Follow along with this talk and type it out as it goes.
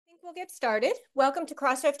We'll get started. Welcome to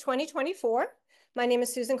Crossref 2024. My name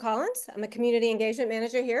is Susan Collins. I'm a Community Engagement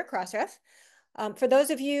Manager here at Crossref. For those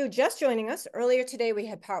of you just joining us, earlier today we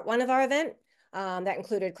had part one of our event. That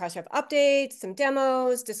included Crossref updates, some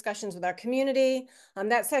demos, discussions with our community.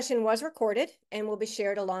 That session was recorded and will be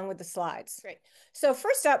shared along with the slides. Great. So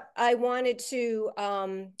first up, I wanted to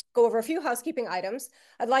go over a few housekeeping items.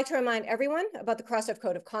 I'd like to remind everyone about the Crossref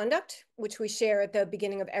Code of Conduct, which we share at the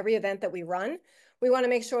beginning of every event that we run. We want to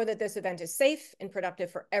make sure that this event is safe and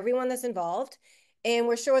productive for everyone that's involved. And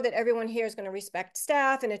we're sure that everyone here is going to respect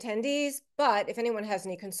staff and attendees. But if anyone has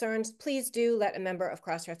any concerns, please do let a member of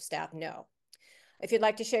Crossref staff know. If you'd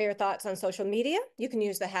like to share your thoughts on social media, you can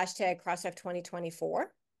use the hashtag Crossref2024.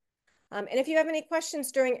 And if you have any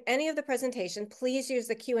questions during any of the presentation, please use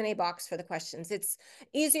the Q&A box for the questions. It's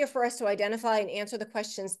easier for us to identify and answer the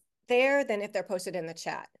questions there than if they're posted in the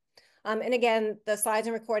chat. And again, the slides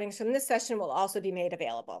and recordings from this session will also be made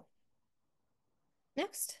available.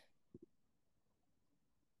 Next.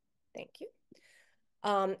 Thank you.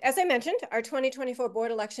 As I mentioned, our 2024 board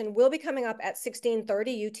election will be coming up at 16:30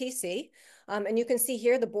 UTC. And you can see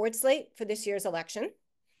here the board slate for this year's election.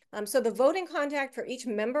 So the voting contact for each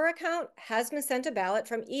member account has been sent a ballot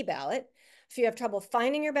from eBallot. If you have trouble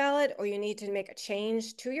finding your ballot or you need to make a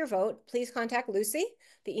change to your vote, please contact Lucy,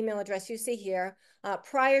 the email address you see here,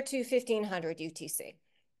 prior to 1500 UTC.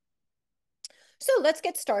 So let's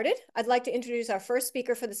get started. I'd like to introduce our first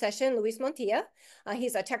speaker for the session, Luis Montilla.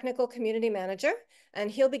 He's a technical community manager,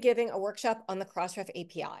 and he'll be giving a workshop on the Crossref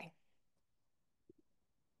API.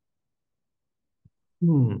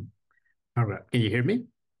 All right, can you hear me?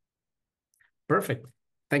 Perfect.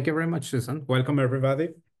 Thank you very much, Susan. Welcome, everybody.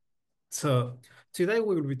 So today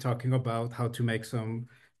we will be talking about how to make some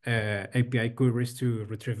API queries to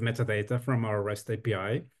retrieve metadata from our REST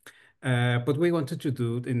API. But we wanted to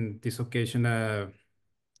do in this occasion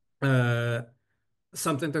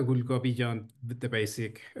something that will go beyond the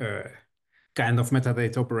basic kind of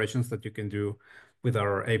metadata operations that you can do with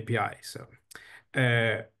our API. So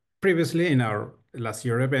previously in our last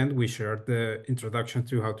year event, we shared the introduction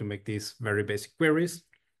to how to make these very basic queries,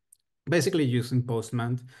 basically using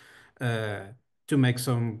Postman to make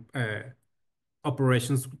some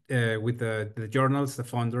operations with the journals, the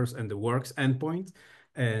folders, and the works endpoint.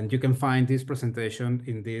 And you can find this presentation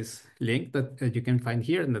in this link that you can find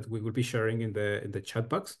here and that we will be sharing in the chat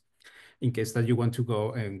box in case that you want to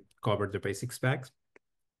go and cover the basic specs.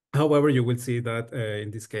 However, you will see that in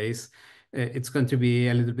this case, it's going to be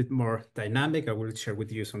a little bit more dynamic. I will share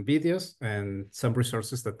with you some videos and some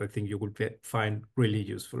resources that I think you will find really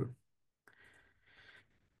useful.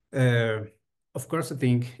 Of course, I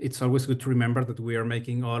think it's always good to remember that we are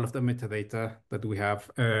making all of the metadata that we have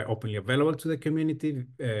openly available to the community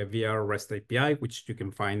via our REST API, which you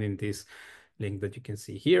can find in this link that you can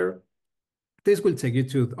see here. This will take you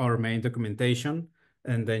to our main documentation,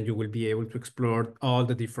 and then you will be able to explore all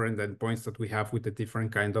the different endpoints that we have with the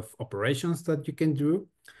different kind of operations that you can do.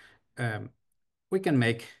 We can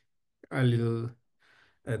make a little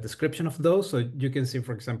description of those. So you can see,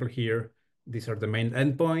 for example, here, these are the main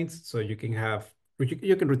endpoints. So you can have,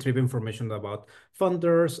 you can retrieve information about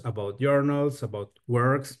funders, about journals, about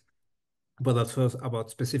works, but also about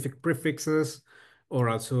specific prefixes, or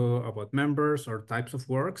also about members or types of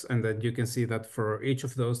works. And then you can see that for each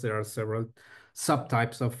of those, there are several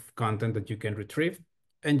subtypes of content that you can retrieve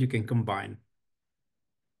and you can combine.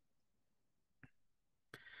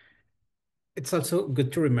 It's also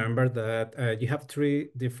good to remember that you have 3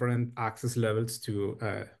 different access levels to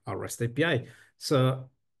our REST API. So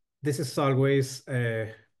this is always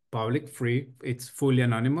public, free. It's fully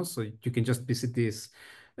anonymous. So you can just visit this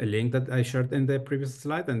link that I shared in the previous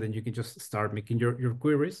slide, and then you can just start making your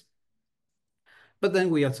queries. But then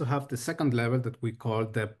we also have the second level that we call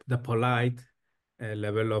the polite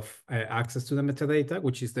level of access to the metadata,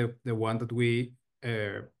 which is the one that we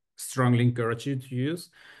strongly encourage you to use.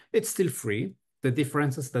 It's still free. The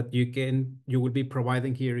difference is that you will be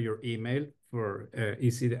providing here your email for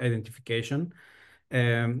easy identification.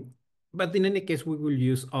 But in any case, we will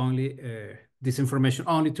use only this information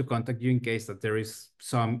only to contact you in case that there is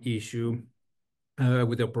some issue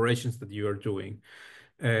with the operations that you are doing.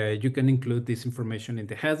 You can include this information in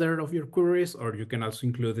the header of your queries, or you can also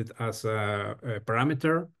include it as a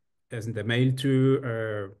parameter, as in the mail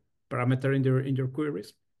to parameter in your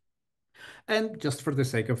queries. And just for the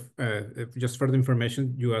sake of, just for the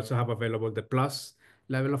information, you also have available the plus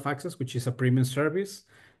level of access, which is a premium service.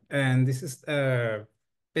 And this is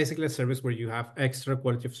basically a service where you have extra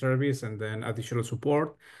quality of service and then additional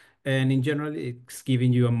support. And in general, it's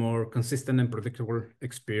giving you a more consistent and predictable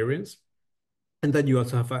experience. And then you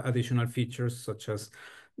also have additional features such as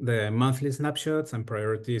the monthly snapshots and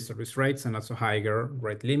priority service rates, and also higher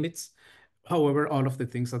rate limits. However, all of the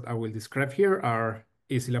things that I will describe here are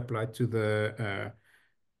easily applied to the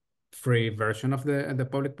free version of the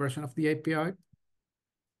public version of the API.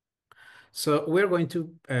 So we're going to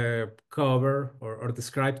cover or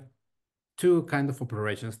describe two kinds of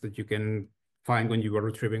operations that you can find when you are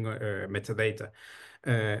retrieving metadata.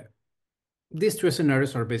 These two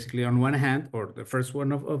scenarios are basically on one hand, or the first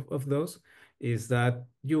one of those is that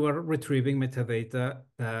you are retrieving metadata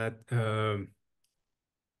that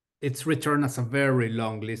it's returned as a very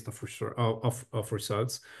long list of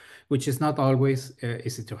results, which is not always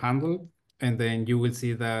easy to handle. And then you will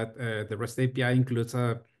see that the REST API includes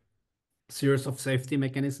a series of safety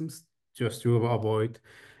mechanisms just to avoid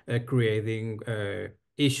creating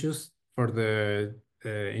issues for the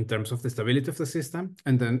in terms of the stability of the system.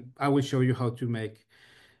 And then I will show you how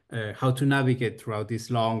to navigate throughout this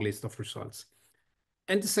long list of results.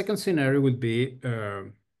 And the second scenario will be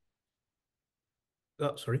the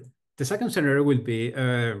second scenario will be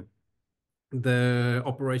the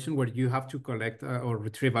operation where you have to collect or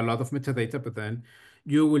retrieve a lot of metadata, but then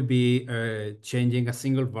you will be changing a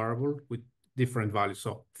single variable with different values.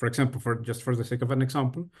 So for example, just for the sake of an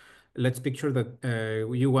example, let's picture that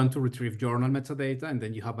you want to retrieve journal metadata, and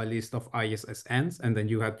then you have a list of ISSNs, and then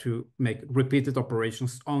you have to make repeated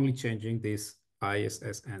operations only changing these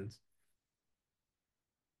ISSNs.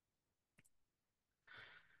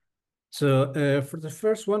 So for the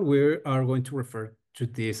first one, we are going to refer to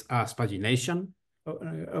this as pagination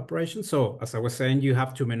operation. So as I was saying, you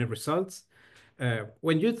have too many results.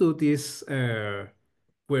 When you do this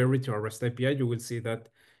query to our REST API, you will see that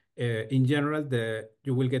in general,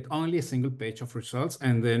 you will get only a single page of results,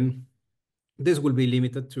 and then this will be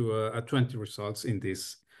limited to 20 results in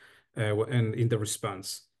this and in the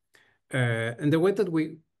response. And the way that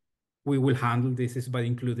we will handle this is by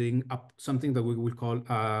including something that we will call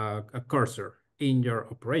a cursor in your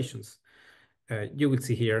operations. You will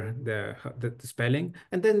see here the spelling.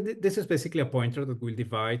 And then this is basically a pointer that will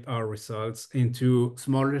divide our results into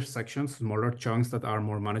smaller sections, smaller chunks that are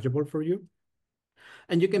more manageable for you.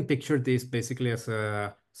 And you can picture this basically as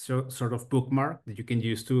a sort of bookmark that you can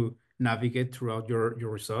use to navigate throughout your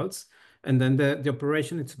results. And then the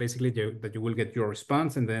operation, it's basically that you will get your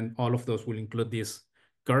response, and then all of those will include this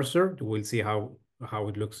cursor. You will see how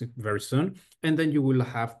it looks very soon. And then you will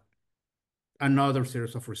have another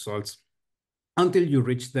series of results until you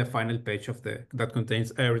reach the final page that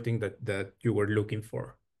contains everything that you were looking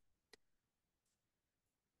for.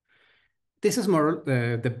 This is more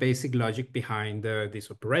the basic logic behind these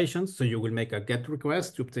operations. So you will make a GET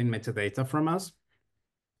request to obtain metadata from us.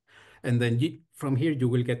 And then from here, you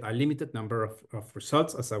will get a limited number of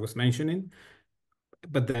results, as I was mentioning.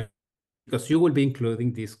 But then, because you will be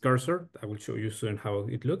including this cursor, I will show you soon how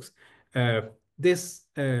it looks. This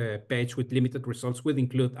page with limited results will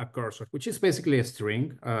include a cursor, which is basically a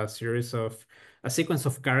string, a sequence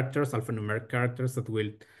of characters, alphanumeric characters that will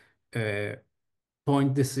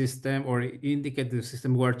point the system or indicate the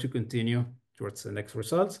system where to continue towards the next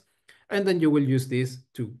results. And then you will use this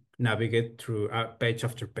to navigate through page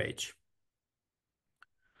after page.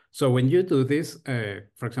 So when you do this,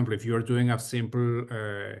 for example, if you're doing a simple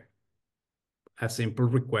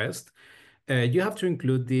request, you have to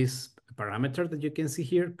include this parameter that you can see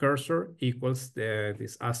here, cursor equals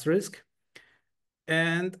this asterisk.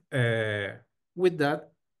 And with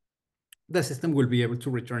that, the system will be able to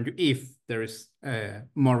return you if there is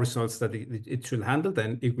more results that it should handle,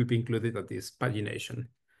 then it will be included at this pagination.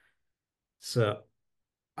 So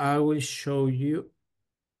I will show you.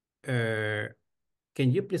 Can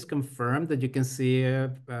you please confirm that you can see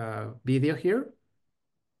a video here?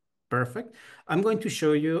 Perfect. I'm going to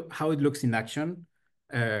show you how it looks in action,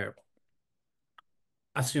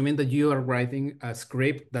 assuming that you are writing a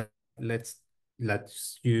script that lets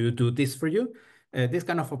you do this for you. These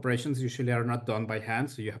kind of operations usually are not done by hand,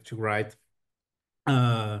 so you have to write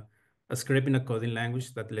a script in a coding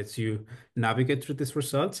language that lets you navigate through these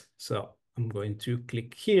results. So I'm going to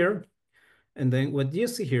click here. And then what you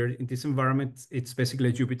see here in this environment, it's basically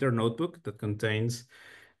a Jupyter notebook that contains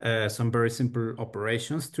some very simple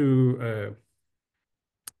operations to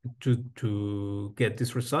get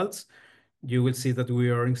these results. You will see that we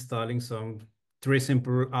are installing three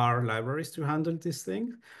simple R libraries to handle this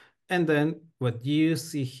thing. And then what you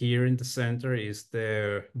see here in the center is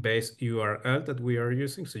the base URL that we are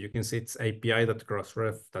using. So you can see it's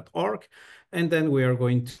api.crossref.org. And then we are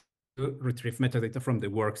going to retrieve metadata from the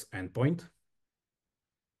works endpoint.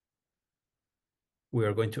 We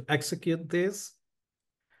are going to execute this.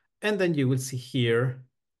 And then you will see here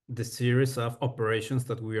the series of operations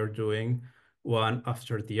that we are doing one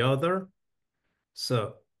after the other.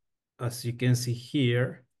 So as you can see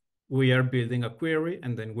here, we are building a query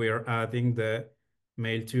and then we are adding the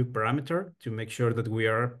mail to parameter to make sure that we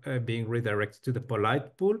are being redirected to the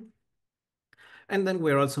polite pool. And then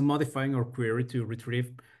we're also modifying our query to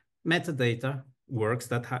retrieve metadata works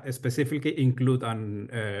that specifically include an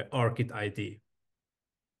ORCID ID.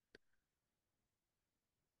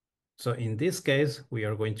 So in this case, we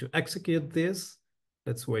are going to execute this.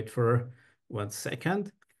 Let's wait for 1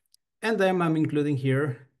 second. And then I'm including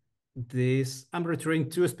here this, I'm returning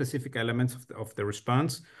two specific elements of the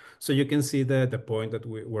response. So you can see the point that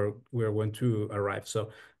we're going to arrive. So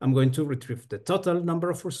I'm going to retrieve the total number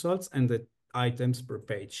of results and the items per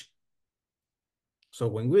page. So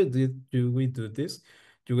when we do this,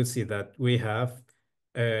 you will see that we have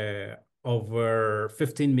over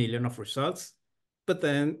 15 million of results, but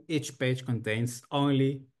then each page contains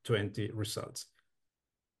only 20 results.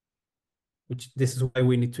 This is why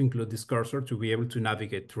we need to include this cursor to be able to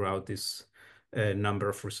navigate throughout this number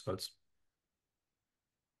of results.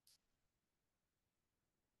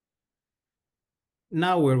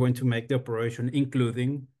 Now we're going to make the operation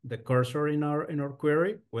including the cursor in our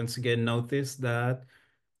query. Once again, notice that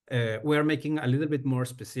we are making a little bit more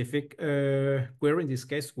specific query. In this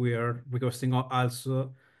case, we are requesting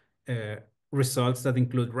also results that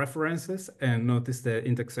include references, and notice the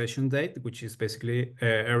indexation date, which is basically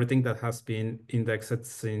everything that has been indexed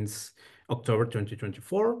since October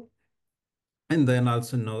 2024. And then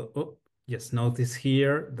also notice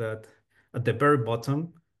here that at the very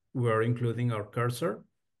bottom, we are including our cursor,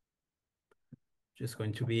 which is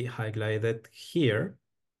going to be highlighted here.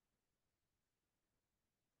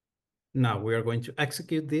 Now we are going to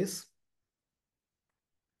execute this.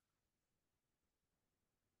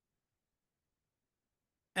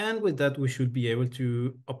 And with that, we should be able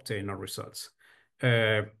to obtain our results.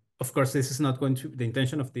 Of course, this is not going to, the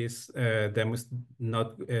intention of this demo is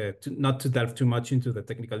not to delve too much into the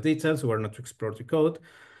technical details or not to explore the code.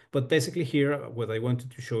 But basically here, what I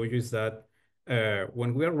wanted to show you is that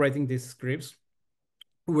when we are writing these scripts,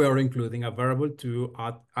 we are including a variable to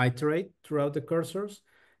iterate throughout the cursors.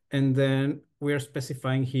 And then we are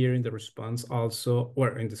specifying here in the response also,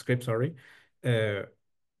 or in the script, sorry,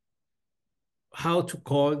 how to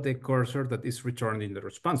call the cursor that is returned in the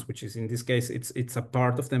response, which is in this case, it's a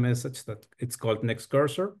part of the message that it's called next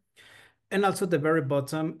cursor. And also the very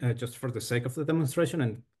bottom, just for the sake of the demonstration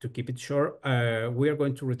and to keep it short, we are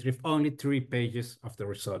going to retrieve only 3 pages of the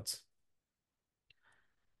results.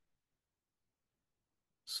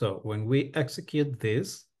 So when we execute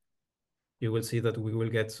this, you will see that we will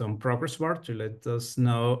get some progress bar to let us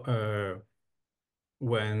know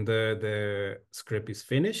when the script is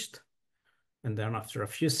finished. And then after a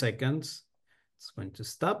few seconds, it's going to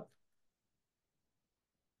stop.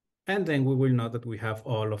 And then we will know that we have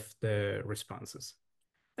all of the responses.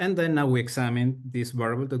 And then now we examine this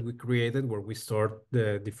variable that we created where we stored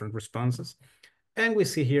the different responses. And we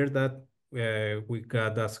see here that we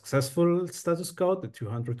got a successful status code, the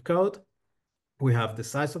 200 code. We have the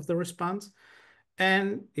size of the response,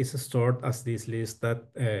 and it's stored as this list that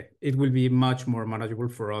it will be much more manageable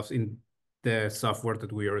for us in the software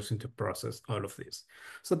that we are using to process all of this.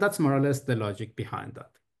 So that's more or less the logic behind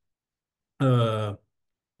that.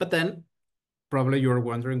 But then probably you're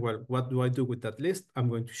wondering, well, what do I do with that list? I'm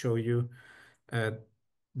going to show you the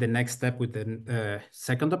next step with the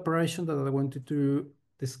second operation that I wanted to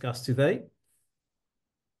discuss today.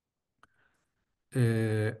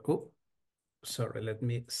 Oh, sorry, let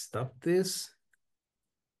me stop this.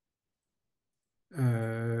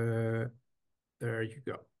 There you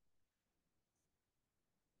go.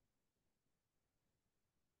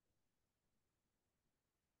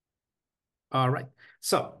 All right,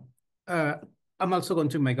 so I'm also going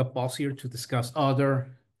to make a pause here to discuss other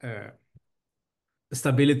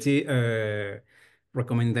stability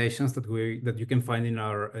recommendations that you can find in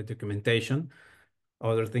our documentation,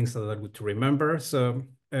 other things that are good to remember. So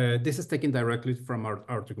this is taken directly from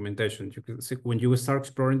our documentation. You can see when you start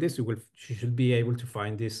exploring this, you should be able to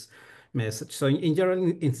find this message. So in general,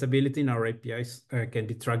 instability in our APIs can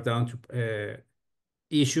be tracked down to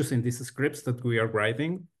issues in these scripts that we are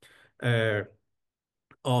writing.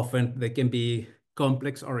 Often they can be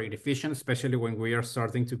complex or inefficient, especially when we are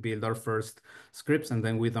starting to build our first scripts and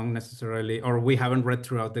then we don't necessarily, or we haven't read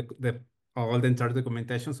throughout all the entire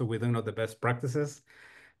documentation, so we don't know the best practices.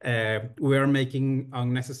 We are making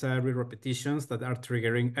unnecessary repetitions that are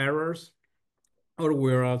triggering errors, or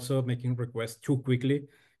we're also making requests too quickly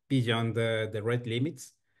beyond the rate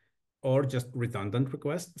limits, or just redundant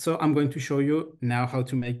requests. So I'm going to show you now how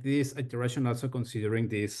to make this iteration also considering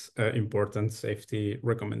these important safety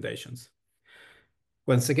recommendations.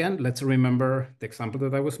 Once again, let's remember the example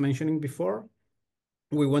that I was mentioning before.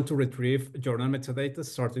 We want to retrieve journal metadata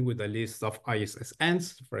starting with a list of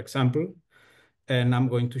ISSNs, for example. And I'm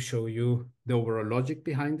going to show you the overall logic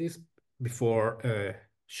behind this before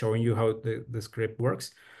showing you how the script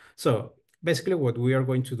works. So basically what we are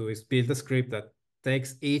going to do is build a script that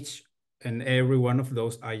takes each and every one of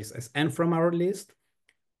those ISSN from our list.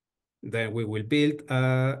 Then we will build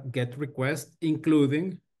a GET request,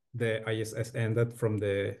 including the ISSN that from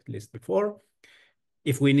the list before.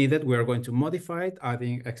 If we need it, we are going to modify it,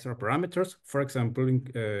 adding extra parameters, for example,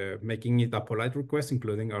 making it a polite request,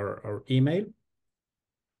 including our email.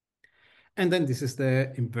 And then this is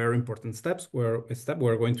the very important steps where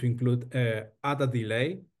we're going to include add a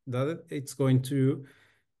delay, that it's going to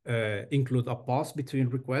include a pause between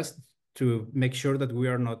requests to make sure that we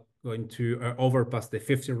are not going to overpass the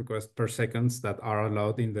 50 requests per second that are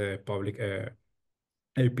allowed in the public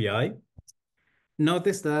API.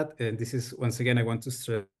 Notice that, and this is, once again, I want to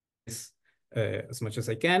stress as much as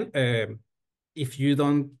I can. If you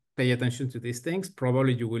don't pay attention to these things,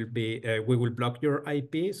 probably you will be, we will block your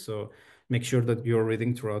IP. So make sure that you're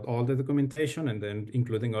reading throughout all the documentation and then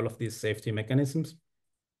including all of these safety mechanisms.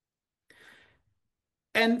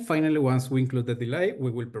 And finally, once we include the delay,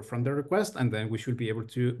 we will perform the request and then we should be able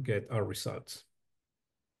to get our results.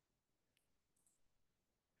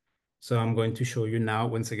 So I'm going to show you now,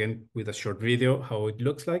 once again, with a short video, how it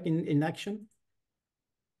looks like in action.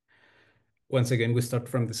 Once again, we start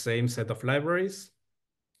from the same set of libraries.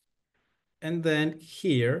 And then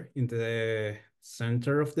here in the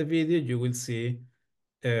center of the video, you will see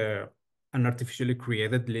an artificially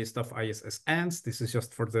created list of ISSNs. This is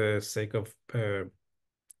just for the sake of the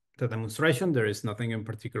demonstration. There is nothing in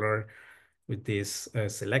particular with this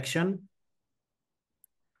selection.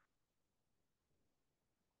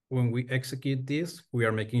 When we execute this, we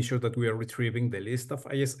are making sure that we are retrieving the list of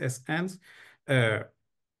ISSNs.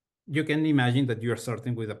 You can imagine that you are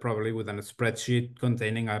starting with probably with a spreadsheet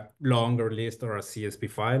containing a longer list or a CSV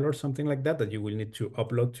file or something like that that you will need to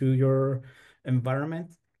upload to your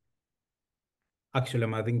environment. Actually,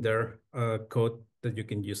 I'm adding there code that you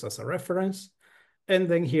can use as a reference. And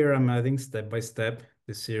then here I'm adding step by step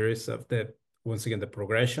the series of once again, the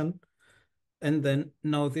progression. And then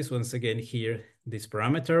notice once again here, this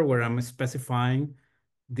parameter where I'm specifying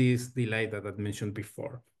this delay that I mentioned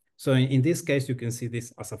before. So in this case, you can see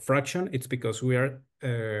this as a fraction. It's because we are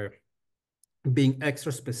being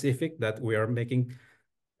extra specific that we are making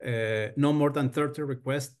no more than 30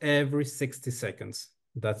 requests every 60 seconds.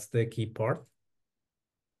 That's the key part.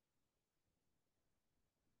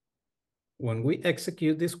 When we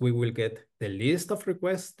execute this, we will get the list of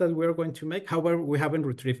requests that we're going to make. However, we haven't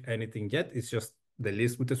retrieved anything yet. It's just the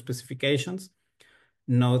list with the specifications.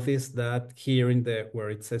 Notice that here where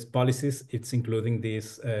it says policies, it's including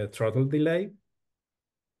this throttle delay.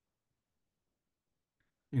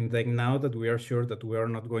 And then now that we are sure that we are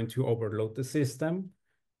not going to overload the system,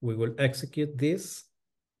 we will execute this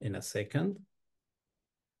in a second.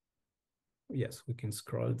 Yes, we can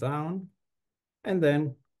scroll down. And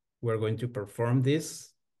then we're going to perform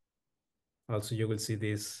this. Also, you will see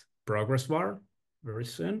this progress bar very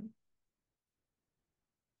soon.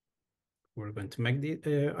 We're going to make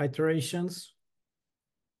the iterations.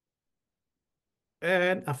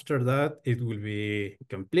 And after that, it will be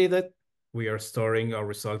completed. We are storing our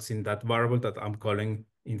results in that variable that I'm calling,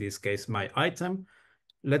 in this case, my item.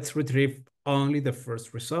 Let's retrieve only the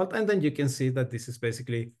first result. And then you can see that this is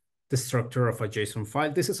basically the structure of a JSON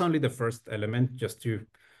file. This is only the first element just to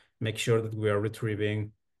make sure that we are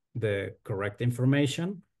retrieving the correct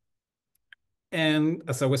information. And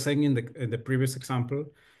as I was saying in the previous example,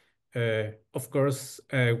 of course,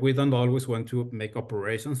 we don't always want to make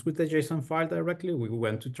operations with the JSON file directly. We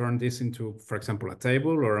want to turn this into, for example, a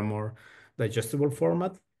table or a more digestible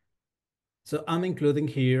format. So I'm including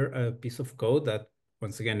here a piece of code that,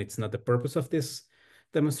 once again, it's not the purpose of this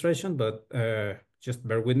demonstration, but just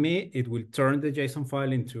bear with me. It will turn the JSON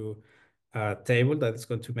file into a table that is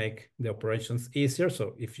going to make the operations easier.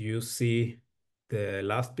 So if you see the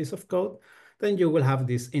last piece of code, then you will have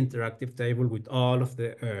this interactive table with all of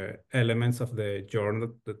the elements of the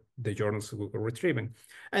journal, the journals we were retrieving.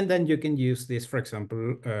 And then you can use this, for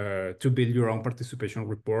example, to build your own participation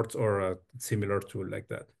reports or a similar tool like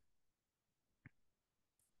that.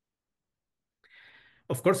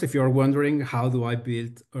 Of course, if you're wondering how do I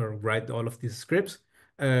build or write all of these scripts,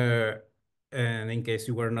 and in case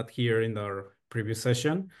you were not here in our previous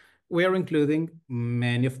session, we are including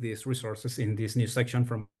many of these resources in this new section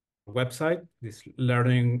from our website, this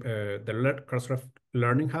learning, the Crossref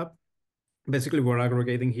Learning Hub. Basically, we're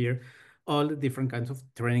aggregating here all the different kinds of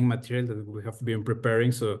training material that we have been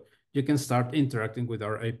preparing. So you can start interacting with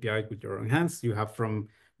our API with your own hands. You have from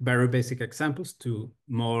very basic examples to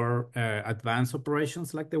more advanced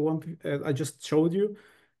operations like the one I just showed you.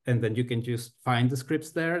 And then you can just find the scripts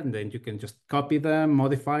there, and then you can just copy them,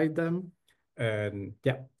 modify them. And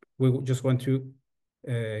yeah, we just want to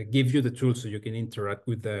give you the tools so you can interact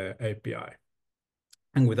with the API.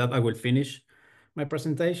 And with that, I will finish my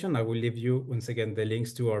presentation. I will leave you once again the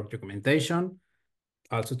links to our documentation,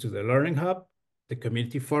 also to the Learning Hub, the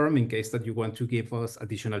community forum in case that you want to give us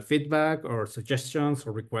additional feedback or suggestions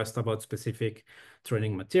or requests about specific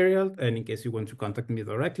training material. And in case you want to contact me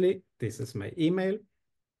directly, this is my email.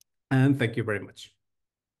 And thank you very much.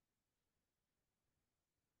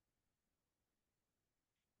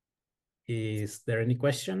 Is there any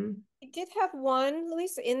question? I did have one,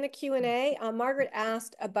 Luis, in the Q&A. Margaret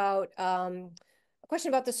asked about a question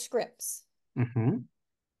about the scripts.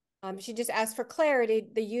 Mm-hmm. She just asked for clarity.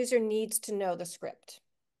 The user needs to know the script.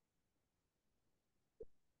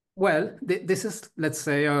 Well, this is, let's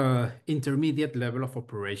say, a intermediate level of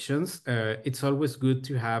operations. It's always good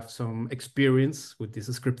to have some experience with these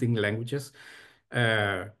scripting languages.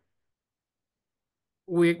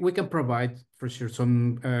 We can provide for sure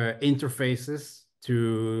some interfaces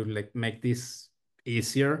to like make this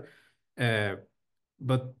easier.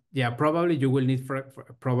 But yeah, probably you will need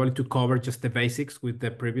probably to cover just the basics with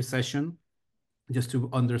the previous session, just to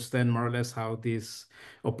understand more or less how these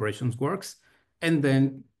operations works, and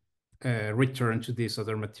then return to this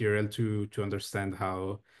other material to understand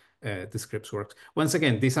how the scripts works. Once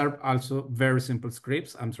again, these are also very simple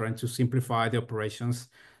scripts. I'm trying to simplify the operations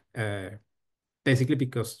basically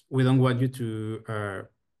because we don't want you to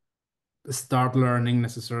start learning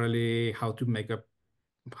necessarily how to make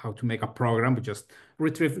a program. We just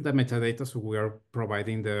retrieve the metadata, so we are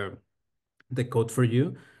providing the code for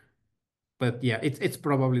you. But yeah, it's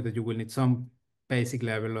probably that you will need some basic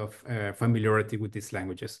level of familiarity with these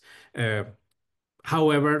languages.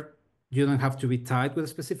 However, you don't have to be tied with a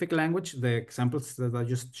specific language. The examples that I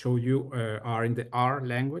just showed you are in the R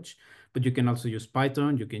language, but you can also use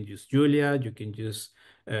Python, you can use Julia, you can use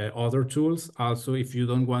other tools. Also, if you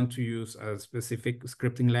don't want to use a specific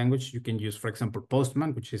scripting language, you can use, for example,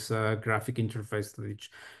 Postman, which is a graphic interface that is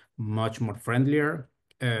much more friendlier.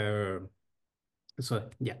 So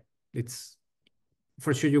yeah, it's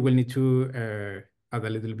for sure you will need to add a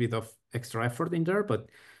little bit of extra effort in there, but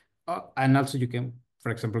and also you can,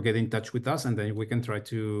 for example, get in touch with us, and then we can try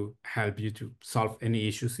to help you to solve any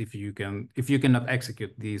issues if you cannot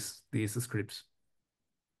execute these scripts.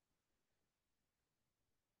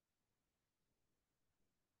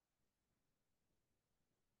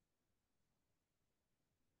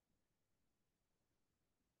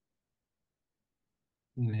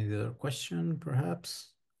 Any other question,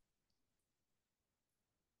 perhaps?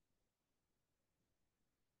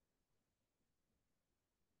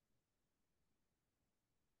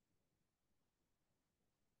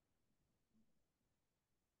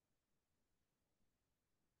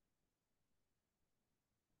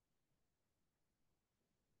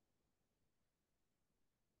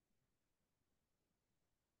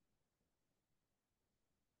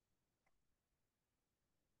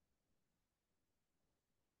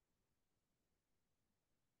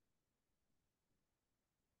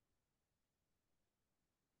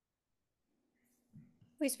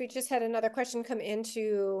 Luis, we just had another question come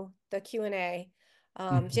into the Q&A.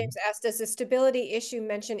 James asked, does the stability issue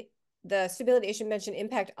mention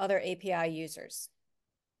impact other API users?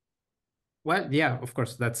 Well, yeah, of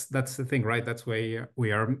course, that's the thing, right? That's why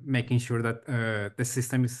we are making sure that the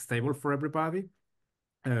system is stable for everybody.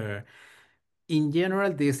 In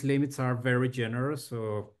general, these limits are very generous.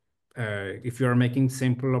 So if you are making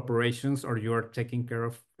simple operations or you are taking care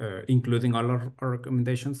of including all our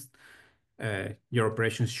recommendations, your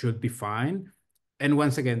operations should be fine. And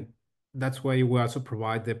once again, that's why we also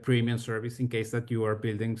provide the premium service in case that you are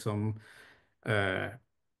building some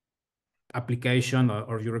application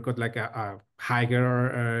or you record like a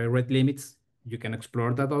higher rate limits, you can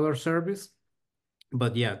explore that other service.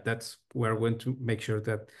 But yeah, that's where we're going to make sure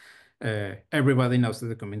that everybody knows the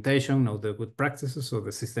documentation, know the good practices, so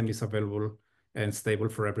the system is available and stable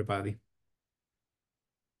for everybody.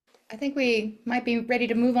 I think we might be ready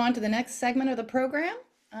to move on to the next segment of the program,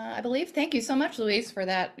 I believe. Thank you so much, Luis, for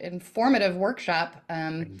that informative workshop.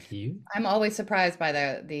 Thank you. I'm always surprised by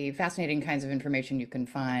the fascinating kinds of information you can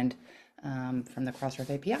find from the Crossref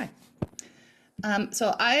API.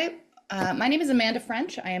 My name is Amanda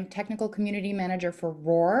French. I am Technical Community Manager for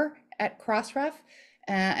ROAR at Crossref,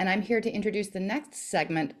 and I'm here to introduce the next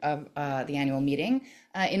segment of the annual meeting,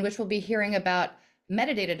 in which we'll be hearing about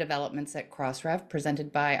metadata developments at Crossref,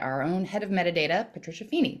 presented by our own head of metadata, Patricia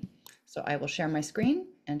Feeney. So I will share my screen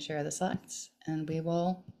and share the slides, and we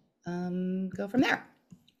will go from there.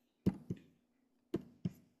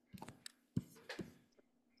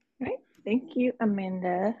 All right, thank you,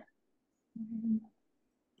 Amanda.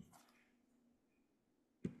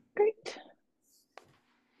 Great.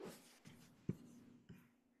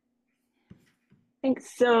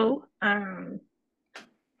 Thanks. So,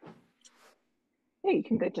 yeah, you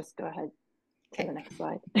can just go ahead to the next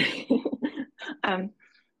slide.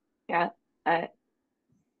 Yeah.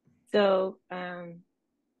 So,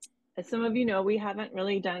 as some of you know, we haven't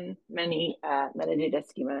really done many metadata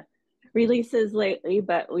schema releases lately,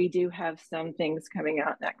 but we do have some things coming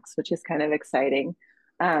out next, which is kind of exciting.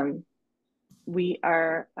 We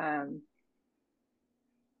are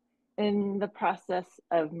in the process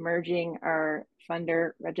of merging our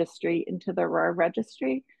funder registry into the ROR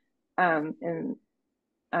registry, with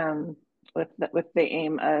the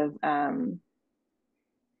aim of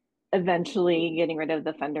eventually getting rid of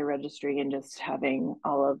the funder registry and just having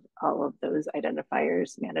all of those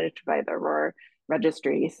identifiers managed by the ROR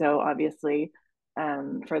registry. So obviously,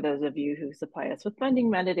 for those of you who supply us with funding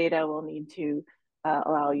metadata, we'll need to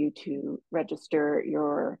allow you to register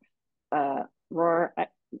your ROR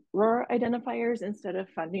identifiers instead of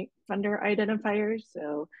funder identifiers.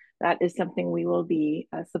 So that is something we will be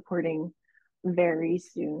supporting very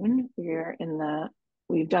soon.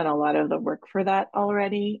 We've done a lot of the work for that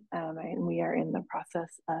already, and we are in the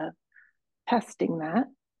process of testing that.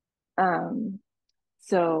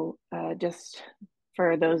 So just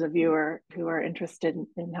for those of you who are interested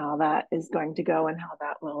in how that is going to go and how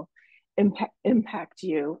that will impact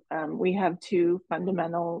you, we have two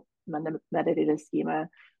fundamental metadata schema.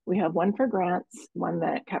 We have one for grants, one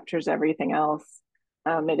that captures everything else.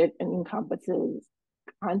 It encompasses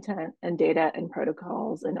content and data and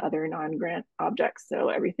protocols and other non-grant objects, so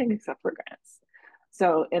everything except for grants.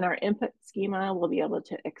 So in our input schema, we'll be able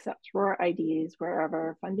to accept ROR IDs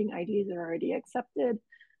wherever funding IDs are already accepted.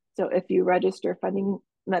 So if you register funding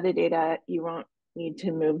metadata, you won't need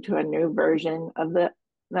to move to a new version of the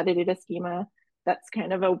metadata schema. That's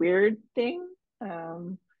kind of a weird thing.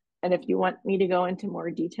 And if you want me to go into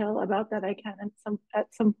more detail about that, I can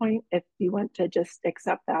at some point. If you want to just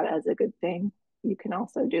accept that as a good thing, you can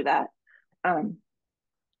also do that. And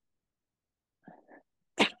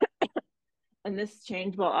this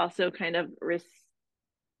change will also kind of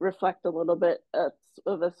reflect a little bit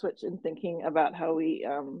of a switch in thinking about how we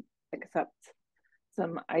accept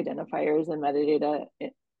some identifiers and metadata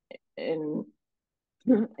in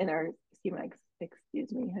our schema.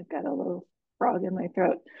 Excuse me, I've got a little frog in my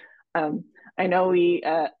throat. I know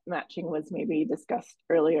matching was maybe discussed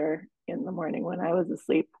earlier in the morning when I was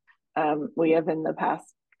asleep. We have in the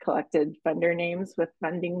past collected funder names with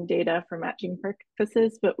funding data for matching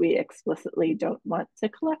purposes, but we explicitly don't want to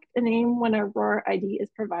collect a name when a ROR ID is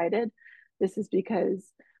provided. This is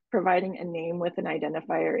because providing a name with an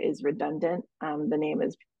identifier is redundant. The name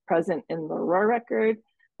is present in the ROR record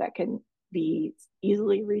that can be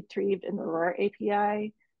easily retrieved in the ROR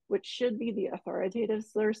API, which should be the authoritative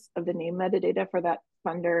source of the name metadata for that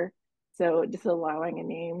funder. So disallowing a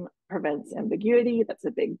name prevents ambiguity. That's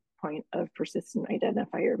a big point of persistent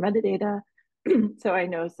identifier metadata. So I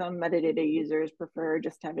know some metadata users prefer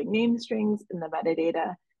just having name strings in the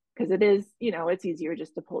metadata because it is, it's easier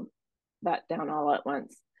just to pull that down all at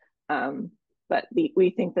once. But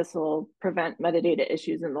we think this will prevent metadata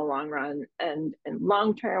issues in the long run. And in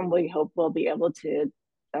long term, we hope we'll be able to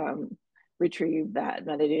retrieve that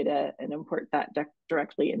metadata and import that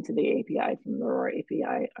directly into the API from the ROR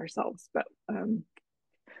API ourselves. But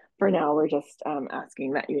for now, we're just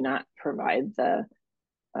asking that you not provide the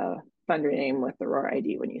funder name with the ROR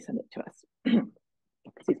ID when you send it to us.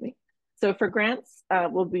 Excuse me. So for grants,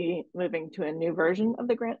 we'll be moving to a new version of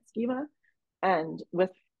the grant schema. And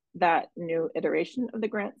with that new iteration of the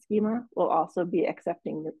grant schema, we'll also be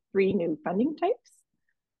accepting the 3 new funding types.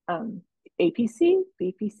 APC,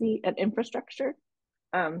 BPC, and infrastructure.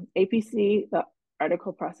 APC, the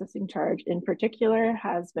article processing charge in particular,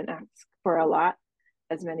 has been asked for a lot,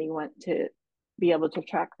 as many want to be able to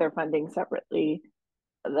track their funding separately,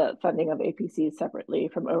 the funding of APC separately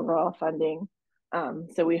from overall funding.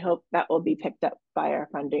 So we hope that will be picked up by our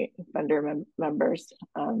funder members.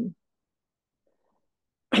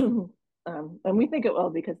 And we think it will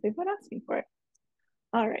because they've been asking for it.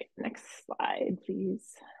 All right, next slide, please.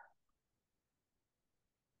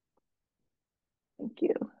 Thank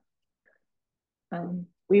you.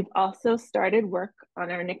 We've also started work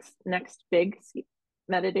on our next big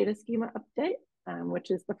metadata schema update,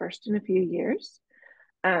 which is the first in a few years.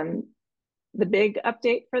 The big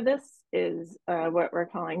update for this is what we're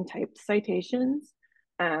calling type citations.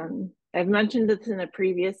 I've mentioned this in a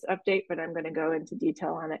previous update, but I'm going to go into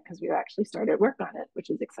detail on it because we've actually started work on it, which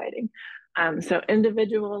is exciting. So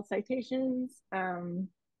individual citations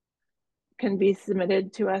can be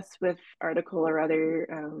submitted to us with article or other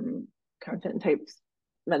content types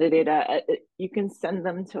metadata. You can send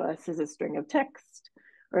them to us as a string of text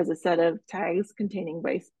or as a set of tags containing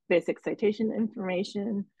basic citation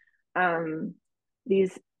information.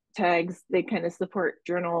 These tags, they kind of support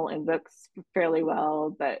journal and books fairly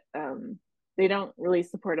well, but they don't really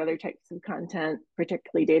support other types of content,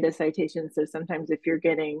 particularly data citations. So sometimes if you're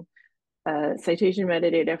getting citation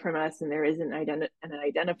metadata from us and there isn't an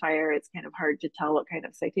identifier, it's kind of hard to tell what kind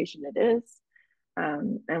of citation it is.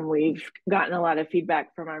 And we've gotten a lot of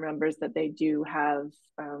feedback from our members that they do have,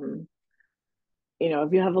 you know,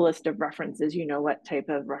 if you have a list of references, you know what type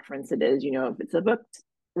of reference it is, you know, if it's a book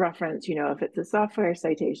reference, you know, if it's a software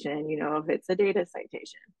citation, you know, if it's a data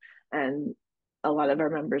citation. And a lot of our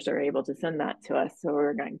members are able to send that to us. So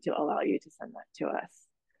we're going to allow you to send that to us.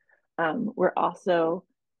 We're also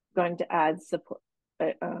going to add support,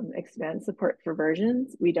 expand support for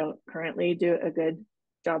versions. We don't currently do a good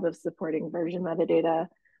job of supporting version metadata.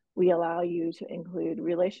 We allow you to include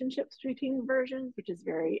relationships between versions, which is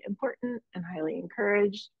very important and highly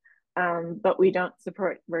encouraged, but we don't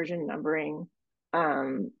support version numbering.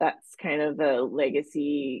 That's kind of a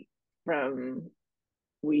legacy from,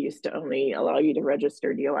 we used to only allow you to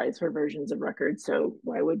register DOIs for versions of records, so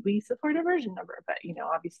why would we support a version number? But you know,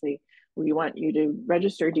 obviously we want you to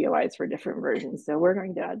register DOIs for different versions, so we're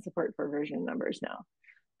going to add support for version numbers now.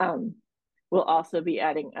 We'll also be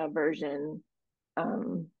adding a version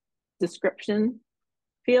description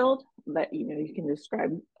field that, you know, you can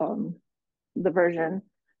describe the version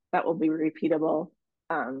that will be repeatable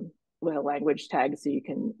with a language tag, so you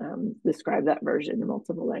can describe that version in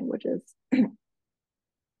multiple languages.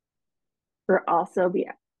 We'll also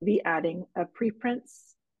be adding a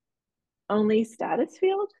preprints only status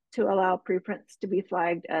field to allow preprints to be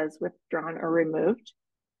flagged as withdrawn or removed.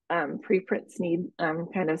 Preprints need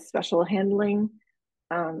kind of special handling,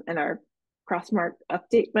 and our crossmark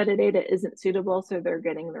update metadata isn't suitable, so they're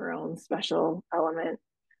getting their own special element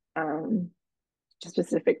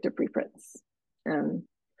specific to preprints.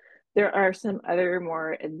 There are some other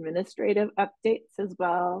more administrative updates as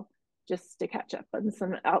well, just to catch up on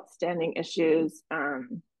some outstanding issues.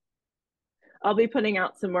 I'll be putting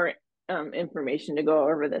out some more information to go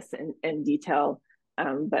over this in detail,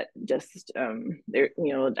 but just there,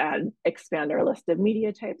 you know, expand our list of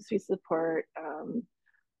media types we support,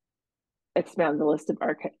 expand the list of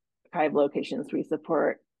archive locations we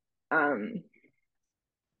support.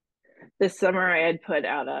 This summer I had put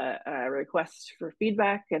out a request for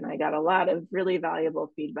feedback, and I got a lot of really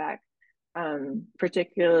valuable feedback,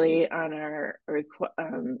 particularly on our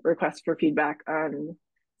request for feedback on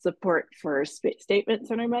support for statements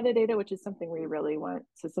in our metadata, which is something we really want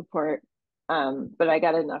to support. But I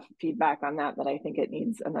got enough feedback on that I think it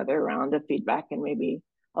needs another round of feedback and maybe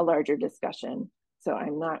a larger discussion. So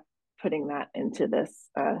I'm not putting that into this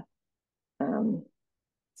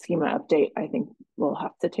schema update. I think we'll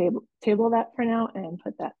have to table that for now and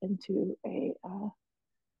put that into a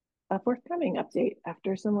forthcoming update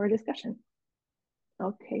after some more discussion.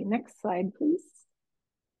 Okay, next slide, please.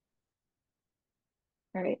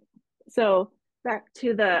 All right, so back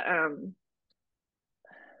to the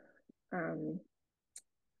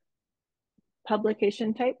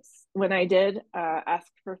publication types. When I did ask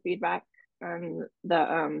for feedback on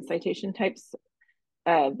the citation types,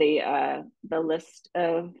 the list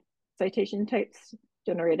of citation types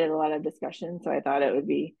generated a lot of discussion, so I thought it would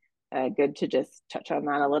be good to just touch on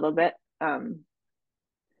that a little bit.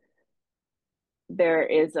 There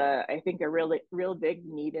is I think a real big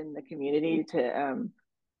need in the community to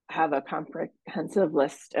have a comprehensive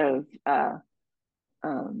list of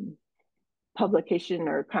publication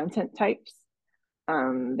or content types.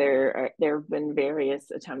 There have been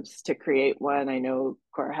various attempts to create one. I know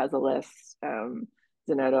Core has a list,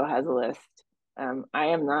 Zenodo has a list. I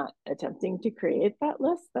am not attempting to create that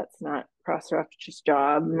list. That's not Crossref's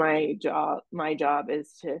job. My job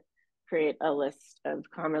is to create a list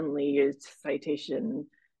of commonly used citation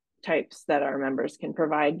types that our members can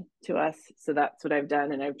provide to us. So that's what I've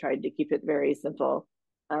done, and I've tried to keep it very simple,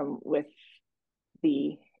 with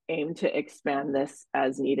the aim to expand this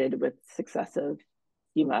as needed with successive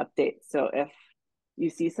schema updates. So if you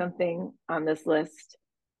see something on this list,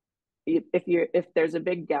 if there's a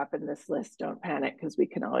big gap in this list, don't panic, because we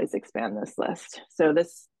can always expand this list. So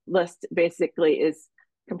this list basically is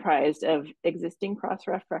comprised of existing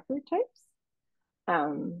Crossref record types,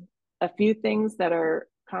 a few things that are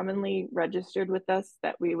commonly registered with us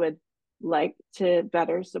that we would like to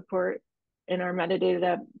better support in our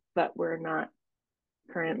metadata, but we're not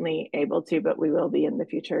currently able to, but we will be in the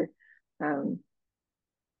future.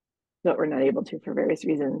 But we're not able to for various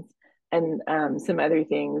reasons. And some other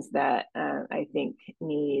things that I think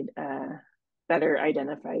need better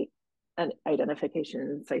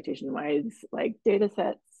identification citation-wise, like data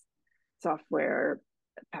sets, software,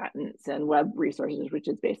 patents, and web resources, which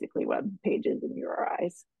is basically web pages and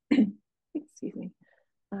URIs. Excuse me.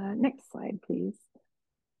 Next slide, please.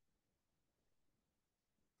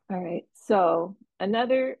 All right, so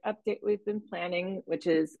another update we've been planning, which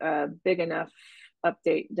is big enough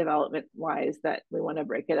update development-wise that we want to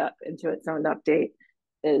break it up into its own update,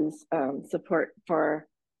 is support for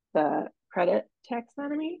the credit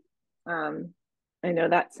taxonomy. I know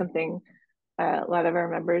that's something a lot of our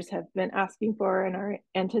members have been asking for and are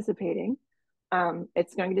anticipating.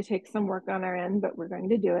 It's going to take some work on our end, but we're going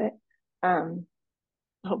to do it.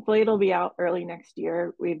 Hopefully it'll be out early next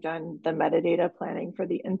year. We've done the metadata planning for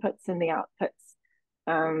the inputs and the outputs.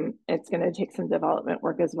 It's going to take some development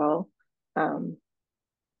work as well.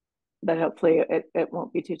 But hopefully it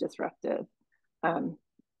won't be too disruptive.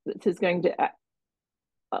 This is going to,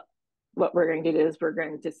 what we're going to do is we're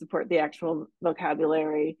going to support the actual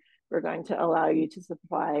vocabulary. We're going to allow you to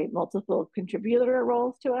supply multiple contributor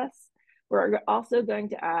roles to us. We're also going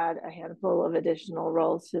to add a handful of additional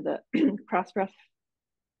roles to the Crossref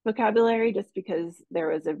vocabulary, just because there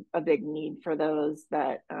was a big need for those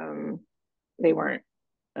that they weren't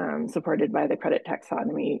supported by the credit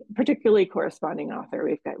taxonomy, particularly corresponding author.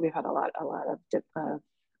 We've had a lot of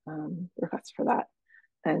requests for that,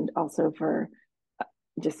 and also for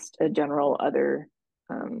just a general other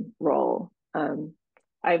role.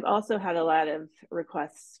 I've also had a lot of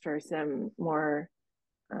requests for some more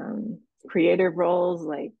creative roles,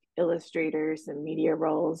 like illustrators and media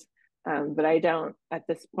roles, but I don't, at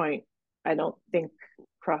this point, I don't think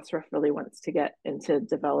Crossref really wants to get into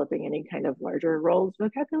developing any kind of larger roles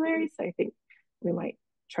vocabulary. So I think we might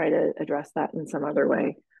try to address that in some other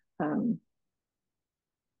way.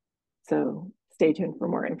 So stay tuned for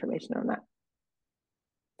more information on that.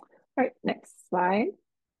 All right, next slide.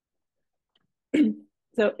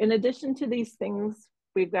 So in addition to these things,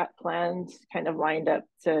 we've got plans kind of lined up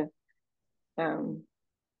to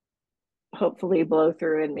hopefully blow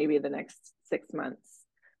through in maybe the next 6 months.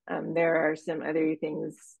 There are some other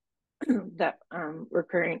things that we're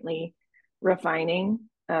currently refining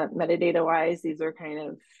metadata wise. These are kind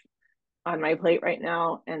of on my plate right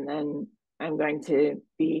now, and then I'm going to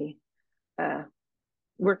be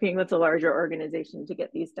working with a larger organization to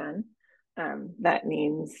get these done. That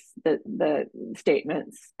means the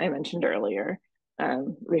statements I mentioned earlier,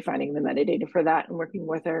 refining the metadata for that, and working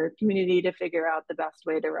with our community to figure out the best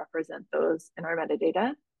way to represent those in our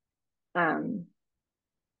metadata.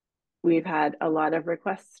 We've had a lot of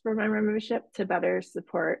requests from our membership to better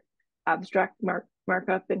support abstract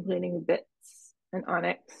markup, including bits and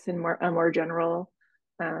onyx and a more general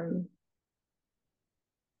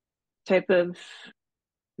type of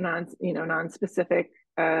non-specific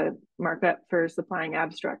markup for supplying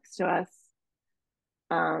abstracts to us.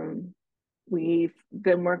 We've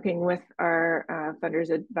been working with our funders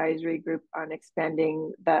advisory group on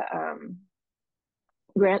expanding the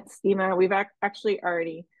grant schema. We've actually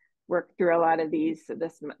already worked through a lot of these, so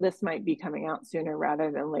this might be coming out sooner rather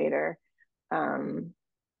than later. I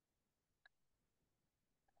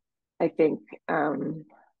think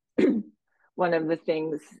one of the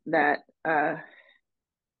things that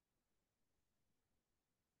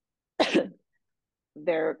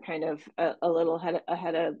they're kind of a little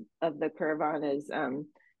ahead of the curve on is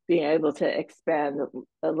being able to expand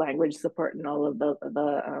the language support in all of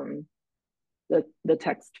the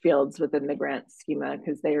text fields within the grant schema,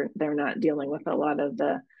 because they're not dealing with a lot of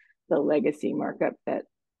the legacy markup that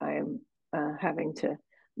I'm having to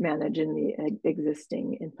manage in the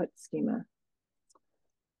existing input schema.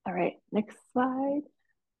 All right, next slide.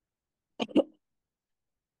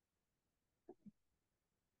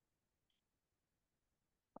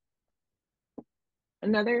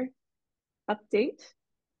 Another update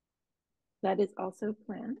that is also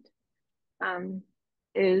planned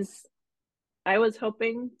is, I was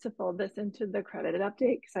hoping to fold this into the credit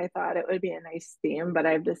update because I thought it would be a nice theme, but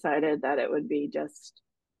I've decided that it would be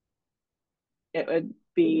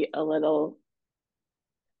a little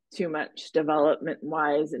too much development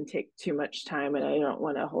wise and take too much time, and I don't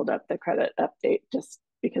want to hold up the credit update just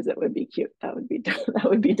because it would be cute. That would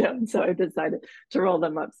be done. So I decided to roll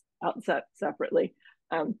them out separately.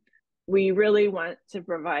 We really want to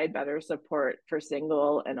provide better support for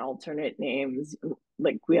single and alternate names.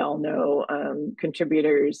 like we all know,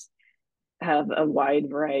 contributors have a wide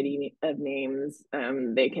variety of names.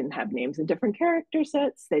 They can have names in different character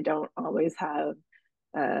sets. They don't always have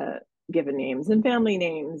given names and family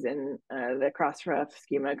names, and the Crossref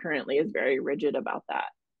schema currently is very rigid about that.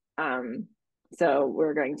 So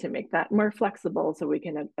we're going to make that more flexible so we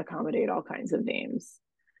can accommodate all kinds of names.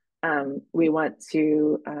 We want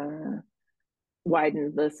to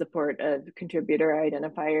widen the support of contributor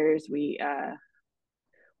identifiers. We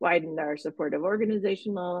widened our support of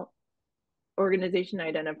organization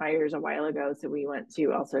identifiers a while ago, so we want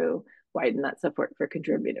to also widen that support for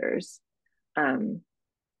contributors.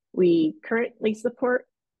 We currently support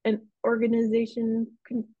an organization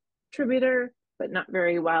contributor, but not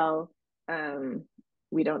very well.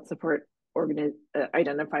 We don't support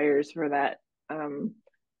identifiers for that.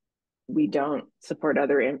 We don't support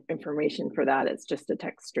other information for that. It's just a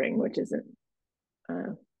text string, which isn't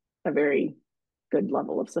a very good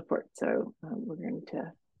level of support. So we're going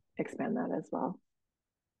to expand that as well.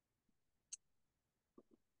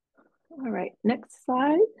 All right, next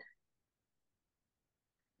slide.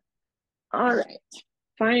 All right,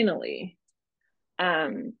 finally,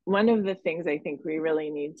 one of the things I think we really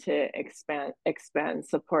need to expand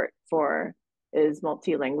support for is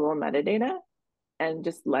multilingual metadata and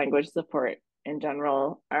just language support in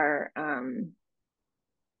general. Our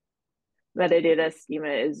metadata schema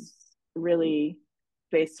is really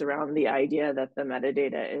based around the idea that the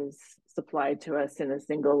metadata is supplied to us in a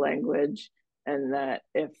single language, and that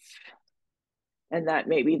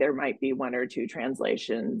maybe there might be one or two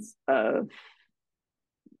translations of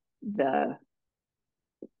the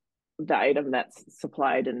item that's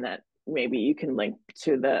supplied, and that maybe you can link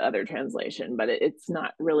to the other translation, but it's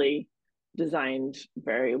not really designed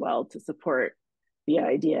very well to support the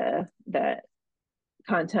idea that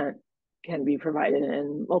content can be provided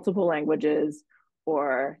in multiple languages,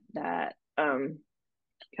 or that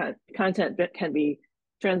content can be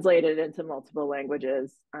translated into multiple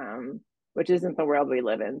languages, which isn't the world we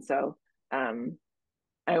live in. So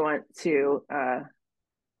I want to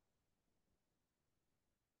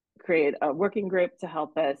create a working group to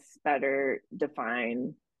help us better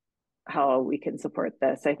define how we can support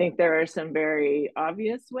this. I think there are some very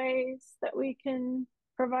obvious ways that we can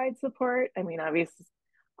provide support. I mean,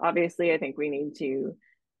 obviously, I think we need to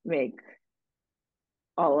make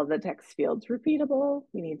all of the text fields repeatable.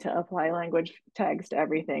 We need to apply language tags to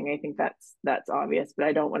everything. I think that's obvious, but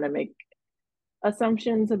I don't want to make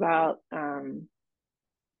assumptions about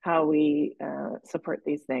how we support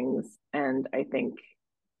these things. And I think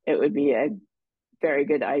it would be a very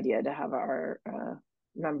good idea to have our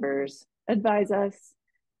members advise us,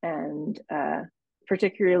 and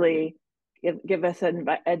particularly give us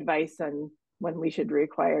advice on when we should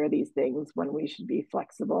require these things, when we should be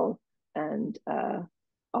flexible, and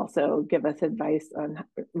also give us advice on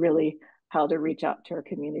really how to reach out to our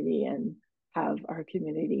community and have our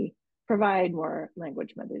community provide more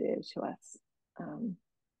language metadata to us.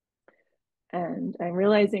 And I'm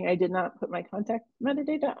realizing I did not put my contact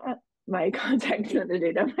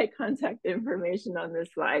information on this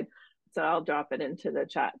slide, so I'll drop it into the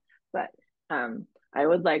chat. But I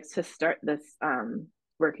would like to start this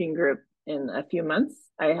working group in a few months.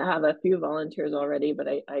 I have a few volunteers already, but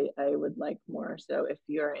I would like more. So if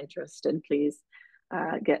you are interested, please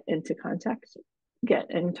get in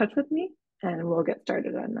touch with me, and we'll get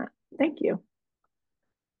started on that. Thank you.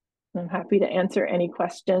 I'm happy to answer any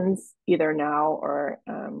questions either now or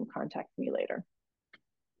contact me later.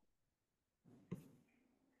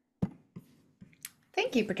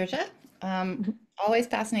 Thank you, Patricia. Always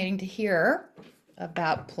fascinating to hear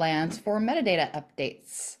about plans for metadata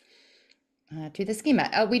updates to the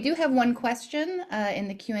schema. We do have one question in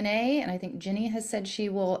the Q&A, and I think Ginny has said she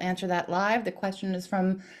will answer that live. The question is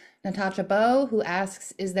from Natasha Bowe, who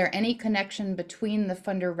asks, is there any connection between the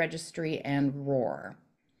funder registry and ROR?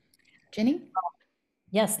 Ginny?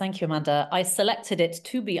 Yes, thank you, Amanda. I selected it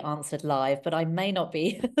to be answered live, but I may not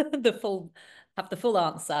be have the full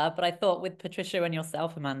answer. But I thought with Patricia and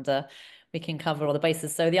yourself, Amanda, we can cover all the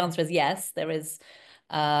bases. So the answer is yes, there is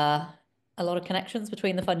a lot of connections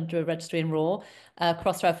between the funder registry and ROR.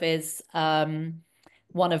 Crossref is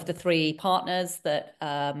one of the three partners that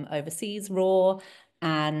oversees ROR,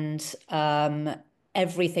 and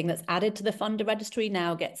everything that's added to the funder registry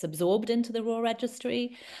now gets absorbed into the ROR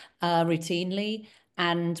registry routinely.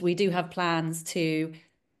 And we do have plans to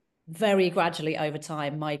very gradually over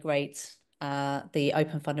time migrate the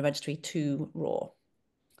Open Funder Registry to ROR.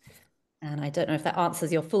 And I don't know if that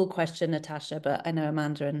answers your full question, Natasha, but I know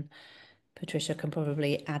Amanda and Patricia can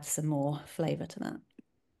probably add some more flavor to that.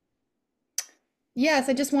 Yes,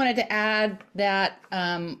 I just wanted to add that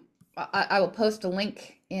I will post a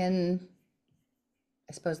link in,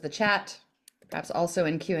 I suppose, the chat, perhaps also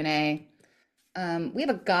in Q&A. We have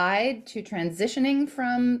a guide to transitioning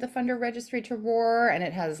from the funder registry to ROR, and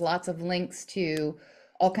it has lots of links to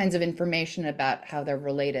all kinds of information about how they're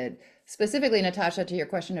related. Specifically, Natasha, to your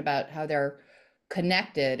question about how they're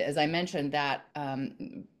connected, as I mentioned, that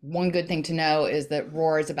one good thing to know is that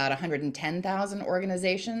ROR is about 110,000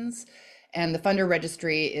 organizations, and the funder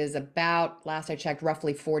registry is about, last I checked,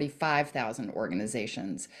 roughly 45,000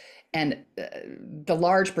 organizations. And the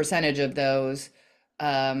large percentage of those,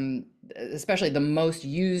 especially the most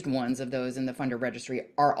used ones of those in the funder registry,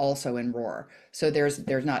 are also in ROR. So there's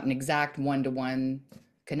not an exact one-to-one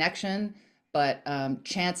connection, but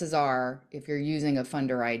chances are, if you're using a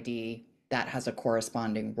funder ID, that has a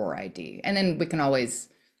corresponding ROR ID. And then we can always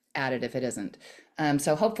add it if it isn't.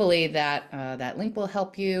 So hopefully that link will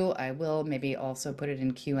help you. I will maybe also put it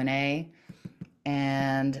in Q&A.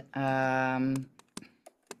 And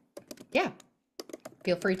yeah,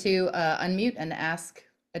 feel free to unmute and ask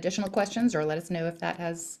additional questions, or let us know if that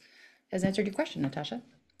has answered your question, Natasha.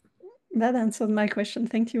 That answered my question.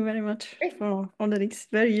 Thank you very much for all the links.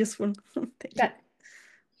 Very useful. Thank you.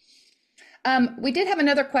 We did have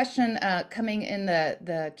another question coming in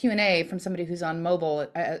the Q&A from somebody who's on mobile,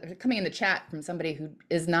 coming in the chat from somebody who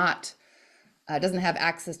is not, doesn't have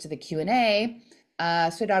access to the Q&A.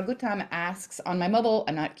 Sridhar Gautam asks, on my mobile,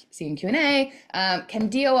 I'm not seeing Q&A, can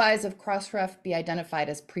DOIs of Crossref be identified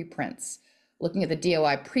as preprints? Looking at the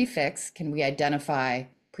DOI prefix, can we identify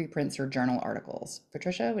preprints or journal articles?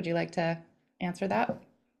 Patricia, would you like to answer that?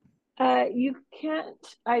 You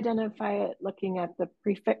can't identify it looking at the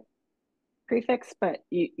prefix, but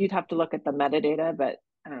you'd have to look at the metadata. But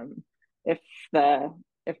if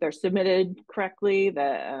they're submitted correctly,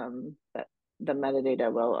 the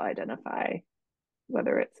metadata will identify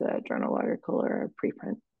whether it's a journal article or a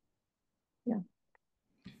preprint.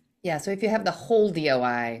 Yeah, so if you have the whole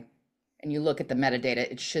DOI and you look at the metadata,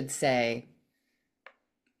 it should say,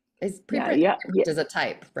 is preprint is a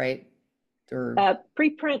type, right? Or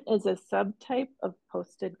preprint is a subtype of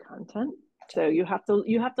posted content. So you have to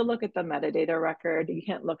look at the metadata record. You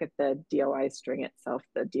can't look at the DOI string itself.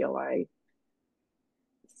 The DOI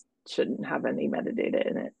shouldn't have any metadata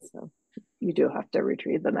in it. So you do have to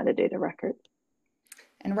retrieve the metadata record.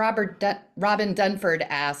 And Robin Dunford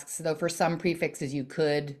asks, though for some prefixes you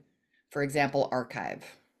could, for example, archive,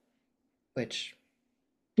 which...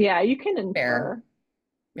 Yeah, you can infer. Fair.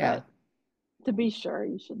 Yeah. To be sure,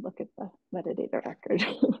 you should look at the metadata record.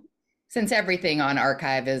 Since everything on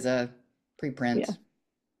archive is a preprint,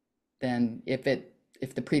 then if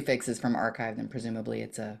the prefix is from archive, then presumably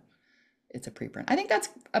it's a preprint. I think that's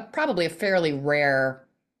probably a fairly rare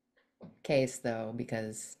case, though,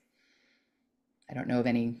 because I don't know of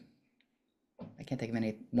any, I can't think of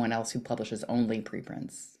anyone else who publishes only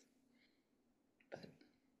preprints. But,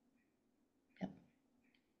 yeah.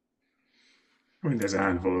 I mean, there's a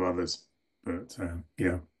handful of others, but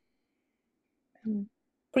yeah.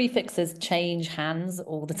 Prefixes change hands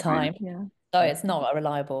all the time. Yeah. So it's not a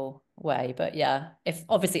reliable way, but yeah, if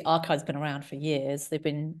obviously archive's been around for years, they've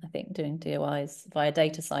been, I think, doing DOIs via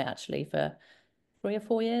DataCite actually for 3 or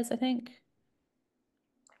 4 years, I think.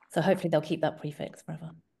 So hopefully they'll keep that prefix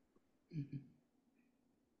forever. Mm-hmm.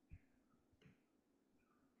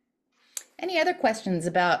 Any other questions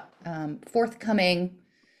about forthcoming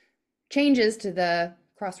changes to the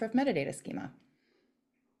Crossref metadata schema?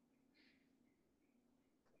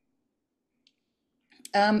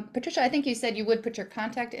 Patricia, I think you said you would put your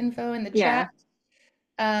contact info in the chat.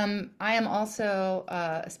 I am also,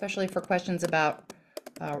 especially for questions about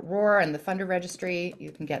ROR and the funder registry,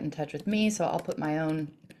 you can get in touch with me, so I'll put my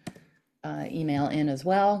own email in as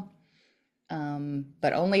well.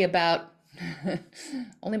 But only about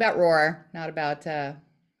ROR, not about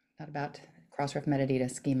Crossref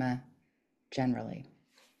metadata schema generally.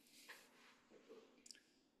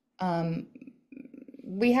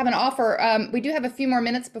 We have an offer. We do have a few more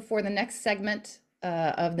minutes before the next segment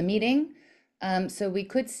of the meeting. So we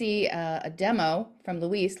could see a demo from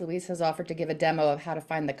Luis. Luis has offered to give a demo of how to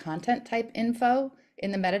find the content type info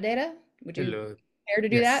in the metadata. Would you care to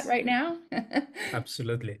do that right now?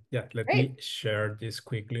 Absolutely. Yeah, let me share this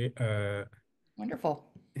quickly. Wonderful.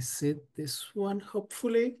 Is it this one,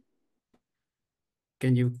 hopefully?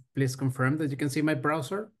 Can you please confirm that you can see my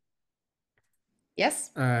browser?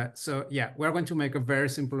 Yes. So yeah, we're going to make a very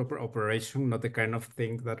simple operation, not the kind of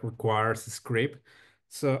thing that requires a script.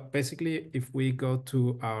 So basically, if we go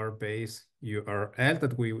to our base URL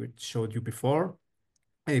that we showed you before,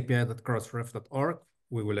 api.crossref.org,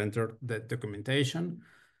 we will enter the documentation.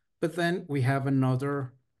 But then we have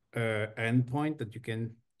another endpoint that you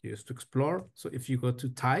can use to explore. So if you go to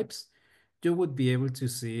types, you would be able to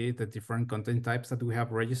see the different content types that we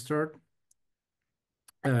have registered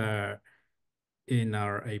in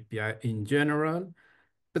our API in general.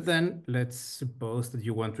 But then let's suppose that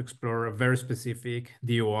you want to explore a very specific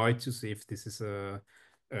DOI to see if this is a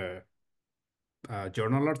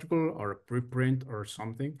journal article or a preprint or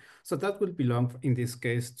something. So that will belong in this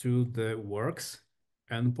case to the works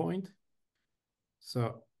endpoint.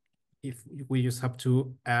 So if we just have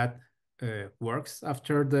to add works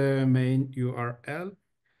after the main URL,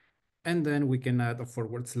 and then we can add a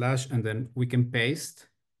 / and then we can paste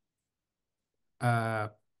a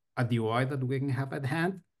DOI that we can have at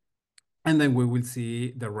hand. And then we will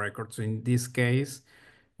see the records. So in this case,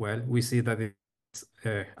 well, we see that it's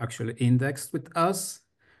actually indexed with us.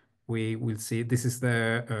 We will see this is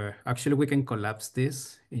the, actually we can collapse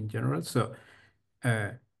this in general. So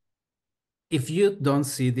if you don't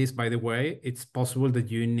see this, by the way, it's possible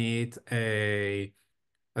that you need a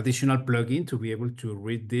additional plugin to be able to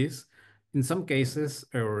read this. In some cases,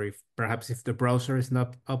 or if perhaps if the browser is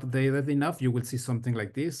not updated enough, you will see something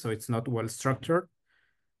like this. So it's not well structured.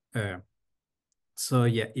 So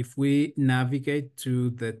yeah, if we navigate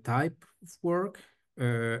to the type of work,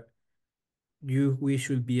 we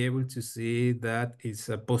should be able to see that it's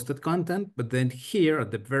a posted content, but then here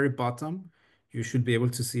at the very bottom, you should be able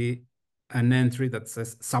to see an entry that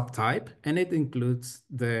says subtype, and it includes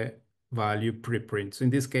the value preprint. So in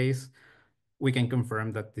this case, we can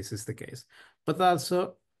confirm that this is the case. But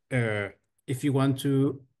also, if you want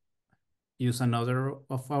to use another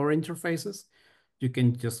of our interfaces, you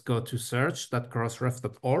can just go to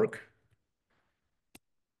search.crossref.org.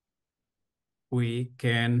 We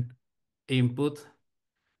can input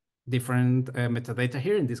different metadata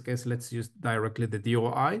here. In this case, let's use directly the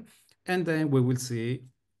DOI. And then we will see,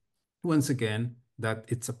 once again, that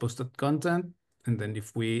it's a posted content. And then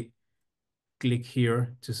if we click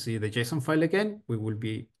here to see the JSON file again, we will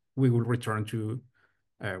return to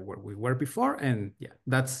where we were before. And yeah,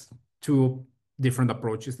 that's two different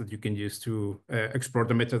approaches that you can use to explore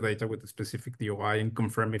the metadata with a specific DOI and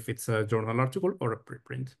confirm if it's a journal article or a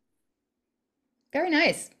preprint. Very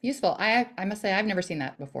nice, useful. I must say I've never seen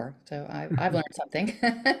that before, so I've learned something.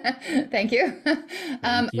 Thank you.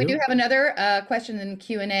 We do have another question in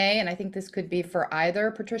Q&A, and I think this could be for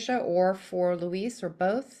either Patricia or for Luis or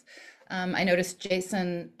both. I noticed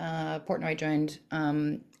Jason Portnoy joined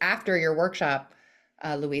after your workshop,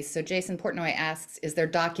 Luis. So Jason Portnoy asks, is there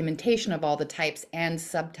documentation of all the types and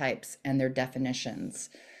subtypes and their definitions?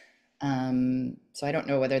 So I don't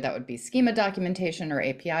know whether that would be schema documentation or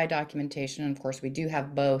API documentation. Of course, we do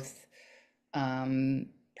have both.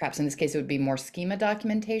 Perhaps in this case, it would be more schema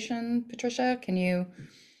documentation. Patricia, can you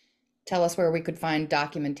tell us where we could find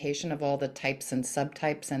documentation of all the types and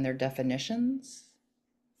subtypes and their definitions?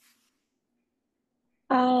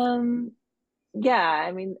 Yeah,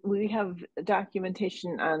 I mean, we have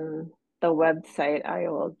documentation on the website. I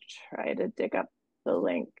will try to dig up the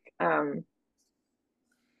link.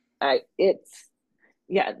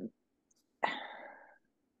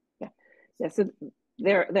 So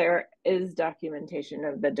there is documentation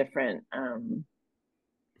of the different and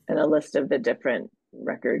a list of the different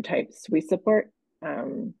record types we support.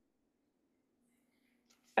 I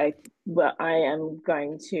am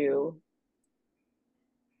going to,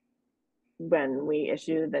 when we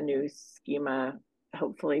issue the new schema,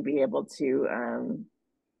 hopefully be able to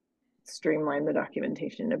streamline the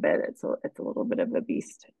documentation a bit. It's a little bit of a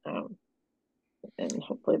beast, and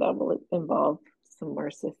hopefully that will involve some more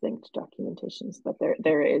succinct documentations. But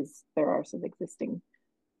there are some existing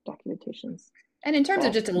documentations. And in terms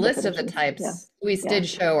of just a list of the types, Luis did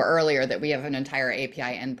show earlier that we have an entire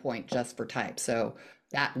API endpoint just for types. So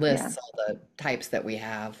that lists all the types that we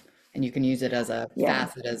have, and you can use it as a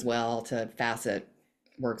facet as well to facet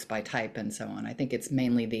works by type and so on. I think it's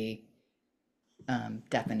mainly the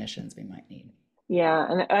definitions we might need. Yeah,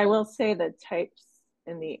 and I will say that types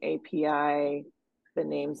in the API, the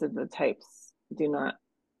names of the types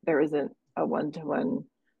there isn't a one-to-one.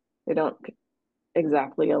 They don't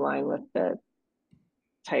exactly align with the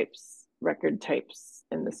types, record types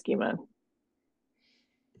in the schema.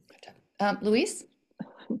 Luis,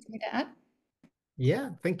 something to add?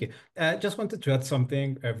 Yeah, thank you. Just wanted to add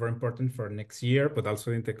something very important for next year, but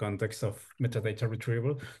also in the context of metadata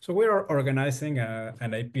retrieval. So we are organizing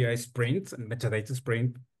an API sprint, a metadata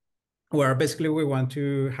sprint, where basically we want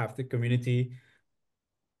to have the community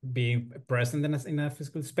being present in a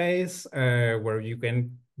physical space where you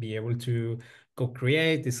can be able to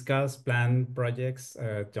co-create, discuss, plan projects,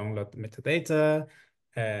 download metadata,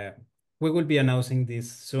 we will be announcing this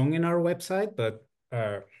soon in our website, but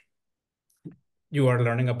you are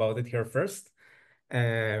learning about it here first.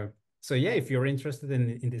 So yeah, if you're interested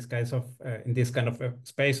in this kinds of in this kind of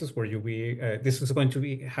spaces where this is going to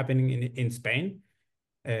be happening in Spain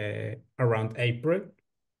around April.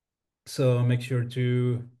 So make sure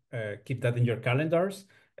to keep that in your calendars.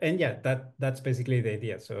 And yeah, that's basically the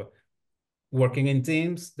idea. So working in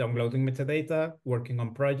teams, downloading metadata, working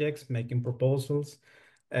on projects, making proposals,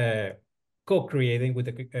 co-creating with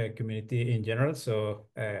the community in general. So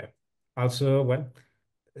also, well,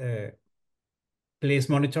 please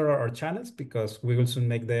monitor our channels because we will soon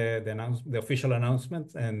make the official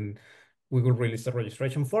announcement, and we will release the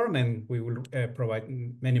registration form, and we will provide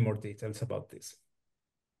many more details about this.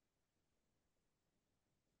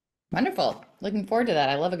 Wonderful. Looking forward to that.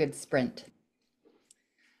 I love a good sprint.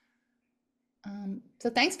 So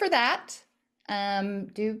thanks for that.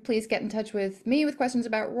 Do please get in touch with me with questions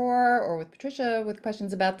about ROAR, or with Patricia with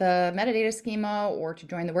questions about the metadata schema, or to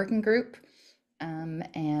join the working group.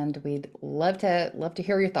 And we'd love to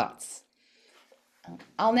hear your thoughts.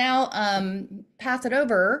 I'll now pass it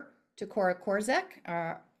over to Cora Korzek,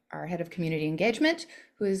 our head of community engagement,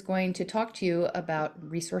 who is going to talk to you about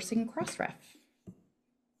resourcing Crossref.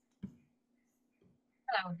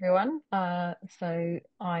 Hello, everyone. So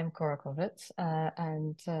I'm Cora Korzek,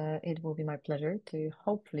 and it will be my pleasure to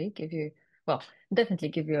hopefully give you, well, definitely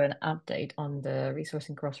give you an update on the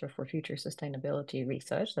resourcing Crossref for future sustainability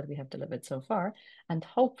research that we have delivered so far, and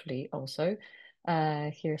hopefully also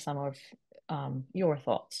hear some of your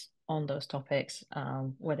thoughts on those topics,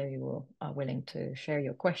 whether you are willing to share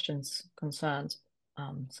your questions, concerns,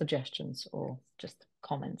 suggestions, or just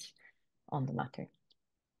comments on the matter.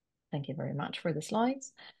 Thank you very much for the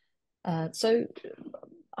slides. So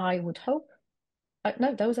I would hope,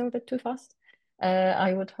 no, those are a bit too fast.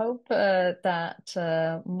 I would hope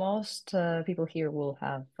that most people here will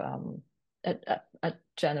have a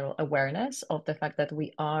general awareness of the fact that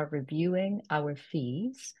we are reviewing our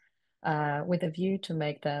fees with a view to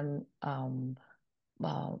make them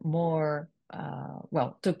more,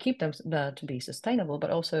 well, to keep them to be sustainable,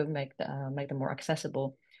 but also make them more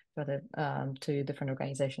accessible to different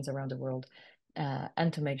organizations around the world,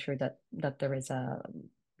 and to make sure that there is a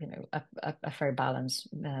fair balance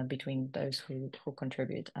between those who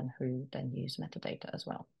contribute and who then use metadata as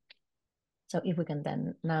well. So if we can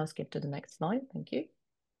then now skip to the next slide, thank you.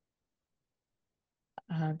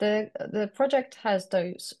 The project has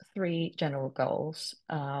those three general goals: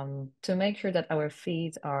 to make sure that our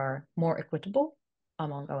fees are more equitable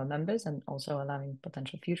among our members and also allowing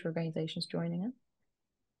potential future organizations joining us.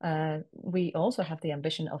 We also have the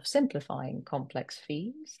ambition of simplifying complex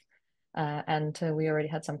fees. And we already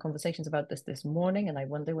had some conversations about this morning, and I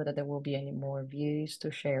wonder whether there will be any more views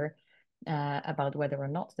to share about whether or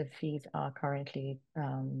not the fees are currently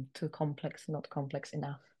too complex, not complex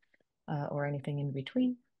enough, or anything in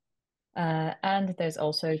between. And there's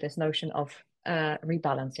also this notion of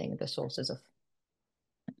rebalancing the sources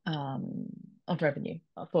of revenue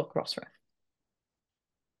for Crossref.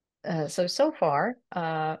 So far,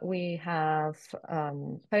 we have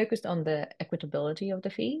focused on the equitability of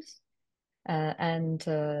the fees. And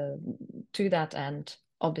to that end,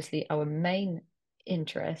 obviously, our main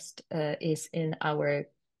interest is in our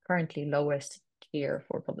currently lowest tier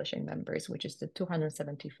for publishing members, which is the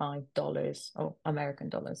 $275 American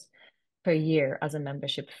dollars per year as a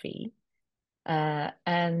membership fee.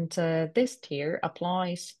 And this tier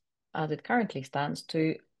applies, as it currently stands,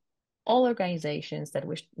 to all organizations that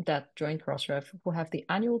join Crossref who have the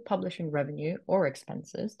annual publishing revenue or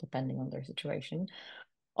expenses, depending on their situation,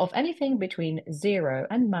 of anything between $0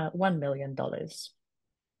 and $1 million.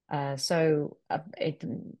 So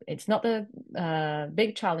it's not a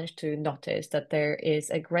big challenge to notice that there is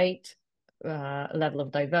a great level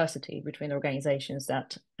of diversity between organizations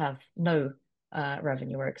that have no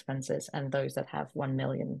revenue or expenses and those that have $1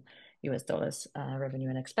 million revenue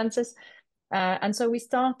and expenses. And so we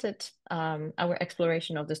started our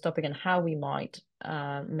exploration of this topic and how we might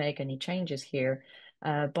make any changes here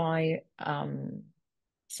by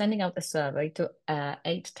sending out a survey to over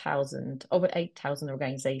 8,000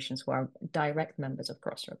 organizations who are direct members of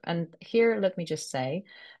Crossref. And here, let me just say,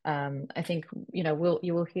 I think you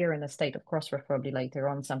will hear in the State of Crossref probably later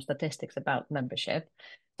on some statistics about membership.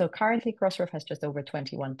 So currently, Crossref has just over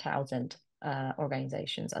 21,000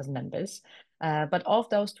 organizations as members. But of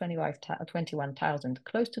those 21,000,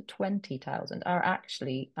 close to 20,000 are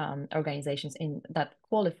actually organizations that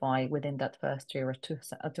qualify within that first tier of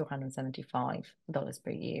 $275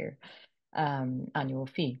 per year annual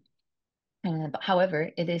fee. But however,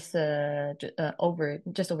 it is just over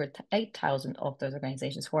 8,000 of those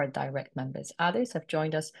organizations who are direct members. Others have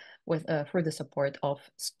joined us with through the support of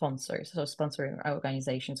sponsors, so sponsoring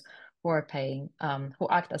organizations who are paying, who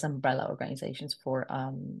act as umbrella organizations for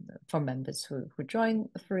members who join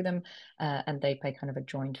through them, and they pay kind of a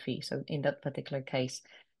joint fee. So in that particular case,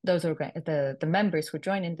 those are the members who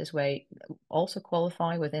join in this way also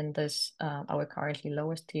qualify within this our currently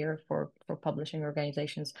lowest tier for publishing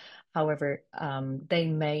organizations. However, they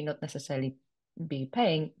may not necessarily be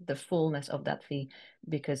paying the fullness of that fee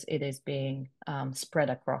because it is being spread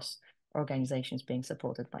across organizations being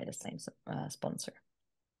supported by the same sponsor.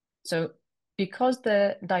 So because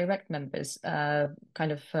the direct members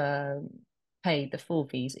kind of pay the full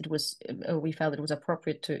fees, we felt it was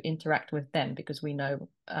appropriate to interact with them because we know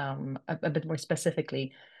a bit more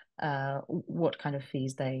specifically what kind of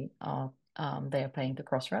fees they are paying to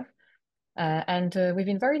Crossref. And we've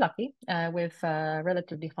been very lucky with a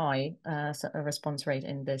relatively high response rate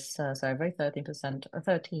in this survey.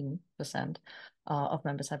 13% of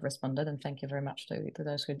members have responded, and thank you very much to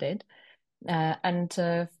those who did. And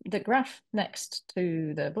the graph next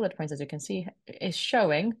to the bullet points, as you can see, is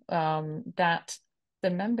showing that the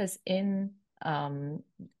members in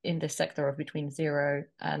the sector of between 0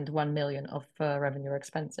 and 1 million of revenue or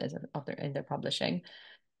expenses in their publishing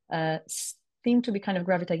seem to be kind of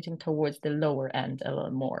gravitating towards the lower end a little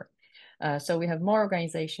more. So we have more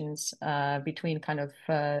organizations between kind of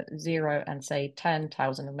 0 and say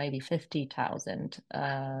 10,000 or maybe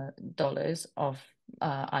 $50,000 of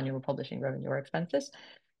annual publishing revenue or expenses,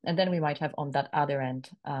 and then we might have on that other end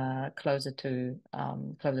closer to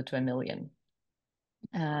 $1 million.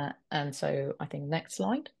 And so I think next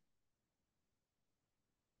slide.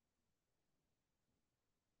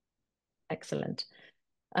 Excellent.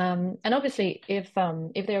 And obviously, if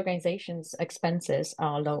the organization's expenses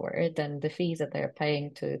are lower than the fees that they're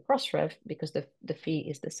paying to Crossref, because the fee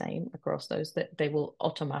is the same across those, that they will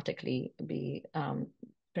automatically be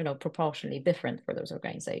proportionally different for those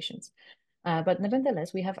organizations. But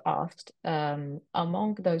nevertheless, we have asked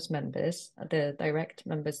among those members, the direct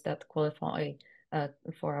members that qualify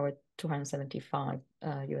for our $275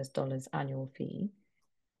 US annual fee,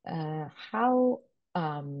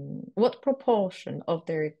 what proportion of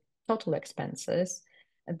their total expenses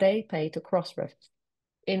they pay to Crossref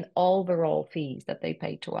in overall fees that they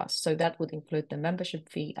pay to us. So that would include the membership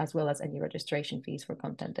fee as well as any registration fees for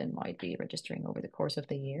content they might be registering over the course of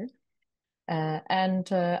the year. And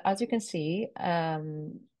as you can see,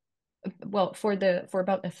 well, for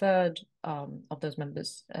about a third of those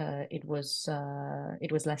members, it was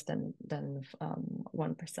less than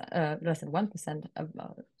 1%, less than 1%.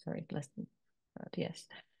 Sorry, less than yes.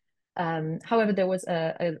 However, there was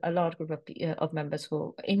a large group of members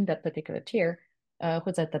who, in that particular tier,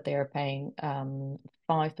 who said that they are paying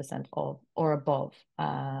 5% of or above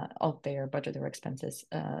of their budget or expenses,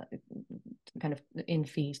 kind of in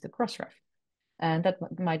fees to Crossref. And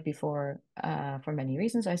that might be for many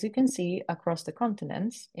reasons. As you can see across the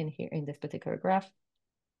continents in this particular graph,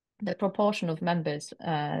 the proportion of members,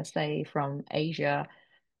 say from Asia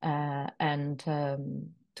and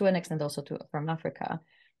to an extent also from Africa,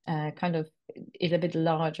 kind of is a bit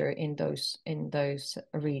larger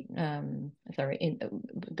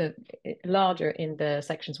larger in the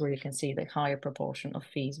sections where you can see the higher proportion of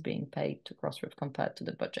fees being paid to Crossref compared to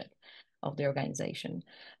the budget of the organization.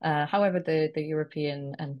 However, the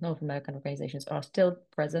European and North American organizations are still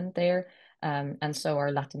present there, and so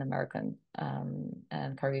are Latin American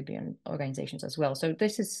and Caribbean organizations as well. So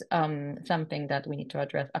this is something that we need to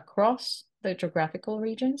address across the geographical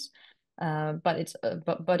regions. But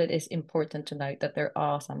it is important to note that there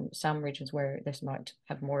are some regions where this might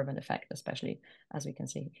have more of an effect, especially as we can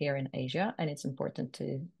see here in Asia. And it's important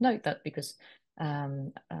to note that because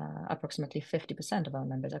approximately 50% of our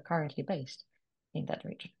members are currently based in that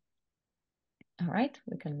region. All right,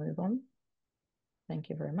 we can move on. Thank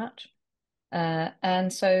you very much.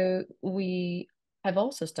 And so we have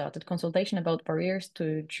also started consultation about barriers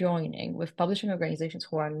to joining with publishing organizations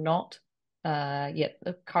who are not yet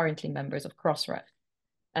currently members of Crossref.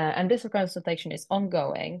 And this consultation is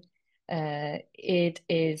ongoing. It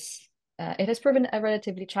has proven a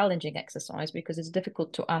relatively challenging exercise because it's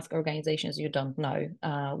difficult to ask organizations you don't know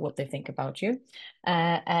what they think about you.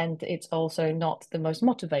 And it's also not the most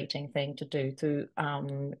motivating thing to do to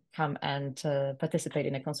come and participate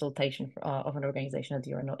in a consultation of an organization that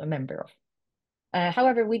you are not a member of.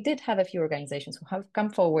 However, we did have a few organizations who have come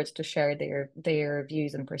forward to share their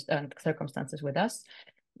views and circumstances with us.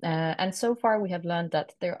 And so far, we have learned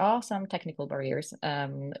that there are some technical barriers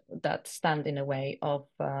that stand in the way of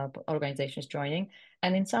organizations joining.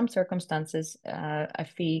 And in some circumstances, a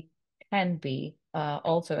fee can be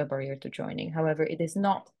also a barrier to joining. However, it is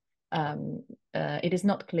not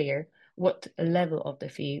clear what level of the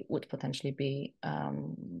fee would potentially be,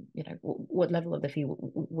 what level of the fee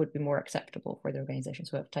would be more acceptable for the organizations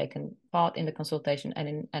who have taken part in the consultation.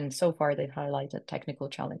 And so far, they've highlighted technical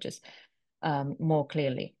challenges more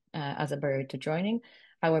clearly as a barrier to joining.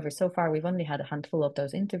 However, so far we've only had a handful of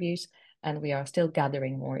those interviews and we are still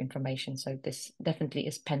gathering more information. So this definitely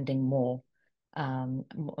is pending more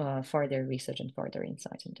further research and further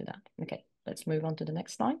insight into that. Okay, let's move on to the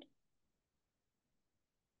next slide.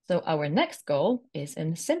 So our next goal is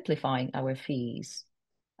in simplifying our fees.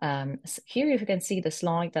 So here you can see the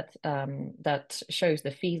slide that shows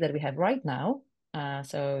the fees that we have right now.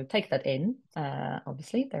 So take that in.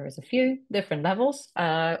 Obviously, there is a few different levels.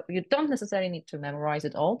 You don't necessarily need to memorize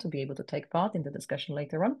it all to be able to take part in the discussion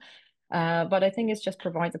later on. But I think it just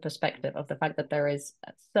provides a perspective of the fact that there is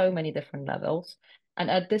so many different levels. And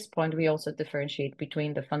at this point, we also differentiate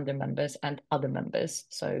between the funder members and other members.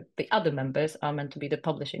 So the other members are meant to be the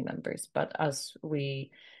publishing members. But as we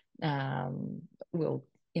will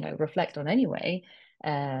reflect on anyway,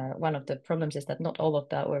 one of the problems is that not all of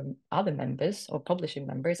our other members or publishing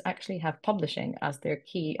members actually have publishing as their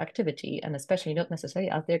key activity, and especially not necessarily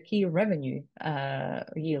as their key revenue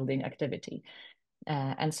yielding activity.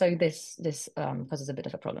 And so this causes a bit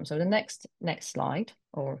of a problem. So the next slide,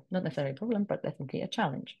 or not necessarily a problem, but definitely a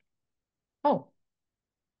challenge. Oh,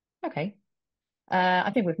 okay.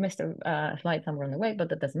 I think we've missed a slide somewhere on the way, but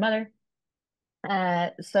that doesn't matter.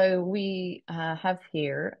 So we have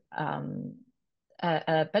here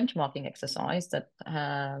a benchmarking exercise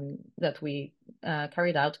that we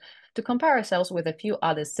carried out to compare ourselves with a few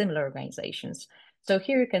other similar organizations. So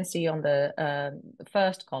here you can see on the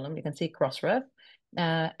first column, you can see Crossref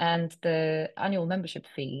and the annual membership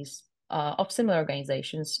fees of similar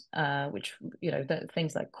organizations, which,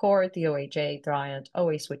 things like Core, DOAJ, Dryad,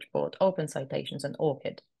 OA Switchboard, Open Citations, and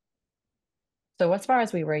ORCID. So as far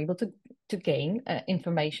as we were able to gain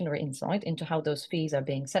information or insight into how those fees are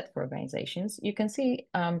being set for organizations, you can see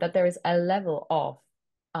that there is a level of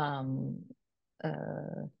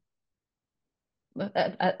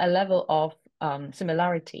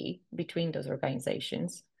similarity between those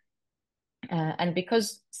organizations. And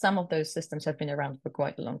because some of those systems have been around for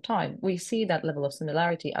quite a long time, we see that level of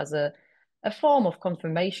similarity as a form of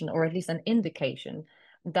confirmation, or at least an indication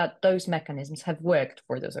that those mechanisms have worked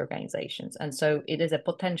for those organizations. And so it is a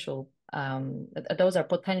potential, those are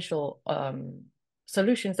potential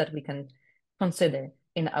solutions that we can consider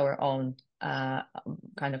in our own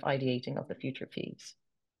kind of ideating of the future fees.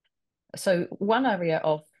 So one area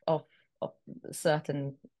of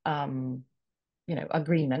certain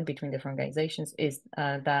agreement between different organizations is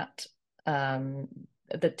that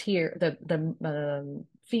the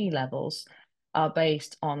fee levels are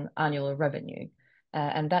based on annual revenue.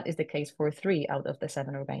 And that is the case for 3 out of the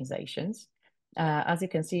 7 organizations. As you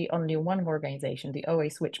can see, only one organization, the OA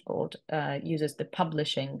Switchboard, uses the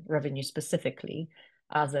publishing revenue specifically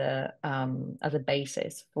as a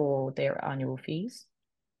basis for their annual fees.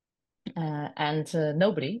 And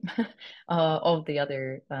nobody of the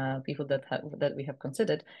other people that we have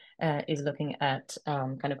considered is looking at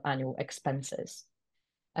kind of annual expenses.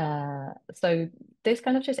 So this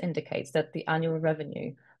kind of just indicates that the annual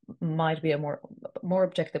revenue might be a more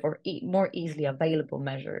objective or more easily available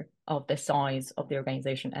measure of the size of the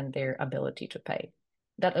organization and their ability to pay.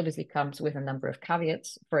 That obviously comes with a number of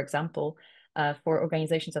caveats. For example, for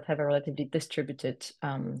organizations that have a relatively distributed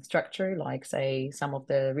structure, like say some of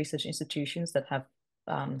the research institutions that have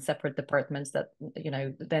separate departments, that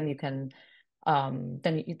then you can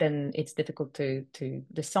then it's difficult to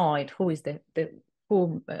decide whose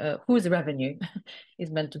revenue is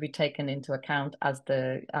meant to be taken into account as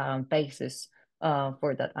the basis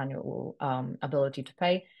for that annual ability to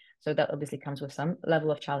pay. So that obviously comes with some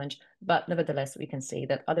level of challenge, but nevertheless, we can see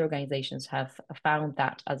that other organizations have found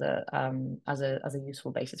that as a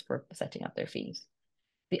useful basis for setting up their fees.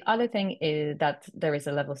 The other thing is that there is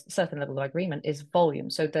a certain level of agreement is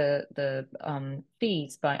volume. So the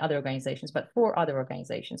fees by other organizations, but for other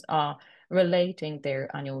organizations, are relating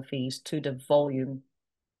their annual fees to the volume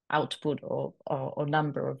output or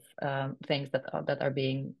number of things that are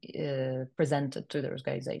being presented to the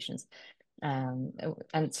organizations.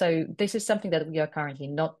 And so this is something that we are currently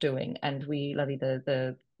not doing, and we levy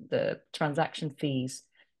the transaction fees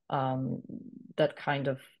that kind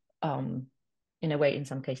of in a way, in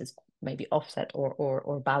some cases, maybe offset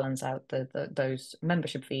or balance out those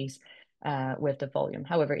membership fees. with the volume.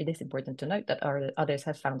 However, it is important to note that others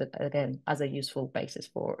have found it, again, as a useful basis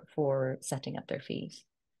for setting up their fees.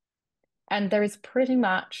 And there is pretty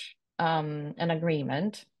much an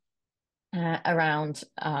agreement around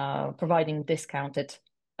providing discounted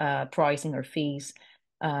pricing or fees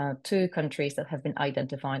to countries that have been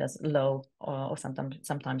identified as low or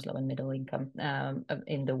sometimes low and middle income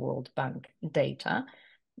in the World Bank data.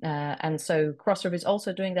 And so Crossref is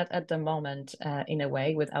also doing that at the moment in a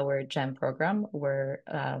way with our GEM program, where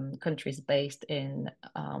countries based in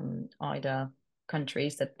either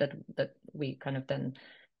countries that we kind of then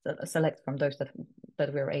select from those that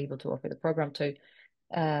we're able to offer the program to,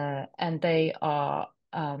 and they are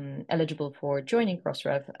eligible for joining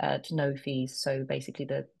Crossref at no fees. So basically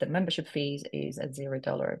the membership fees is at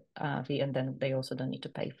 $0 fee, and then they also don't need to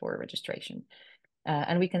pay for registration.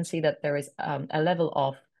 And we can see that there is a level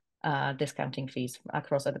of discounting fees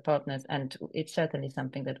across other partners, and it's certainly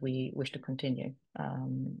something that we wish to continue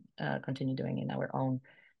doing in our own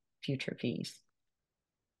future fees.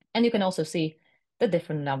 And you can also see the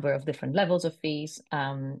different number of different levels of fees.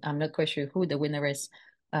 I'm not quite sure who the winner is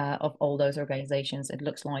of all those organizations. It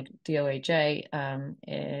looks like DOAJ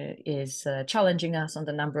is challenging us on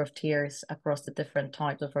the number of tiers across the different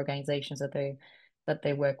types of organizations that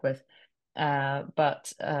they work with.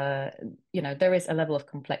 But you know, there is a level of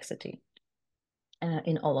complexity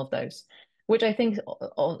in all of those, which I think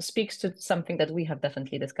speaks to something that we have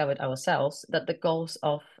definitely discovered ourselves, that the goals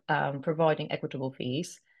of providing equitable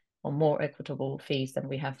fees, or more equitable fees than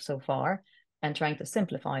we have so far, and trying to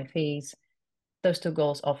simplify fees, those two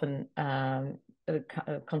goals often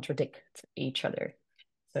contradict each other.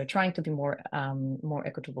 So trying to be more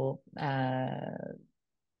equitable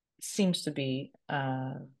seems to be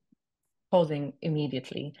causing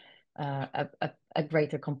immediately a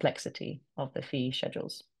greater complexity of the fee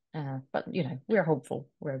schedules. But you know, we're hopeful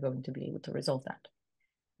we're going to be able to resolve that.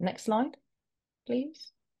 Next slide,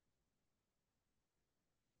 please.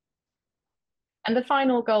 And the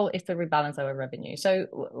final goal is to rebalance our revenue. So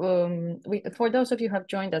for those of you who have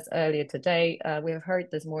joined us earlier today, we have heard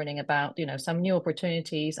this morning about, you know, some new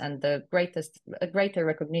opportunities and the greater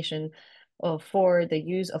recognition for the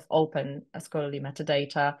use of open scholarly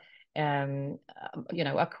metadata, you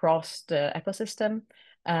know, across the ecosystem.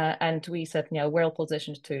 And we certainly are well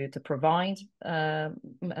positioned to provide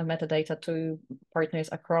metadata to partners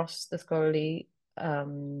across the scholarly,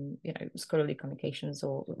 you know, scholarly communications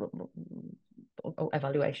or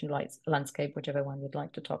evaluation landscape, whichever one you'd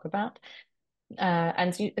like to talk about.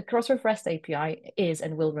 And the Crossref REST API is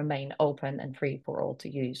and will remain open and free for all to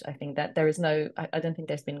use. I think that there is no, I don't think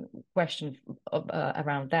there's been question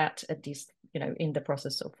around that, at least, you know, in the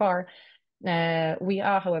process so far. We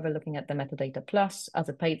are, however, looking at the Metadata Plus as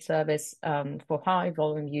a paid service for high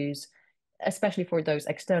volume use, especially for those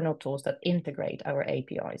external tools that integrate our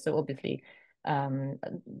API. So obviously,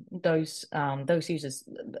 those users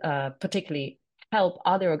particularly help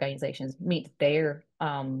other organizations meet their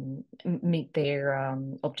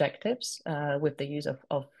objectives with the use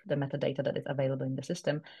of the metadata that is available in the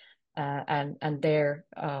system, and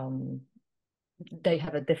they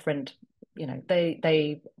have a different, you know,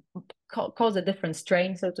 they cause a different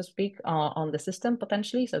strain, so to speak, on the system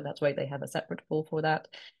potentially. So that's why they have a separate pool for that,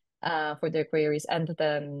 for their queries, and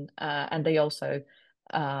then and they also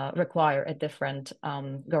require a different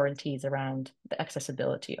guarantees around the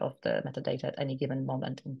accessibility of the metadata at any given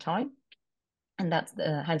moment in time. And that's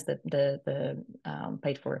hence the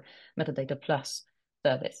paid for Metadata Plus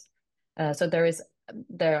service. So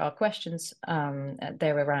there are questions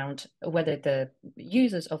there around whether the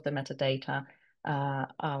users of the metadata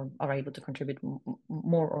are able to contribute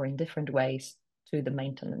more or in different ways to the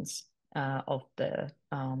maintenance of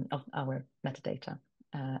our metadata.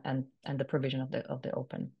 And the provision of the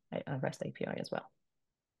open REST API as well.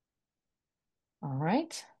 All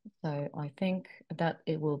right, so I think that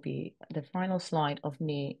it will be the final slide of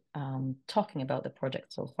me talking about the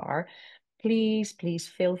project so far. Please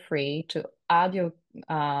feel free to add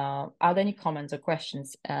any comments or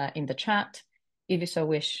questions in the chat. If you so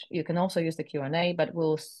wish, you can also use the Q&A, but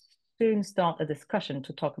we'll soon start a discussion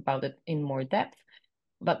to talk about it in more depth.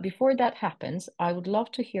 But before that happens, I would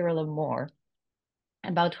love to hear a little more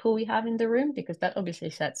about who we have in the room, because that obviously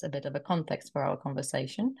sets a bit of a context for our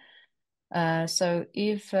conversation. So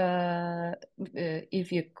if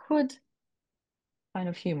you could kind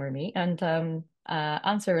of humor me and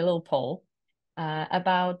answer a little poll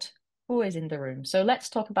about who is in the room. So let's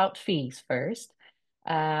talk about fees first.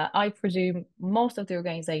 I presume most of the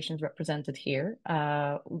organizations represented here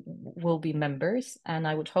will be members, and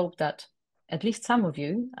I would hope that at least some of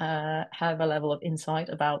you have a level of insight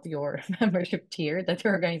about your membership tier that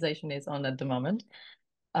your organization is on at the moment.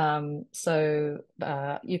 So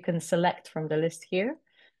you can select from the list here.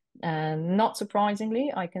 And not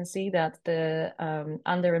surprisingly, I can see that the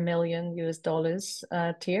under $1 million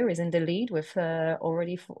tier is in the lead with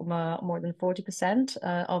already more than 40%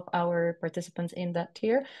 of our participants in that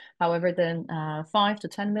tier. However, then 5 to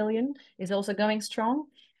 10 million is also going strong.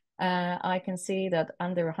 I can see that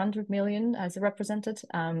under 100 million as represented.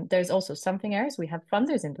 There's also something else. We have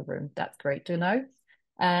funders in the room. That's great to know.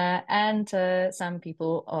 And some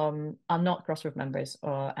people are not Crossref members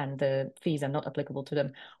and the fees are not applicable to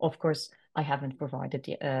them. Of course, I haven't provided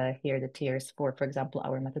here the tiers for example,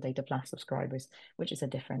 our Metadata Plus subscribers, which is a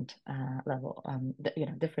different level,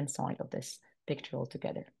 different side of this picture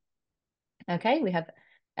altogether. Okay, we had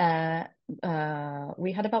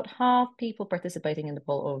about half people participating in the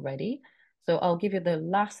poll already. So I'll give you the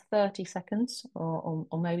last 30 seconds or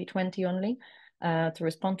maybe 20 only to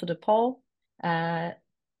respond to the poll.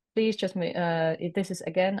 Please just this is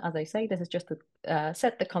again, as I say, this is just to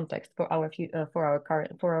set the context for our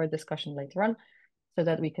discussion later on, so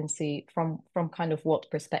that we can see from kind of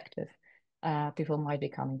what perspective people might be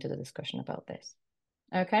coming to the discussion about this.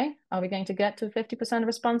 Okay, are we going to get to 50%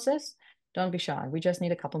 responses? Don't be shy. We just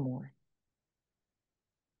need a couple more.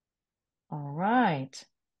 All right.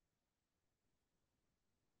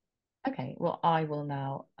 Okay, well, I will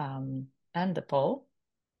now end the poll.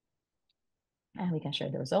 And we can share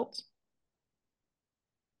the results.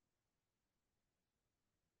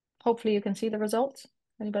 Hopefully you can see the results.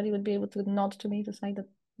 Anybody would be able to nod to me to say that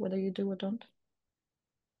whether you do or don't.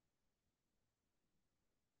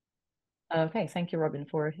 Okay, thank you, Robin,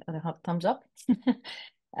 for the thumbs up.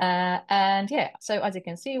 And yeah, so as you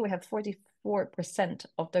can see, we have 44%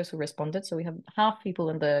 of those who responded. So we have half people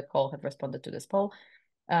in the call have responded to this poll.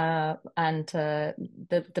 And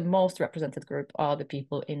the most represented group are the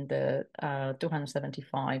people in the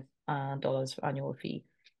 $275 annual fee,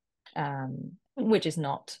 which is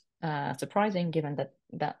not surprising given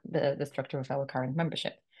that the structure of our current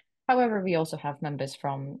membership. However, we also have members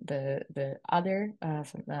from the other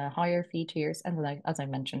higher fee tiers, and as I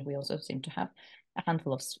mentioned, we also seem to have a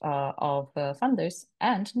handful of funders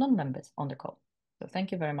and non-members on the call. So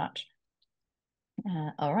thank you very much.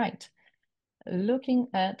 All right. Looking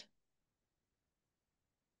at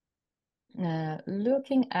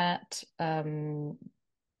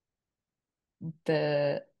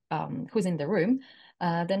the who's in the room,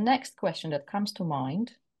 the next question that comes to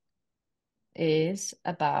mind is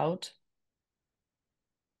about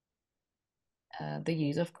the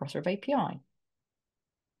use of Crossref API.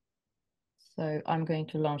 So I'm going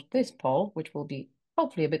to launch this poll, which will be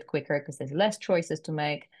hopefully a bit quicker because there's less choices to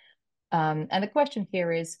make. And the question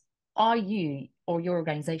here is, are you or your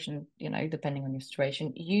organization, depending on your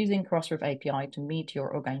situation, using Crossref API to meet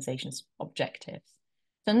your organization's objectives?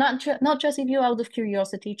 So not just if you're out of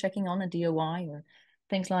curiosity checking on a DOI or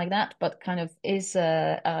things like that, but kind of is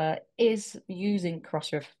using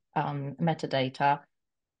Crossref metadata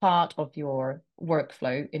part of your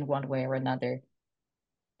workflow in one way or another,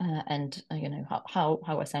 and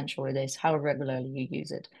how essential it is, how regularly you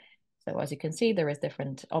use it. So as you can see, there is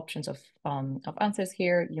different options of answers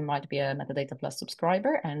here. You might be a Metadata Plus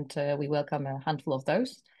subscriber, and we welcome a handful of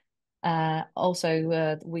those.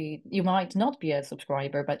 Also, you might not be a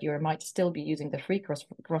subscriber, but you might still be using the free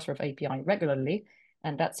Crossref API regularly,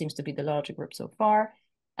 and that seems to be the larger group so far.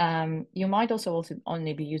 You might also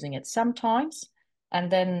only be using it sometimes,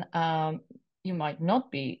 and then you might not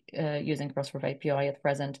be using Crossref API at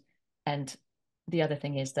present. And the other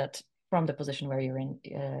thing is that from the position where you're in,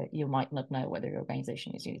 you might not know whether your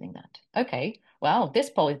organization is using that. Okay, well, this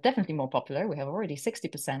poll is definitely more popular. We have already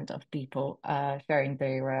 60% of people sharing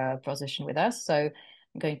their position with us. So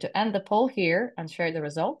I'm going to end the poll here and share the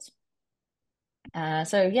results.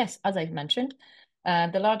 So yes, as I mentioned,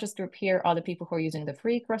 the largest group here are the people who are using the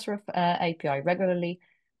free Crossref API regularly,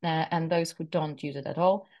 and those who don't use it at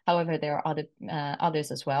all. However, there are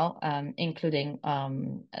others as well, including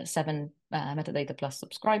 7 Metadata Plus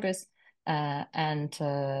subscribers, and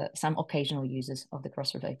some occasional users of the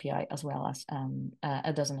Crossref API, as well as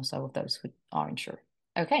a dozen or so of those who aren't sure.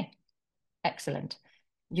 Okay, excellent.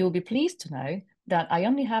 You'll be pleased to know that I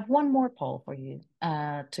only have one more poll for you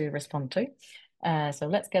to respond to. So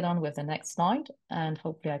let's get on with the next slide, and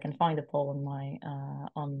hopefully I can find the poll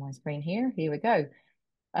on my screen here. Here we go.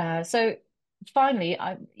 So finally,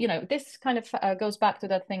 this kind of goes back to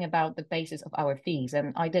that thing about the basis of our fees.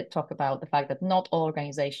 And I did talk about the fact that not all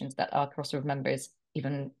organizations that are Crossref members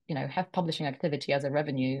even, have publishing activity as a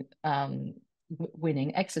revenue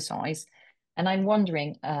winning exercise. And I'm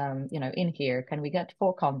wondering, in here, can we get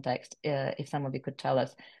for context, if some of you could tell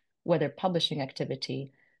us whether publishing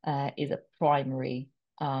activity is a primary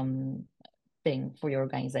thing for your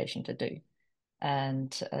organization to do.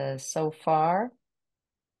 And so far,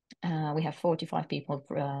 we have 45 people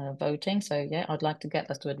voting. So yeah, I'd like to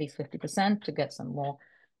get us to at least 50% to get some more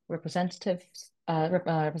representative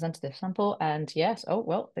sample. And yes, oh,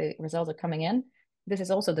 well, the results are coming in. This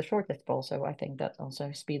is also the shortest poll, so I think that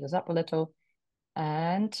also speeds us up a little.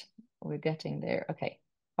 And we're getting there. Okay,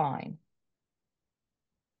 fine.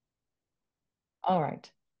 All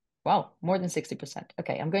right. Wow, more than 60%.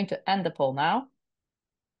 Okay, I'm going to end the poll now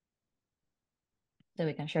so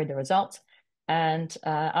we can share the results. And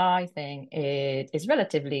I think it is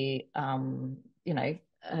relatively,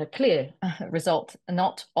 a clear result.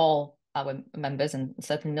 Not all our members, and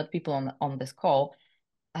certainly not people on this call,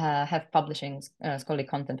 have publishing scholarly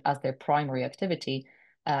content as their primary activity,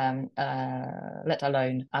 let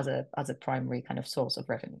alone as a primary kind of source of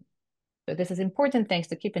revenue. So this is important things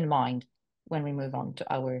to keep in mind when we move on to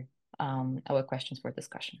our questions for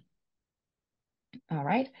discussion. All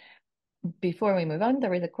right. Before we move on,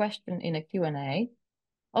 there is a question in a Q&A.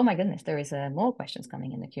 Oh my goodness, there is more questions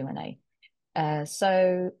coming in the Q&A.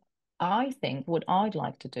 So I think what I'd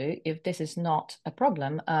like to do, if this is not a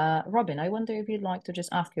problem, Robin, I wonder if you'd like to just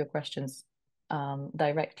ask your questions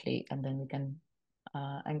directly, and then we can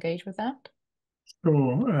engage with that.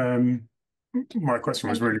 Sure. My question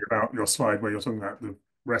was really about your slide where you're talking about the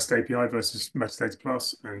REST API versus Metadata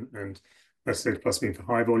Plus, and Metadata Plus being for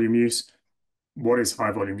high volume use. What is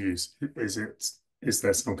high volume use? Is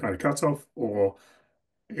there some kind of cutoff, or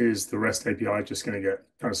is the REST API just going to get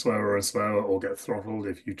kind of slower and slower, or get throttled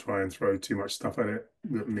if you try and throw too much stuff at it?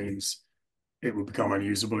 That means it will become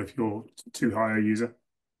unusable if you're too high a user.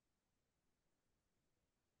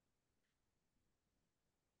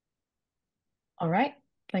 All right,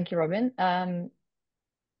 thank you, Robin. I'm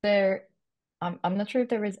not sure if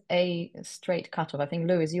there is a straight cutoff. I think,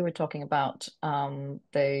 Lewis, you were talking about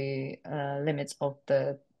the limits of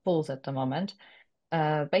the pools at the moment.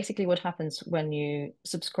 Basically, what happens when you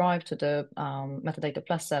subscribe to the Metadata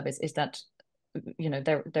Plus service is that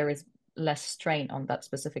there is less strain on that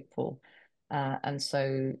specific pool, and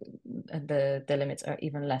so the limits are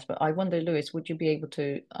even less. But I wonder, Lewis, would you be able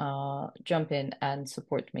to jump in and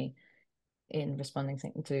support me in responding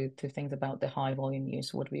to things about the high volume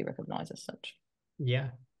use, what we recognize as such? Yeah,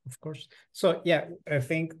 of course. So yeah, I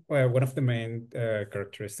think one of the main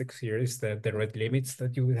characteristics here is the rate limits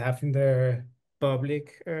that you would have in the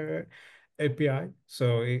public API.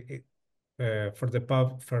 So for the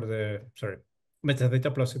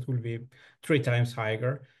Metadata Plus, it will be 3 times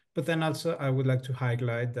higher. But then also I would like to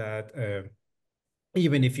highlight that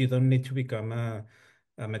even if you don't need to become a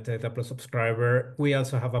Metadata Plus subscriber, we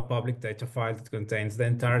also have a public data file that contains the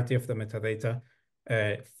entirety of the metadata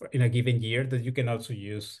in a given year that you can also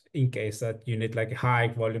use in case that you need like high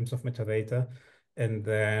volumes of metadata, and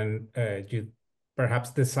then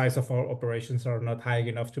perhaps the size of our operations are not high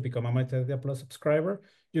enough to become a Metadata Plus subscriber.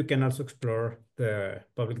 You can also explore the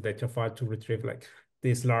public data file to retrieve like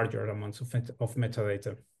these larger amounts of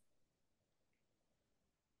metadata.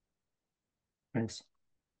 Thanks.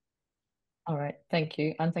 All right, thank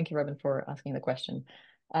you, and thank you, Robin, for asking the question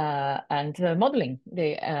and modeling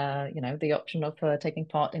the option of taking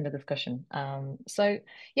part in the discussion. So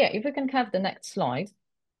yeah, if we can have the next slide,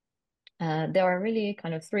 there are really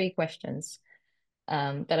kind of 3 questions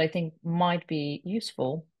that I think might be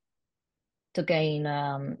useful to gain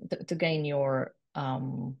your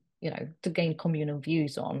to gain communal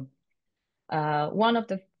views on. One of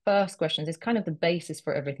the first questions is kind of the basis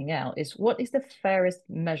for everything else, is what is the fairest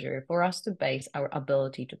measure for us to base our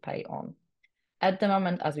ability to pay on? At the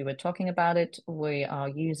moment, as we were talking about it, we are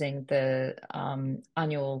using the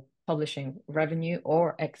annual publishing revenue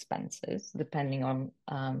or expenses, depending on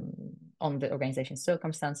the organization's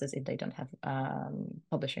circumstances. If they don't have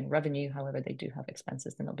publishing revenue, however, they do have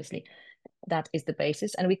expenses, then obviously that is the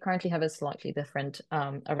basis. And we currently have a slightly different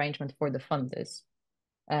arrangement for the funders.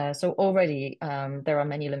 So already there are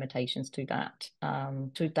many limitations to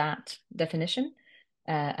that definition,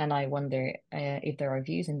 and I wonder if there are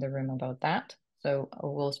views in the room about that. So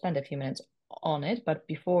we'll spend a few minutes on it, but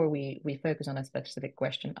before we focus on a specific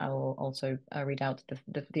question, I will also read out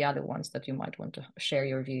the other ones that you might want to share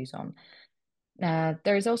your views on.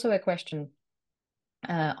 There is also a question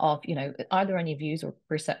of, are there any views or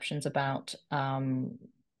perceptions about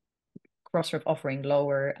Crossref offering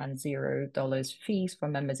lower and $0 fees for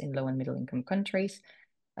members in low and middle income countries?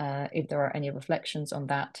 If there are any reflections on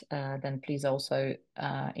that, then please also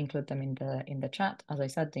include them in the chat. As I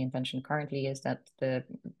said, the intention currently is that the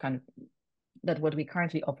kind of that what we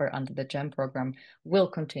currently offer under the GEM program will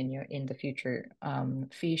continue in the future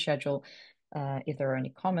fee schedule. If there are any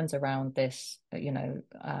comments around this, then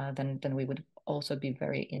we would also be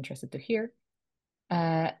very interested to hear.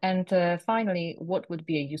 And finally, what would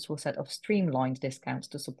be a useful set of streamlined discounts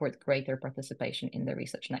to support greater participation in the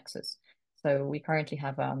Research Nexus? So we currently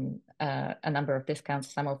have a number of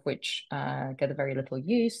discounts, some of which get very little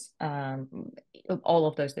use. All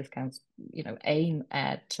of those discounts, aim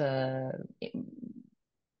at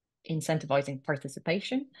incentivizing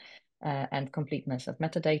participation and completeness of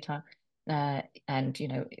metadata. And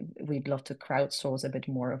we'd love to crowdsource a bit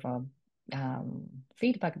more of a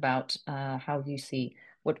feedback about how you see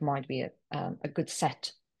what might be a good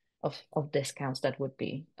set of discounts that would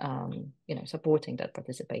be supporting that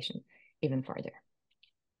participation even further.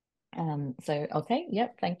 So okay, yeah,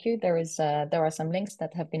 thank you. There are some links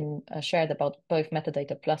that have been shared about both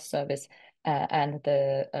Metadata Plus service and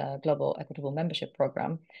the Global Equitable Membership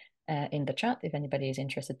Program in the chat if anybody is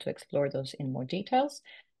interested to explore those in more details.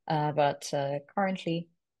 But currently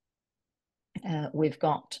we've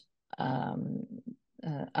got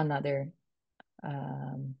another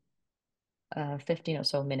 15 or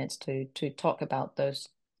so minutes to talk about those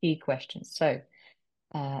key questions. So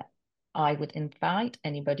I would invite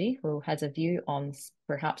anybody who has a view on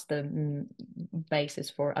perhaps the basis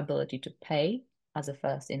for ability to pay as a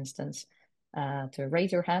first instance to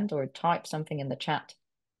raise your hand or type something in the chat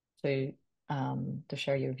to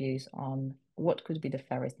share your views on what could be the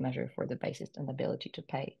fairest measure for the basis and ability to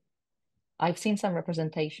pay. I've seen some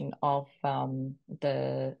representation of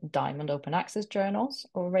the Diamond Open Access journals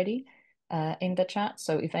already in the chat.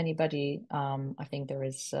 So if anybody, I think there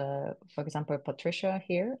is, for example, Patricia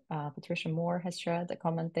here. Patricia Moore has shared a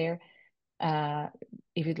comment there.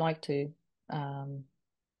 If you'd like to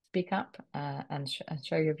speak up and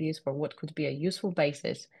share your views for what could be a useful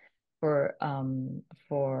basis for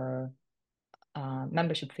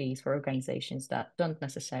membership fees for organizations that don't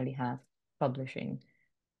necessarily have publishing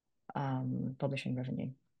revenue.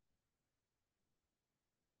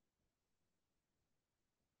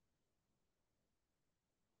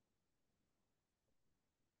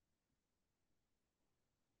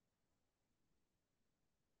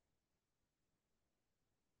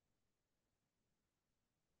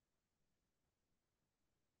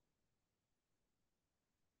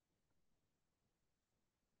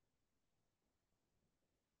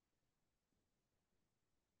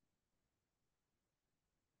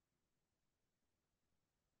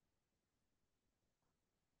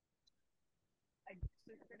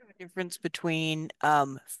 There's a bit of a difference between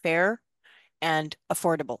fair and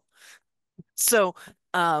affordable. So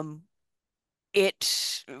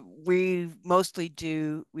we mostly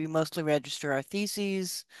register our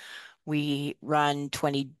theses. We run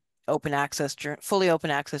 20 fully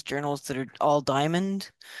open access journals that are all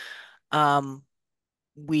diamond.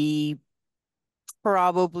 We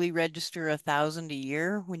probably register 1,000 a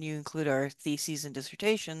year when you include our theses and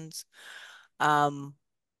dissertations. But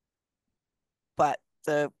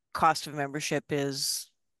the cost of membership is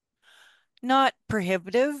not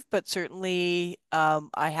prohibitive, but certainly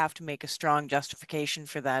I have to make a strong justification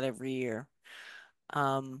for that every year.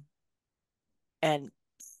 And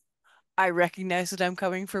I recognize that I'm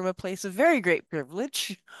coming from a place of very great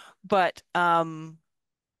privilege, but the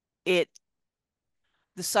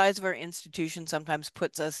size of our institution sometimes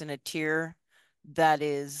puts us in a tier that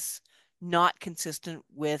is not consistent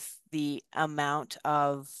with the amount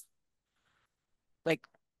of, like,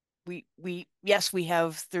 yes, we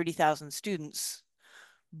have 30,000 students,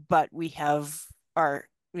 but we only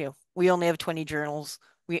have 20 journals.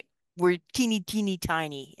 We're teeny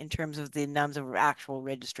tiny in terms of the numbers of actual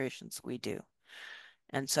registrations we do.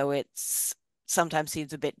 And so it's sometimes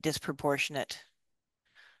seems a bit disproportionate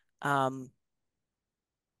when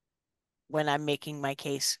I'm making my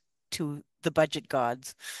case to the budget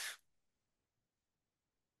gods.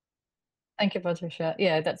 Thank you, Patricia.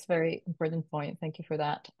 Yeah, that's a very important point. Thank you for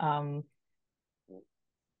that. I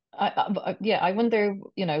wonder,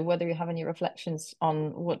 whether you have any reflections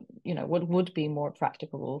on what would be more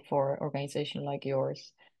practicable for an organization like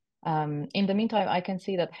yours. In the meantime, I can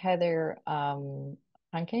see that Heather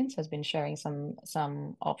Hankins has been sharing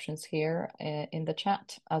some options here in the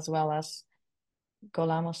chat, as well as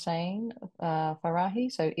Ghulam Hossain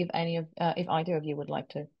Farahi. So if either of you would like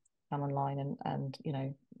to come online and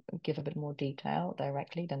give a bit more detail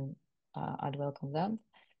directly, then I'd welcome them.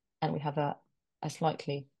 And we have a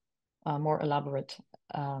slightly more elaborate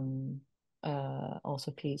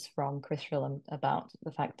also piece from Chris Shrillam about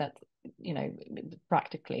the fact that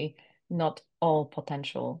practically not all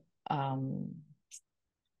potential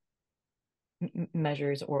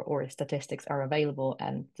measures or statistics are available,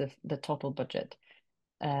 and the total budget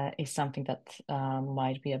is something that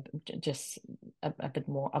might be just a bit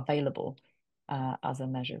more available as a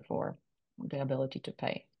measure for the ability to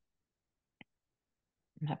pay.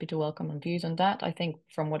 I'm happy to welcome views on that. I think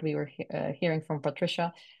from what we were hearing from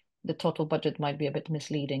Patricia, the total budget might be a bit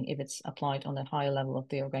misleading if it's applied on a higher level of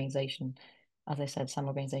the organization. As I said, some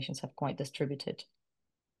organizations have quite distributed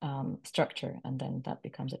structure, and then that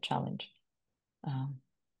becomes a challenge.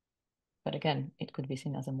 But again, it could be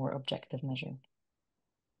seen as a more objective measure.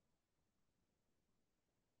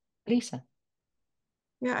 Lisa.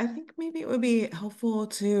 Yeah, I think maybe it would be helpful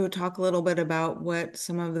to talk a little bit about what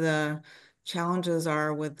some of the challenges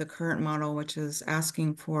are with the current model, which is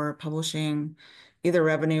asking for publishing either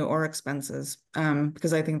revenue or expenses,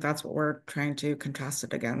 because I think that's what we're trying to contrast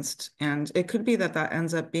it against. And it could be that that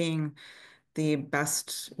ends up being the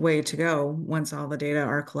best way to go once all the data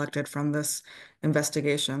are collected from this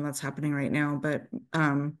investigation that's happening right now. But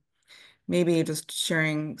maybe just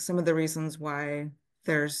sharing some of the reasons why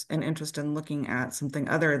there's an interest in looking at something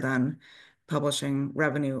other than publishing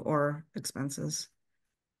revenue or expenses.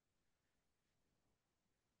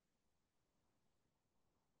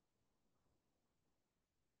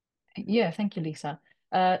 Yeah, thank you, Lisa.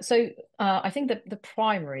 I think that the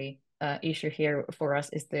primary issue here for us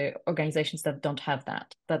is the organizations that don't have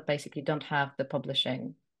that basically don't have the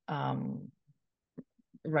publishing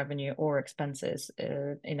revenue or expenses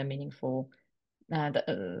in a meaningful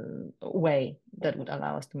way that would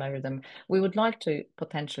allow us to measure them. We would like to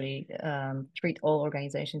potentially treat all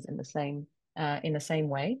organizations in the same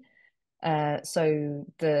way. So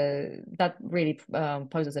that really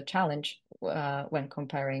poses a challenge when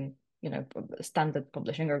comparing, standard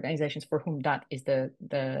publishing organizations for whom that is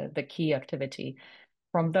the key activity,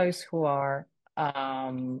 from those who are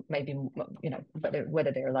maybe,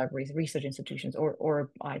 whether they're libraries, research institutions, or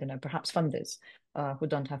I don't know, perhaps funders who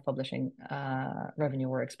don't have publishing revenue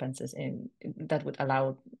or expenses that would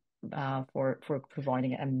allow for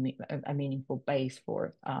providing a meaningful base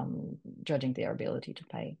for judging their ability to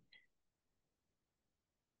pay.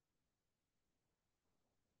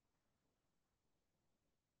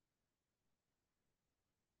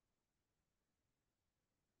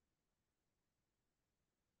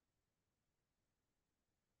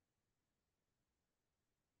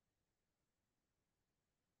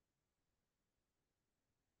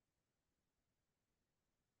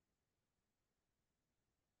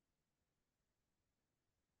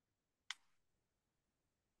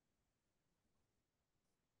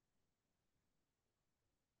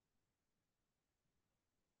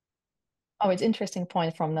 Oh, it's interesting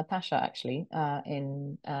point from Natasha, actually,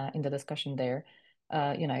 in the discussion there.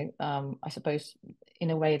 I suppose in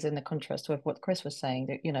a way it's in the contrast with what Chris was saying,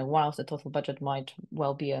 that, whilst the total budget might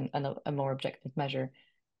well be a more objective measure,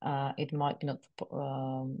 it might be not,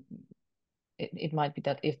 it might be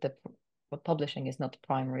that if the publishing is not the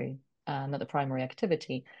primary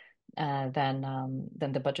activity, then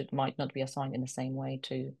the budget might not be assigned in the same way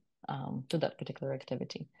to that particular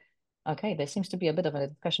activity. Okay, there seems to be a bit of a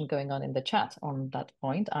discussion going on in the chat on that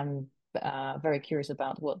point. I'm very curious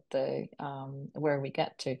about where we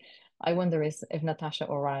get to. I wonder if Natasha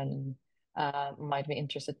or Ryan might be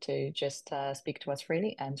interested to just speak to us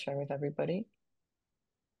freely and share with everybody.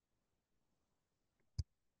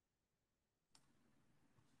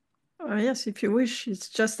 Yes, if you wish. It's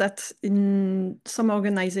just that in some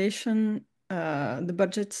organization, the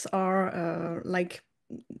budgets are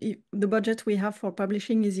the budget we have for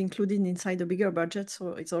publishing is included inside the bigger budget, so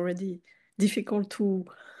it's already difficult to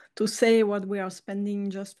say what we are spending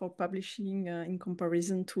just for publishing in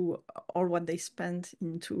comparison to all what they spend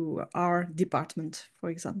into our department, for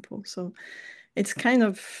example. So it's kind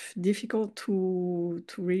of difficult to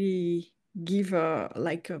really give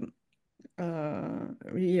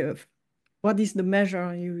really what is the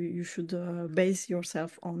measure you should base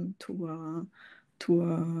yourself on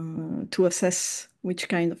to assess which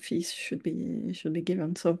kind of fees should be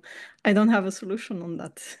given. So I don't have a solution on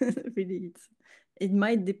that. Really, it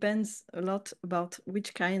might depend a lot about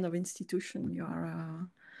which kind of institution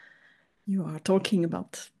you are talking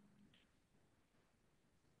about.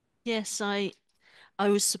 Yes, I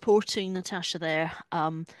was supporting Natasha there.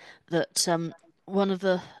 That one of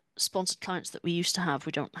the sponsored clients that we used to have,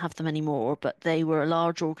 we don't have them anymore, but they were a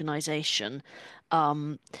large organization.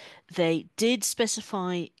 They did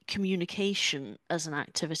specify communication as an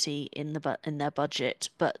activity in their budget,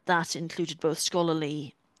 but that included both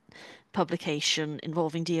scholarly publication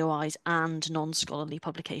involving DOIs and non-scholarly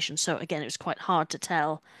publication. So again, it was quite hard to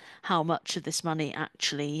tell how much of this money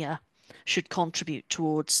actually should contribute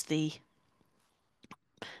towards the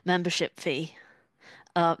membership fee.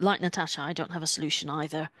 Like Natasha, I don't have a solution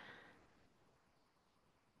either.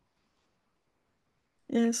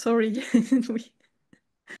 Yeah, sorry.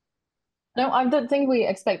 No, I don't think we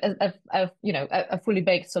expect a fully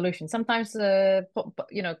baked solution. Sometimes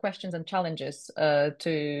questions and challenges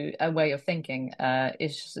to a way of thinking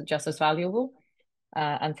is just as valuable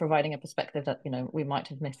and providing a perspective that we might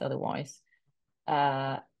have missed otherwise.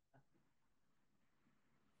 I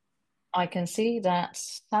can see that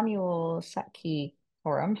Samuel Saki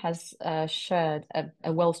Forum has shared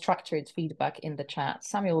a well-structured feedback in the chat.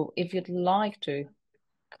 Samuel, if you'd like to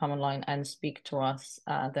come online and speak to us,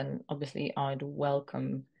 then obviously I'd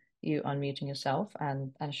welcome you unmuting yourself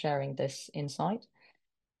and sharing this insight.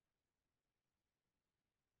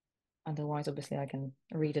 Otherwise, obviously, I can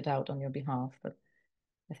read it out on your behalf, but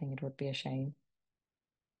I think it would be a shame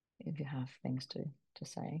if you have things to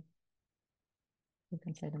say. You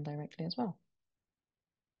can say them directly as well.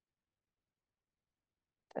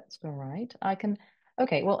 That's all right. I can.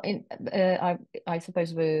 Okay. Well, I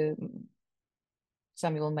suppose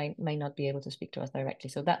Samuel may not be able to speak to us directly,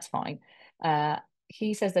 so that's fine.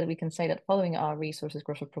 He says that we can say that following our resources,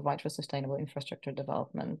 Crossref provides for sustainable infrastructure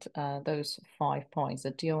development. Those 5 points: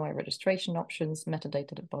 the DOI registration options,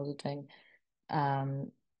 metadata depositing,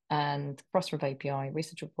 and Crossref API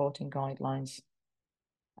research reporting guidelines,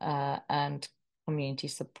 and community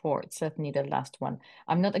support. Certainly the last one.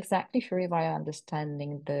 I'm not exactly sure if I am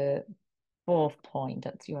understanding the 4th point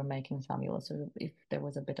that you are making, Samuel. So if there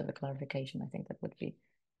was a bit of a clarification, I think that would be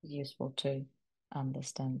useful to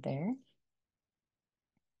understand there.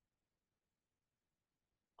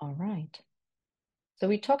 All right. So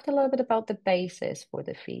we talked a little bit about the basis for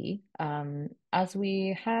the fee. As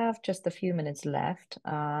we have just a few minutes left,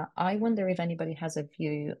 I wonder if anybody has a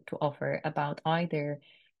view to offer about either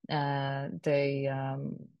some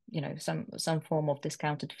form of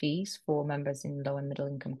discounted fees for members in low and middle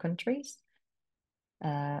income countries,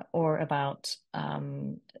 or about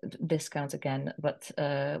discounts again, but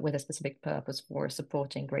with a specific purpose for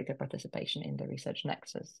supporting greater participation in the research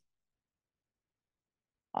nexus.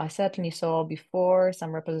 I certainly saw before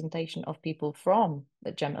some representation of people from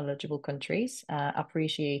the GEM eligible countries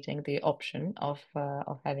appreciating the option of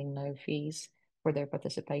having no fees for their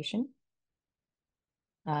participation.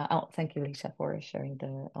 Thank you, Lisa, for sharing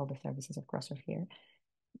all the services of Crossref here.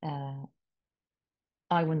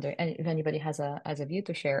 I wonder if anybody has a view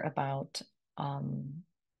to share about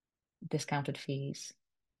discounted fees,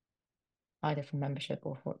 either for membership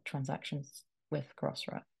or for transactions with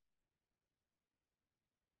Crossref.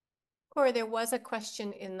 Corey, there was a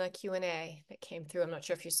question in the Q&A that came through. I'm not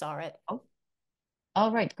sure if you saw it. Oh,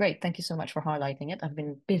 all right, great. Thank you so much for highlighting it. I've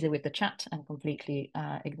been busy with the chat and completely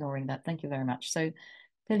ignoring that. Thank you very much. So,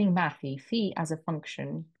 telling Matthew, fee as a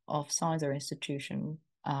function of size or institution,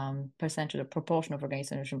 percentage or proportion of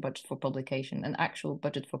organization budget for publication, and actual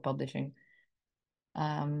budget for publishing.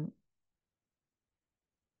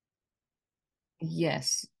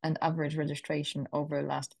 Yes, and average registration over the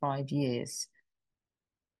last 5 years.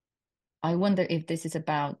 I wonder if this is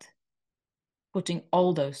about putting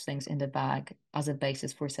all those things in the bag as a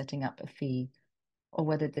basis for setting up a fee, or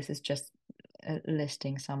whether this is just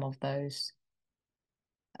listing some of those,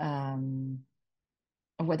 or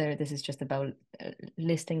whether this is just about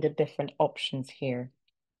listing the different options here.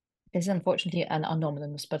 This is unfortunately an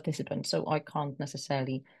anonymous participant, so I can't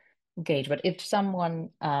necessarily gauge. But if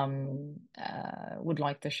someone would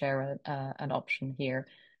like to share an option here,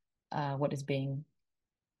 what is being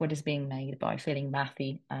made by filling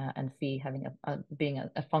Mathy and fee having being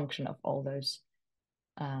a function of all those.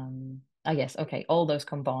 Yes, okay, all those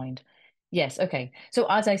combined. Yes, okay. So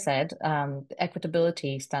as I said,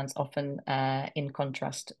 equitability stands often in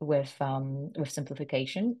contrast with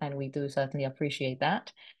simplification, and we do certainly appreciate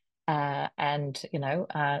that. And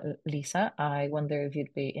Lisa, I wonder if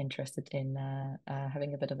you'd be interested in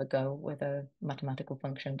having a bit of a go with a mathematical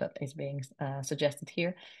function that is being suggested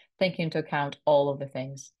here, taking into account all of the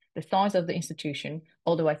things, the size of the institution,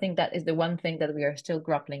 although I think that is the one thing that we are still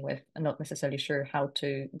grappling with and not necessarily sure how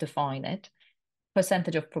to define it,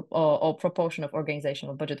 percentage of or proportion of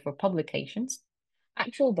organizational budget for publications,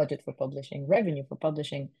 actual budget for publishing, revenue for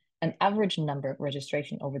publishing, and average number of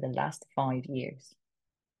registration over the last 5 years.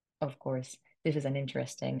 Of course, this is an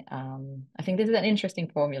interesting, I think this is an interesting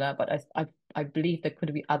formula, but I believe there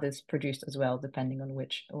could be others produced as well, depending on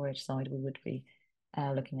which side we would be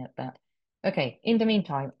looking at that. Okay, in the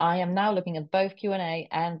meantime, I am now looking at both Q&A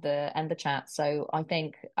and the chat. So I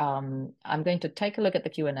think I'm going to take a look at the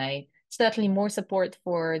Q&A. Certainly more support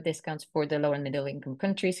for discounts for the low and middle income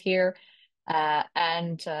countries here.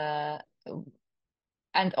 And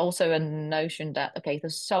And also a notion that, okay, the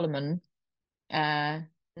Solomon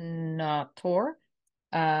Nator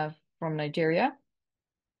from Nigeria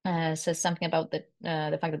says something about the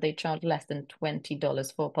fact that they charge less than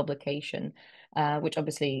 $20 for publication, which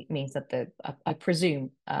obviously means that I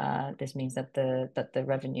presume this means that the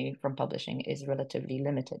revenue from publishing is relatively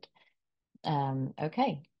limited.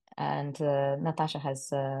 Okay, and Natasha has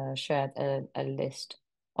shared a list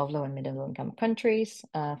of low and middle income countries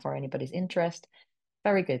for anybody's interest.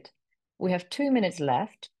 Very good. We have 2 minutes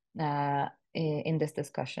left in this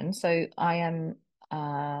discussion, so I am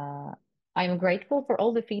grateful for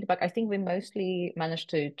all the feedback. I think we mostly managed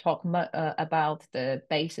to talk about the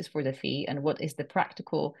basis for the fee and what is the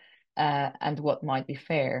practical and what might be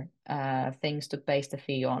fair things to base the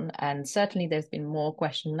fee on. And certainly there's been more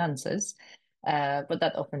question and answers, but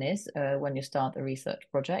that often is when you start a research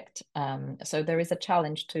project. So there is a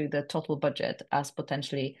challenge to the total budget as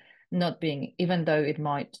potentially not being, even though it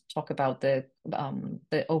might talk about the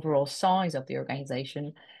overall size of the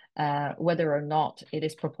organization, whether or not it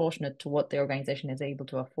is proportionate to what the organization is able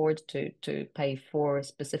to afford to pay for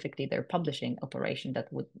specifically their publishing operation that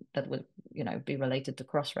would be related to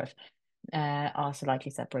Crossref, are slightly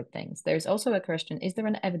separate things. There's also a question: is there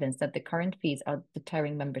an evidence that the current fees are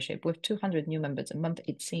deterring membership? With 200 new members a month,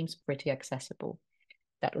 it seems pretty accessible.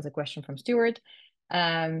 That was a question from Stuart,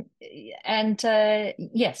 and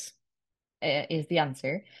yes. Is the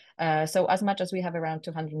answer. So as much as we have around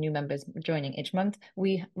 200 new members joining each month,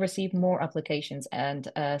 we receive more applications,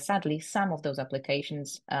 and sadly, some of those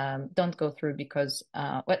applications don't go through because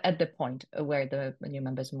at the point where the new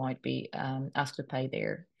members might be asked to pay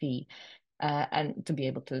their fee and to be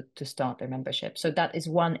able to start their membership. So that is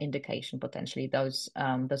one indication, potentially, those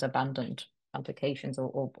abandoned applications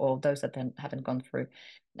or those that haven't gone through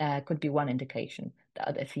could be one indication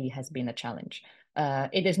that a fee has been a challenge.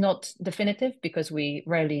 It is not definitive because we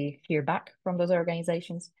rarely hear back from those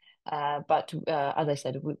organizations. But as I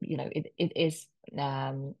said, it is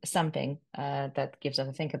something that gives us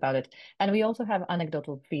a think about it. And we also have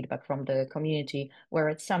anecdotal feedback from the community where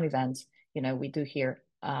at some events, we do hear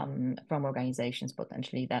from organizations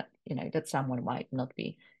potentially that, that someone might not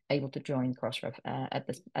be able to join Crossref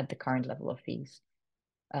at the current level of fees.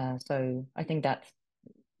 So I think that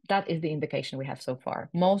is the indication we have so far.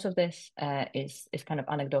 Most of this is kind of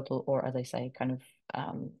anecdotal, or as I say, kind of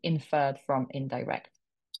inferred from indirect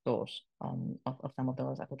source of some of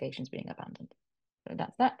those applications being abandoned. So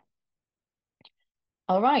that's that.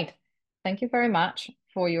 All right. Thank you very much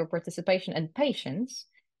for your participation and patience.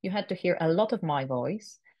 You had to hear a lot of my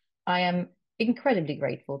voice. I am incredibly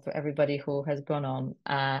grateful to everybody who has gone on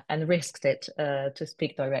and risked it to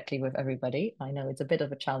speak directly with everybody. I know it's a bit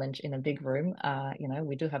of a challenge in a big room.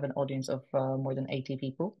 We do have an audience of more than 80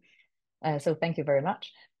 people. So thank you very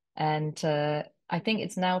much. And I think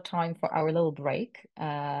it's now time for our little break.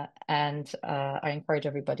 And I encourage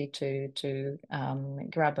everybody to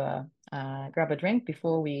grab a drink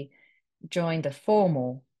before we join the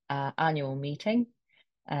formal annual meeting.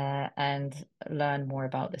 And learn more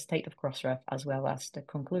about the state of Crossref as well as the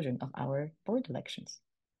conclusion of our board elections.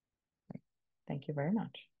 Thank you very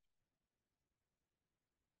much.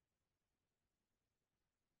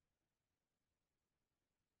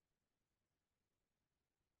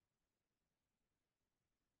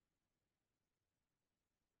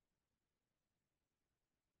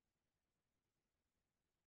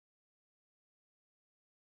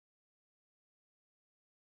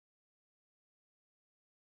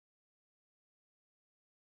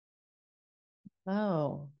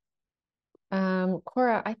 Oh,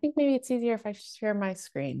 Cora, I think maybe it's easier if I share my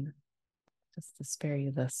screen, just to spare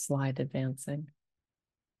you the slide advancing.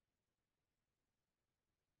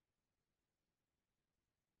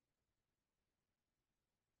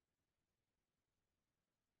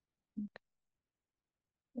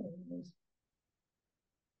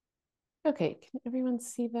 Okay, can everyone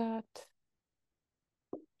see that?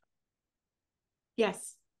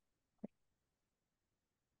 Yes.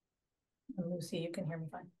 Lucy, you can hear me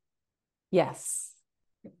fine. Yes.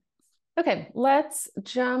 Okay, let's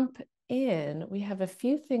jump in. We have a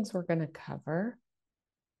few things we're going to cover.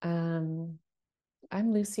 I'm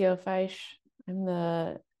Lucy Ofeisch. I'm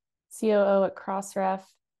the COO at Crossref,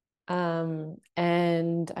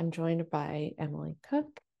 and I'm joined by Emily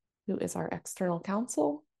Cook, who is our external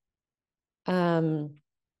counsel from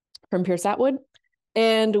Pierce Atwood.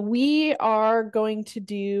 And we are going to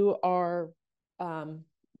do our,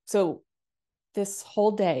 so this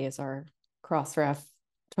whole day is our Crossref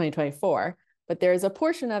 2024, but there's a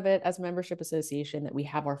portion of it as membership association that we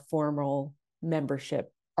have our formal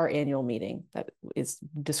membership, our annual meeting that is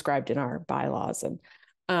described in our bylaws. And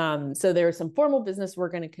So there is some formal business we're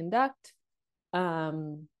going to conduct.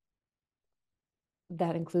 That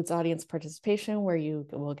includes audience participation, where you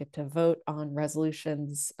will get to vote on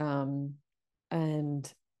resolutions and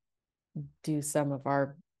do some of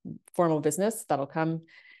our formal business. That'll come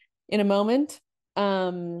in a moment.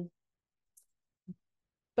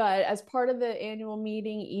 But as part of the annual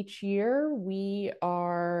meeting each year, we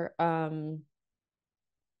are,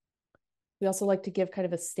 we also like to give kind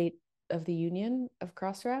of a state of the union of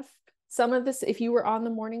Crossref. Some of this, if you were on the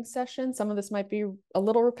morning session, some of this might be a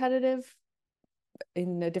little repetitive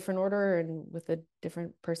in a different order and with a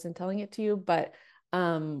different person telling it to you, but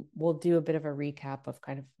we'll do a bit of a recap of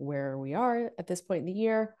kind of where we are at this point in the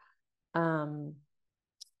year,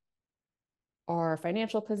 our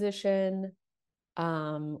financial position.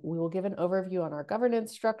 We will give an overview on our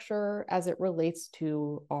governance structure as it relates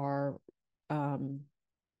to our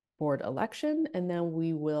board election, and then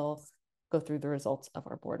we will go through the results of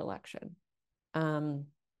our board election.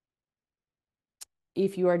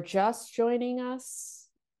 If you are just joining us,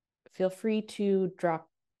 feel free to drop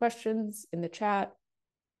questions in the chat.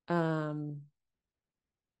 I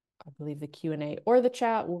believe the Q&A or the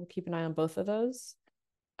chat, we'll keep an eye on both of those.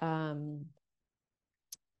 And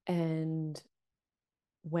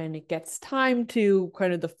when it gets time to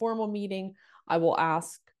kind of the formal meeting, I will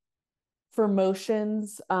ask for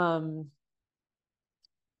motions,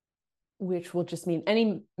 which will just mean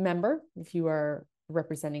any member. If you are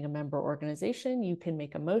representing a member organization, you can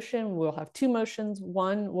make a motion. We'll have two motions.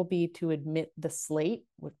 One will be to admit the slate.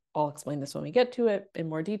 I'll explain this when we get to it in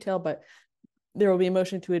more detail, but there will be a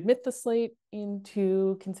motion to admit the slate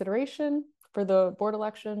into consideration for the board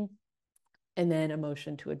election, and then a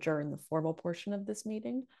motion to adjourn the formal portion of this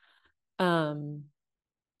meeting. So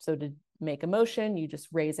to make a motion, you just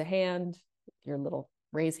raise a hand, your little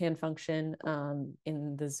raise hand function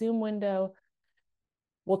in the Zoom window.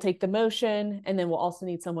 We'll take the motion, and then we'll also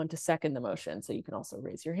need someone to second the motion. So you can also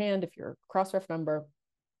raise your hand if you're a Crossref member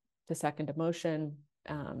to second a motion,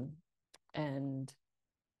 and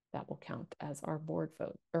that will count as our board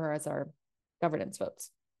vote or as our governance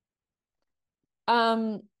votes.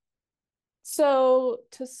 So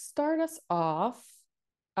to start us off,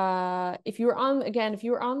 if you were on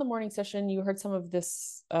the morning session, you heard some of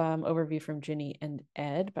this overview from Ginny and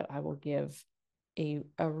Ed, but I will give a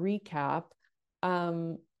recap.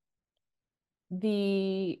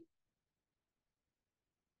 The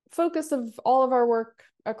focus of all of our work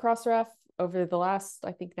at Crossref over the last,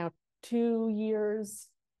 I think now 2 years,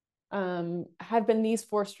 have been these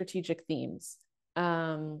 4 strategic themes.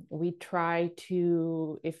 We try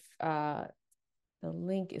to, if the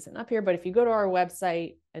link isn't up here, but if you go to our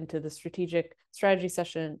website and to the strategy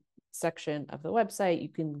section of the website, you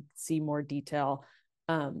can see more detail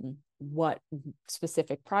what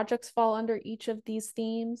specific projects fall under each of these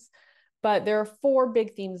themes. But there are 4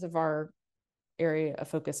 big themes of our area of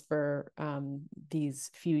focus for these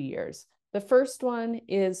few years. The first one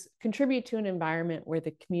is contribute to an environment where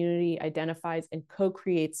the community identifies and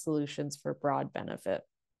co-creates solutions for broad benefit.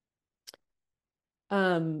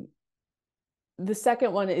 The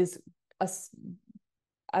second one is as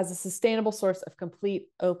a sustainable source of complete,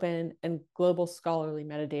 open, and global scholarly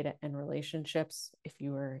metadata and relationships. If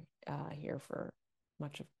you were here for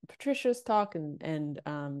much of Patricia's talk and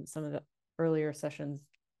some of the earlier sessions,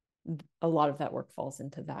 a lot of that work falls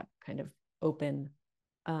into that kind of open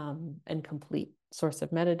and complete source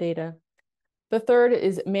of metadata. The third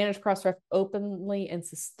is manage Crossref openly and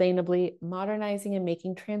sustainably, modernizing and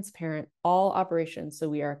making transparent all operations so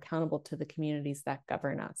we are accountable to the communities that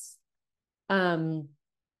govern us.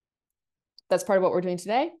 That's part of what we're doing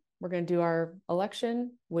today. We're going to do our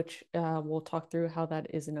election, which we'll talk through how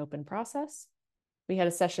that is an open process. We had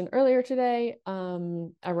a session earlier today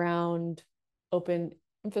around open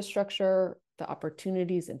infrastructure, the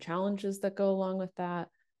opportunities and challenges that go along with that.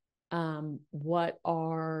 What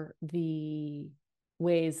are the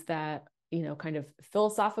ways that, kind of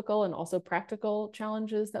philosophical and also practical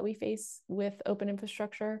challenges that we face with open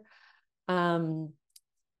infrastructure?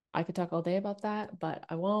 I could talk all day about that, but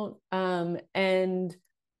I won't. And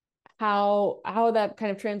how that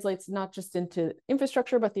kind of translates not just into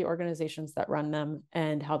infrastructure, but the organizations that run them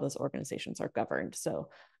and how those organizations are governed. So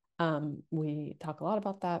we talk a lot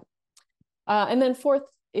about that. And then fourth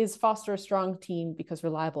is foster a strong team, because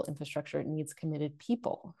reliable infrastructure needs committed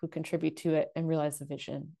people who contribute to it and realize the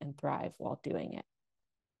vision and thrive while doing it.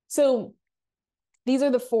 So these are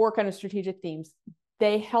the 4 kind of strategic themes.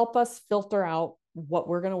 They help us filter out what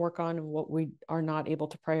we're going to work on and what we are not able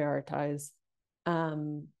to prioritize.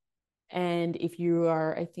 And if you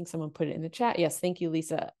are, I think someone put it in the chat. Yes, thank you,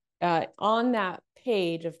 Lisa. on that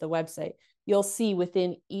page of the website, you'll see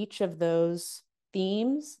within each of those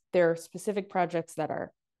themes, there are specific projects that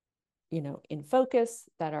are, in focus,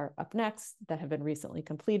 that are up next, that have been recently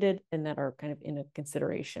completed, and that are kind of in a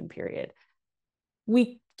consideration period.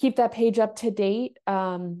 We keep that page up to date.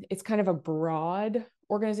 It's kind of a broad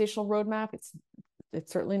organizational roadmap. It's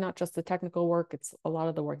certainly not just the technical work. It's a lot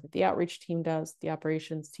of the work that the outreach team does, the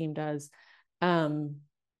operations team does, to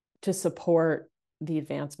support the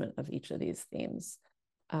advancement of each of these themes.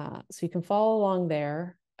 So you can follow along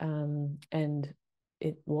there, and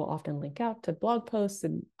it will often link out to blog posts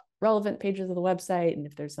and relevant pages of the website. And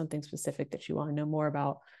if there's something specific that you want to know more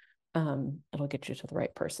about, it'll get you to the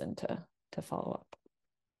right person to follow up.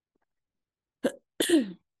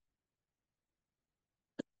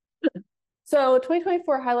 So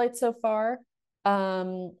 2024 highlights so far.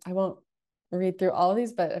 I won't read through all of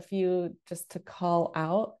these, but a few just to call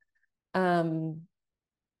out.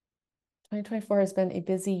 2024 has been a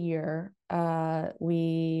busy year.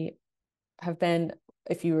 We have been,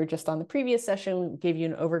 if you were just on the previous session, we gave you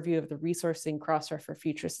an overview of the resourcing Crossref for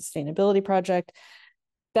Future Sustainability project.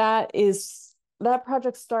 That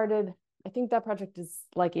project started, I think that project is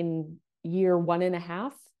like in year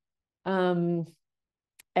 1.5.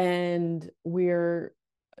 And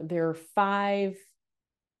there are 5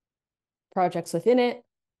 projects within it.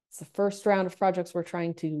 It's the first round of projects we're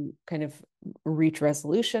trying to kind of reach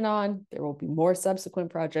resolution on. There will be more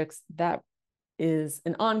subsequent projects. That is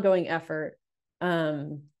an ongoing effort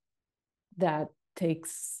that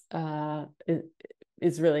takes,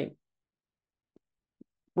 is really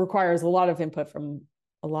requires a lot of input from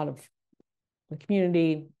a lot of the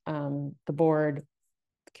community, the board,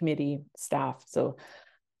 the committee, staff. So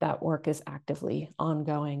that work is actively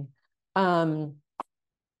ongoing. The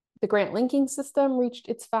grant linking system reached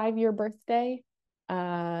its 5-year birthday,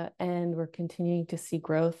 and we're continuing to see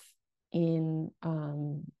growth in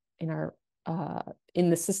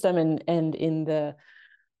the system and in the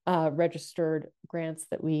registered grants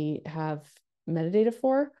that we have metadata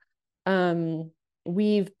for.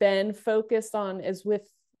 We've been focused on,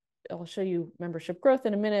 I'll show you membership growth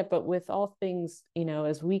in a minute, but with all things,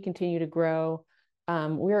 as we continue to grow,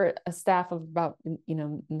 we're a staff of about,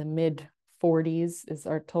 in the mid 40s is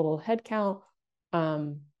our total head count.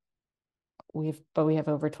 We have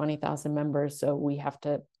over 20,000 members, so we have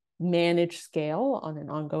to manage scale on an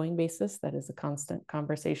ongoing basis. That is a constant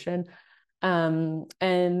conversation. And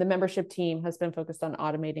the membership team has been focused on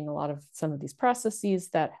automating a lot of some of these processes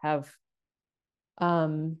that have,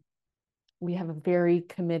 we have a very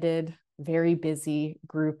committed, very busy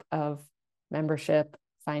group of membership,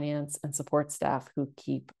 finance, and support staff who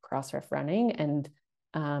keep Crossref running. And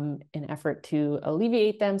in effort to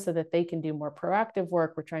alleviate them so that they can do more proactive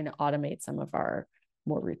work, we're trying to automate some of our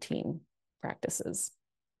more routine practices.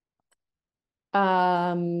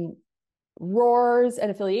 RORs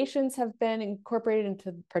and affiliations have been incorporated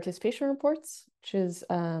into participation reports, which is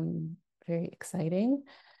very exciting.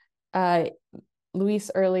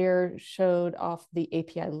 Luis earlier showed off the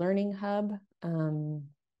API Learning Hub,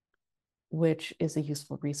 which is a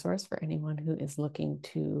useful resource for anyone who is looking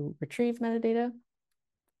to retrieve metadata.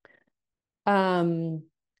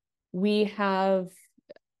 We have,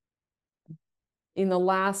 in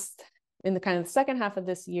the kind of the second half of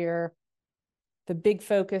this year, the big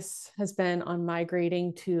focus has been on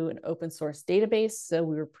migrating to an open source database. So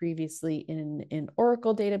we were previously in an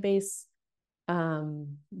Oracle database.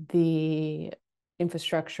 The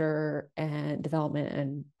infrastructure and development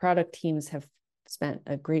and product teams have spent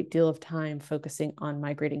a great deal of time focusing on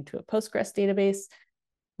migrating to a Postgres database.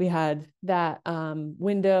 We had that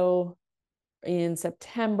window in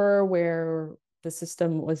September where the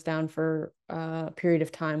system was down for a period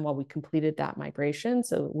of time while we completed that migration.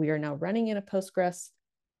 So we are now running in a Postgres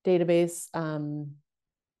database.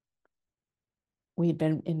 We'd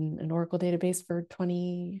been in an Oracle database for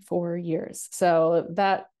 24 years. So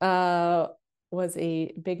that was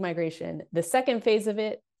a big migration. The second phase of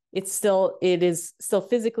it, it is still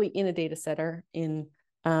physically in a data center in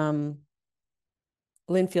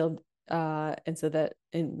Linfield. And so that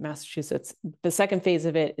in Massachusetts, the second phase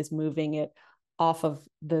of it is moving it off of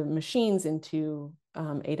the machines into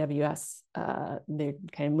AWS. They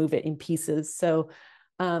kind of move it in pieces. So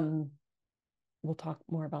we'll talk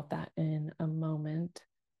more about that in a moment.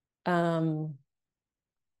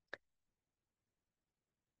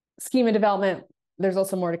 Schema development, there's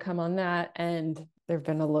also more to come on that. And there have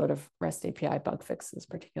been a load of REST API bug fixes,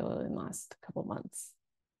 particularly in the last couple of months.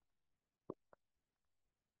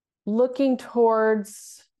 Looking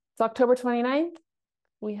towards, it's October 29th.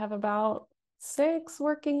 We have about 6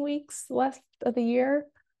 working weeks left of the year.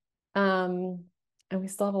 And and we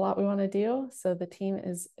still have a lot we want to do. So the team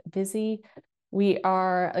is busy. We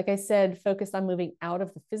are, like I said, focused on moving out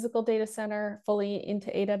of the physical data center fully into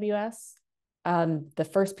AWS. The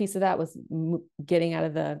first piece of that was getting out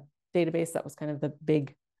of the database. That was kind of the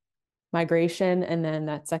big migration. And then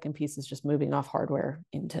that second piece is just moving off hardware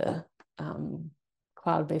into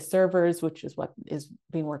cloud-based servers, which is what is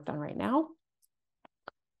being worked on right now.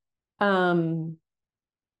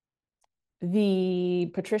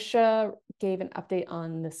 Patricia gave an update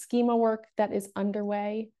on the schema work that is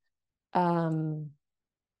underway with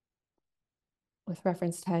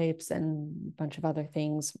reference types and a bunch of other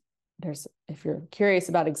things. If you're curious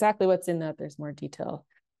about exactly what's in that, there's more detail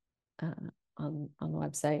on the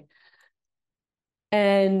website.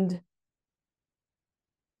 And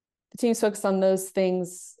the team's focused on those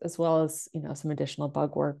things, as well as, you know, some additional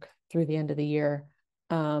bug work through the end of the year.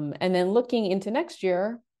 And then looking into next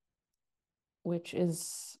year, which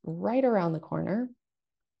is right around the corner,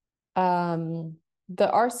 the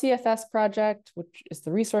RCFS project, which is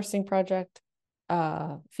the resourcing project,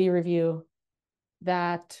 fee review,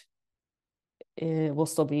 that will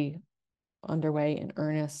still be underway in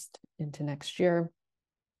earnest into next year.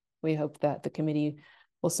 We hope that the committee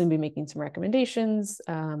will soon be making some recommendations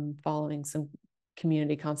following some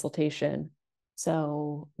community consultation.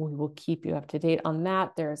 So we will keep you up to date on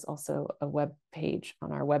that. There's also a web page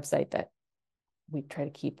on our website that we try to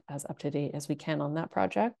keep as up to date as we can on that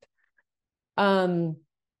project. Preprint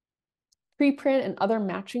and other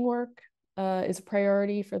matching work is a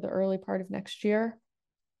priority for the early part of next year.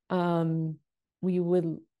 We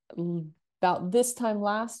would, about this time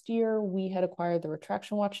last year, we had acquired the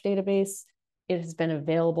Retraction Watch database. It has been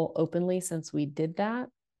available openly since we did that,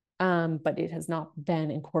 but it has not been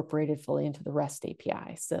incorporated fully into the REST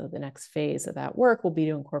API. So the next phase of that work will be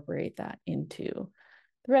to incorporate that into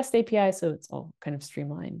the REST API, so it's all kind of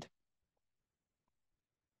streamlined.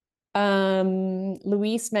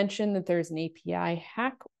 Luis mentioned that there's an API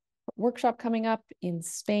hack workshop coming up in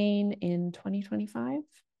Spain in 2025.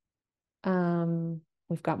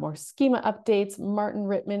 We've got more schema updates. Martin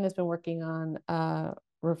Rittman has been working on a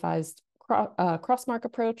revised crossmark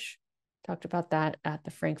approach. Talked about that at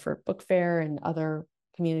the Frankfurt Book Fair and other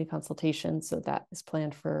community consultations. So that is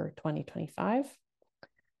planned for 2025.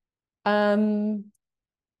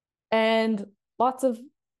 And lots of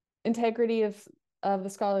integrity of the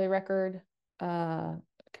scholarly record,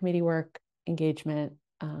 committee work, engagement,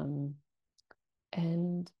 and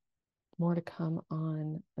more to come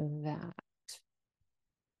on that.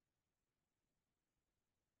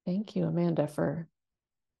 Thank you, Amanda, for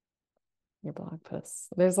your blog posts.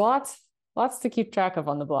 There's lots to keep track of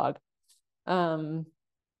on the blog.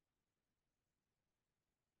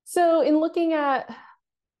 So in looking at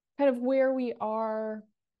kind of where we are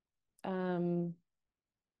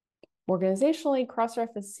organizationally,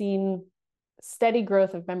 Crossref has seen steady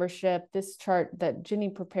growth of membership. This chart that Ginny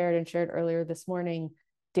prepared and shared earlier this morning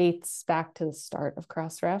dates back to the start of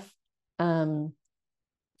Crossref,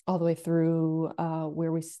 all the way through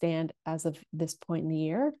where we stand as of this point in the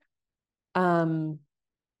year.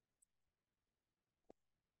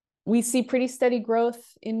 We see pretty steady growth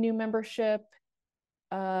in new membership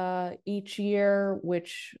each year,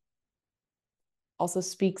 which also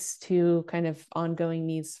speaks to kind of ongoing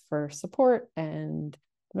needs for support and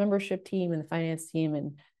the membership team and the finance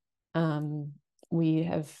team. And we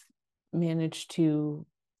have managed to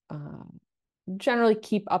generally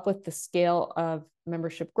keep up with the scale of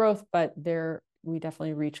membership growth, but we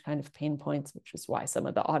definitely reach kind of pain points, which is why some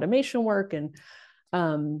of the automation work and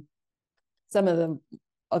some of the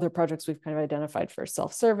other projects we've kind of identified for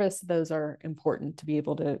self-service, those are important to be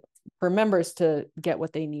able to, for members to get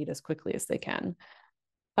what they need as quickly as they can.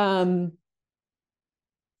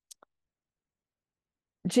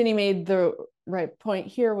 Ginny made the right point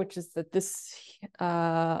here, which is that this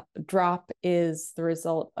drop is the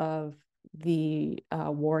result of the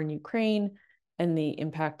war in Ukraine and the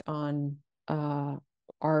impact on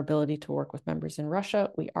our ability to work with members in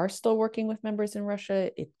Russia. We are still working with members in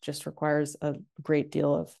Russia. It just requires a great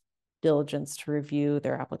deal of diligence to review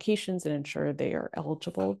their applications and ensure they are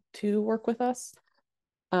eligible to work with us.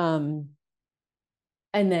 And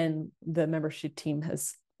then the membership team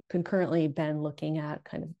has concurrently been looking at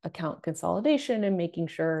kind of account consolidation and making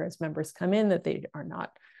sure as members come in that they are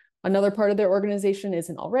not, another part of their organization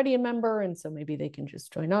isn't already a member, and so maybe they can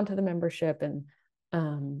just join onto the membership, and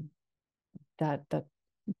that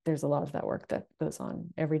there's a lot of that work that goes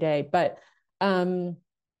on every day. But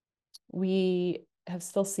we have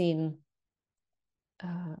still seen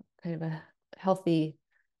kind of a healthy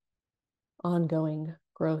ongoing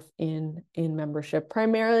growth in membership.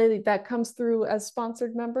 Primarily that comes through as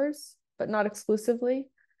sponsored members, but not exclusively.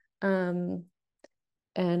 And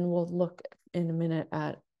we'll look in a minute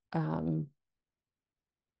at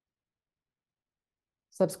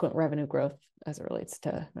subsequent revenue growth as it relates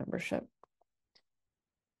to membership.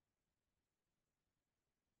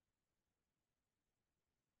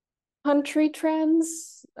 Country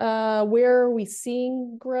trends, where are we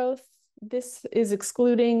seeing growth? This is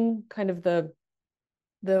excluding kind of the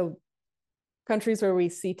countries where we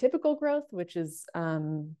see typical growth, which is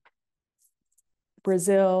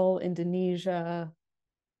Brazil, Indonesia,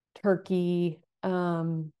 Turkey,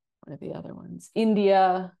 one of the other ones,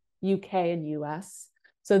 India, UK, and US.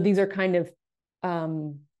 So these are kind of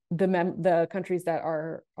the countries that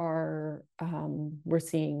are we're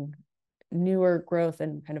seeing newer growth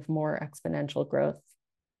and kind of more exponential growth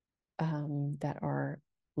that are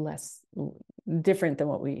less different than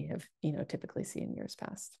what we have, typically see in years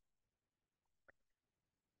past.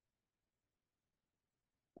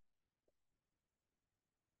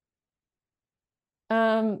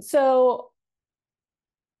 So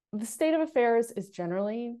the state of affairs is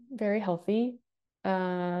generally very healthy.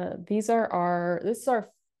 This is our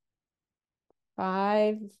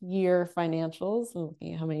 5-year financials. I'm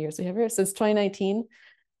looking at how many years we have here since 2019.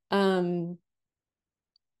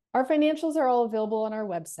 Our financials are all available on our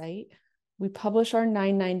website. We publish our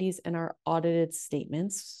 990s and our audited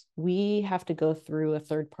statements. We have to go through a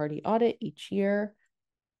third-party audit each year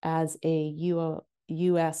as a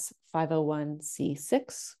US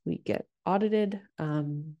 501c6. We get audited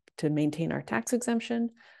to maintain our tax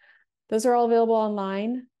exemption. Those are all available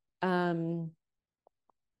online. And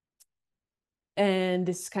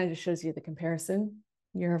this kind of shows you the comparison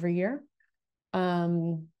year over year.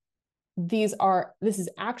 This is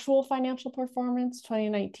actual financial performance,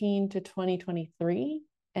 2019 to 2023.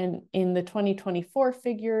 And in the 2024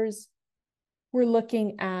 figures, we're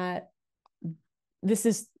looking at, this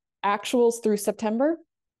is actuals through September,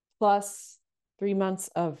 plus 3 months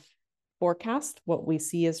of forecast, what we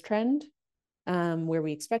see as trend, where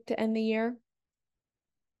we expect to end the year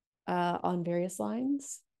on various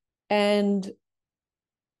lines. And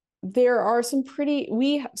there are some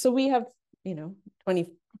we have,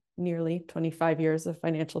 nearly 25 years of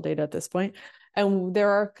financial data at this point. And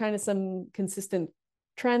there are kind of some consistent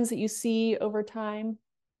trends that you see over time.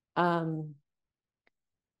 COVID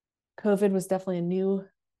was definitely a new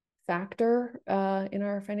factor in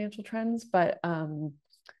our financial trends, but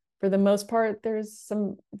for the most part, there's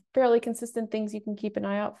some fairly consistent things you can keep an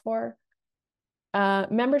eye out for.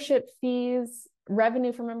 Membership fees,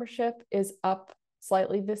 revenue for membership is up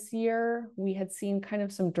slightly this year. We had seen kind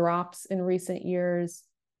of some drops in recent years,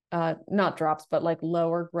 not drops, but like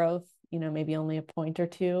lower growth, maybe only a point or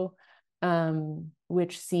two,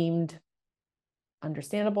 which seemed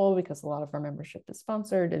understandable because a lot of our membership is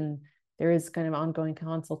sponsored and there is kind of ongoing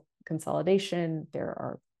consolidation. There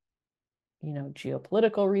are,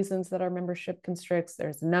 geopolitical reasons that our membership constricts.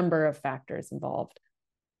 There's a number of factors involved,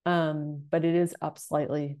 but it is up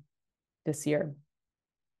slightly this year.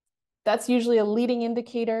 That's usually a leading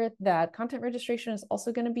indicator that content registration is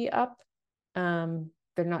also going to be up.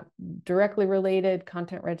 They're not directly related.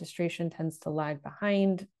 Content registration tends to lag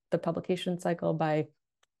behind the publication cycle by,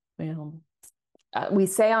 we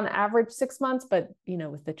say on average 6 months, but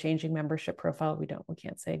with the changing membership profile, we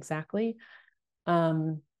can't say exactly.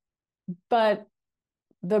 But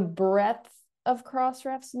the breadth of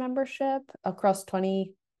Crossref's membership across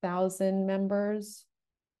 20,000 members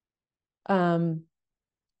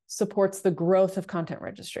supports the growth of content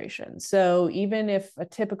registration. So even if a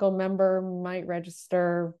typical member might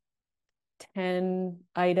register 10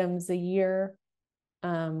 items a year,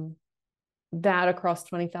 that across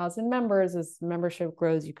 20,000 members, as membership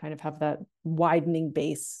grows, you kind of have that widening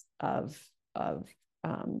base of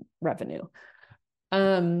revenue.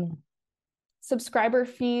 Subscriber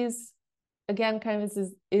fees, again, kind of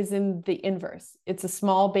is in the inverse. It's a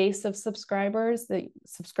small base of subscribers that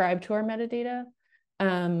subscribe to our metadata.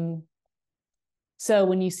 So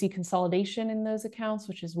when you see consolidation in those accounts,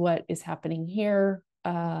 which is what is happening here,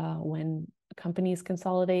 when companies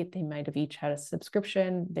consolidate, they might have each had a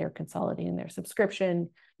subscription, they're consolidating their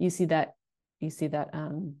subscription. You see that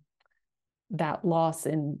loss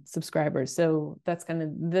in subscribers. So that's kind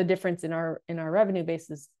of the difference in our revenue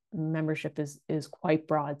base. Is membership is quite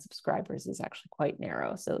broad, subscribers is actually quite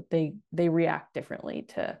narrow. So they react differently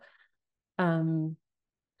to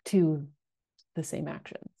the same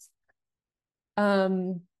actions.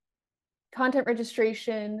 Content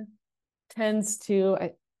registration tends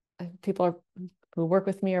to, people who work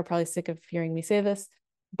with me are probably sick of hearing me say this,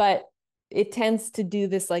 but it tends to do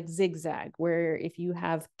this like zigzag, where if you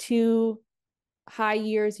have 2 high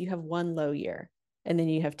years, you have 1 low year. and then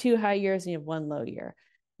you have 2 high years and you have 1 low year.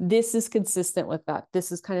 This is consistent with that.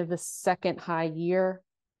 This is kind of the second high year.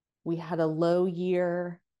 We had a low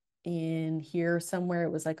year in here somewhere.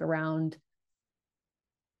 It was like around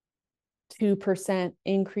 2%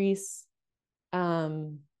 increase.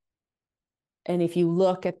 And if you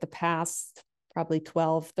look at the past probably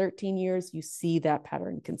 12, 13 years, you see that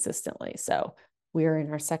pattern consistently. So we're in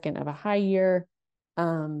our second of a high year.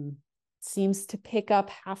 Seems to pick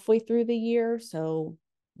up halfway through the year. So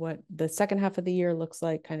what the second half of the year looks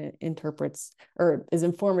like kind of interprets or is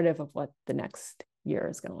informative of what the next year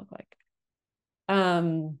is going to look like.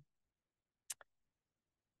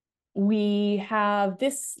 We have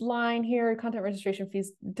this line here, content registration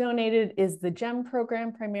fees donated is the GEM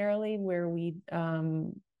program primarily, where we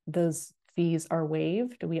those fees are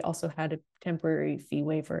waived. We also had a temporary fee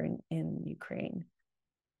waiver in Ukraine.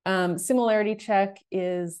 Similarity check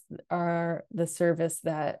is the service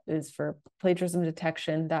that is for plagiarism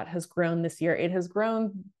detection that has grown this year. It has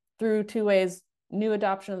grown through 2 ways: new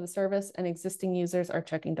adoption of the service, and existing users are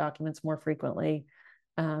checking documents more frequently.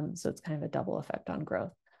 So it's kind of a double effect on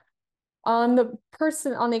growth. On the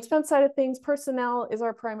expense side of things, personnel is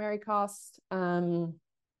our primary cost.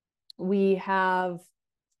 We have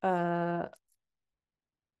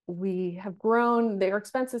grown, their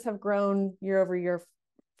expenses have grown year over year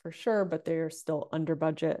for sure, but they're still under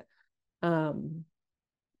budget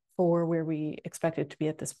for where we expect it to be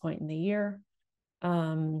at this point in the year.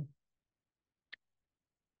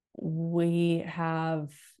 We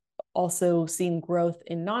have also seen growth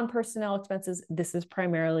in non-personnel expenses. This is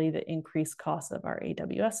primarily the increased cost of our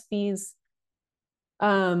AWS fees,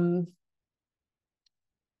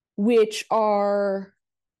 which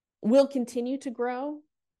will continue to grow,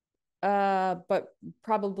 but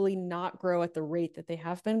probably not grow at the rate that they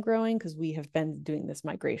have been growing because we have been doing this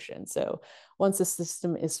migration. So once the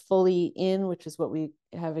system is fully in, which is what we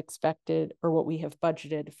have expected or what we have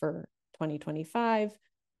budgeted for 2025,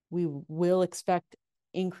 we will expect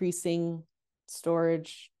increasing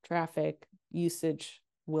storage traffic usage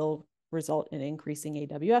will result in increasing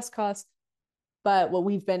AWS costs. But what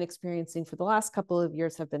we've been experiencing for the last couple of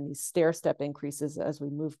years have been these stair-step increases as we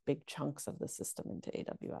move big chunks of the system into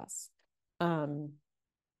AWS.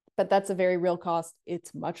 But that's a very real cost.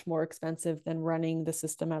 It's much more expensive than running the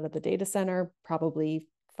system out of the data center, probably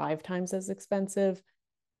 5 times as expensive.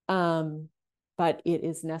 But it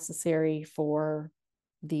is necessary for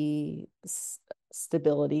the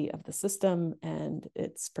stability of the system and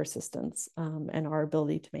its persistence, and our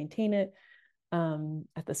ability to maintain it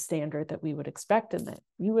at the standard that we would expect and that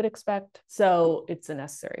you would expect. So it's a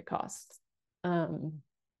necessary cost.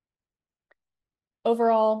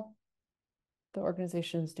 Overall, the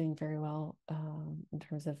organization is doing very well in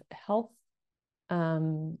terms of health.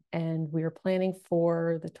 And we are planning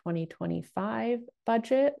for the 2025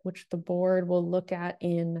 budget, which the board will look at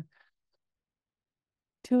in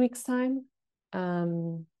 2 weeks' time.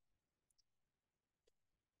 And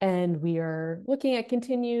we are looking at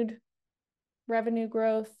continued revenue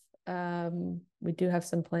growth. We do have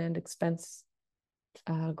some planned expense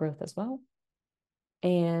growth as well.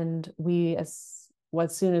 And as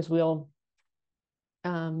soon as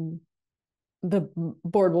the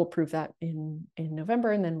board will approve that in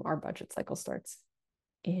November, and then our budget cycle starts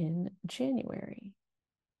in January.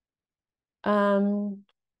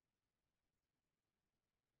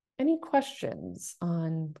 Any questions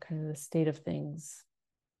on kind of the state of things?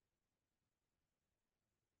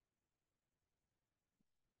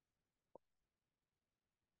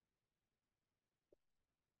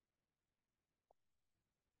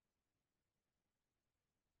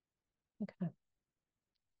 Okay.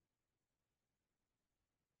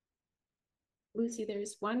 Lucy,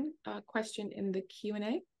 there's one question in the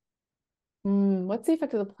Q&A. What's the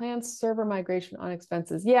effect of the planned server migration on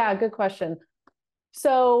expenses? Yeah, good question.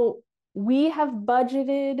 So we have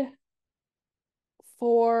budgeted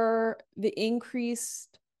for the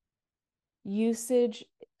increased usage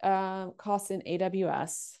costs in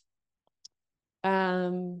AWS.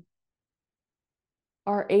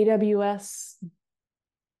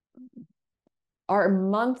 Our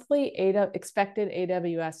monthly expected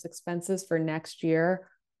AWS expenses for next year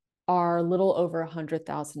are a little over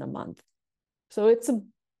 $100,000 a month. So it's a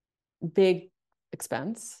big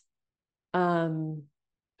expense.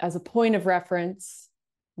 As a point of reference,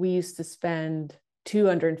 we used to spend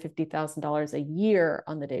 $250,000 a year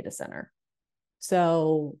on the data center.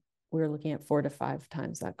 So we're looking at 4 to 5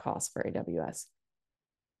 times that cost for AWS.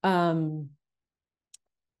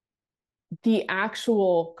 The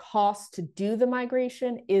actual cost to do the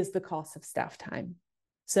migration is the cost of staff time.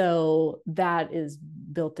 So that is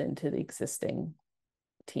built into the existing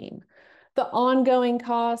team. The ongoing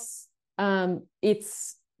costs,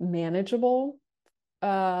 it's manageable,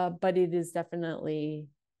 but it is definitely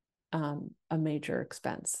a major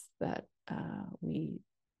expense that we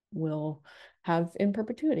will have in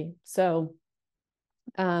perpetuity. So,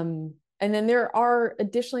 and then there are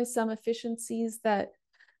additionally some efficiencies that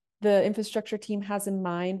the infrastructure team has in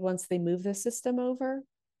mind once they move the system over,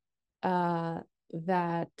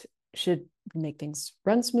 that should make things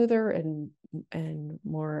run smoother and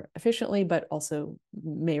more efficiently, but also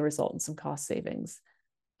may result in some cost savings.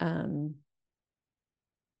 But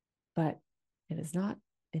it is not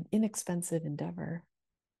an inexpensive endeavor.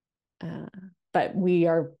 But we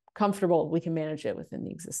are comfortable, we can manage it within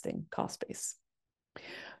the existing cost base.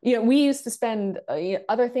 You know, we used to spend,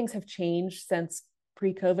 other things have changed since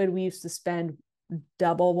pre-COVID. We used to spend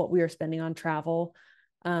double what we were spending on travel.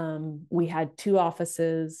 We had 2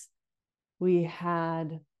 offices.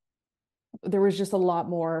 There was just a lot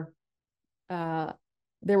more, there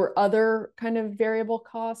were other kind of variable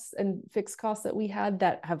costs and fixed costs that we had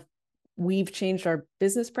that we've changed our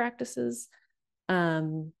business practices.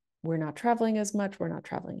 We're not traveling as much, we're not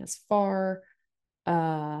traveling as far,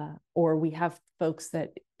 or we have folks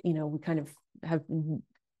that, you know, we kind of have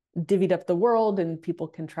divvied up the world and people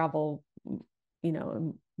can travel, you know,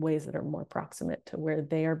 in ways that are more proximate to where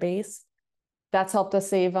they are based. That's helped us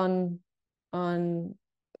save on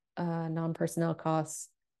non-personnel costs.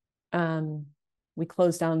 We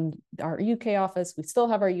closed down our UK office. We still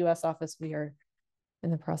have our US office. We are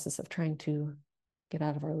in the process of trying to get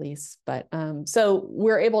out of our lease. But so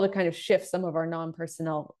we're able to kind of shift some of our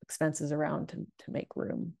non-personnel expenses around to make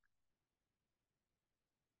room.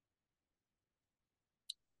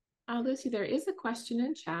 Lucy, there is a question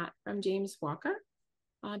in chat from James Walker.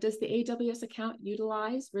 Does the AWS account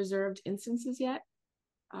utilize reserved instances yet,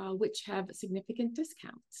 which have significant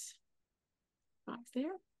discounts? Thoughts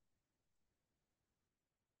there?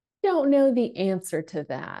 Don't know the answer to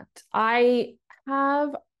that. I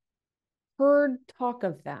have heard talk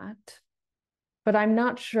of that, but I'm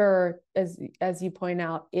not sure, as you point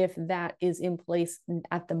out, if that is in place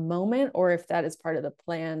at the moment or if that is part of the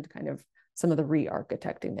planned kind of some of the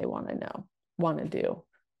re-architecting they want to do.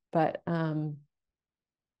 But so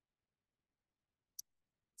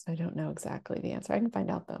I don't know exactly the answer. I can find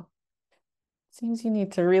out though. Seems you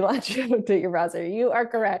need to relaunch your browser. You are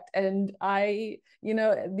correct. And you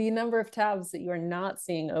know, the number of tabs that you are not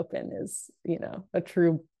seeing open is, you know, a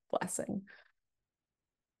true blessing.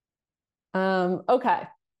 Okay.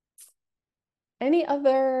 Any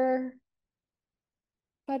other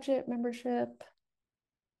budget, membership,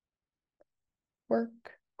 work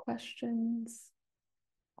questions?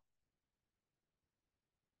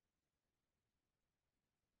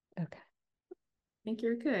 Okay. I think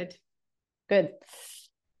you're good. Good.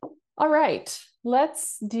 All right,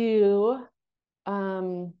 let's do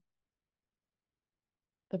the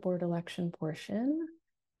board election portion.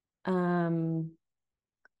 I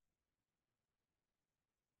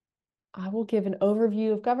will give an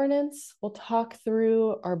overview of governance. We'll talk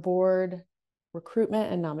through our board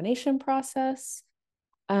recruitment and nomination process.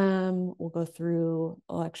 We'll go through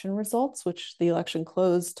election results, which the election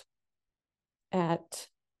closed at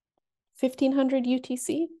 1500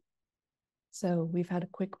 UTC. So we've had a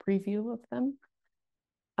quick preview of them.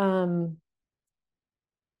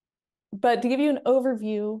 But to give you an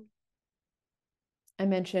overview, I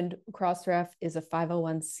mentioned Crossref is a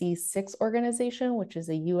 501c6 organization, which is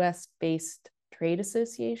a US-based trade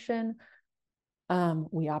association.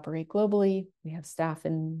 We operate globally. We have staff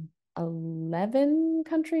in 11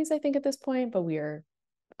 countries, I think, at this point, but we are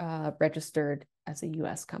registered as a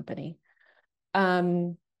US company.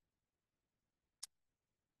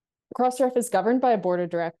 Crossref is governed by a board of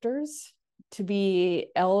directors. To be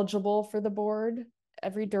eligible for the board,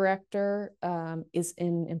 every director is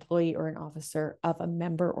an employee or an officer of a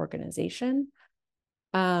member organization.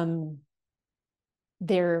 There's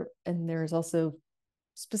also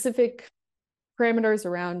specific parameters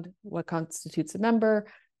around what constitutes a member.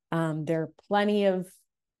 There are plenty of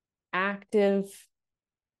active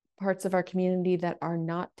parts of our community that are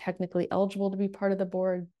not technically eligible to be part of the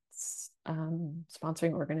board.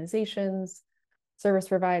 Sponsoring organizations, service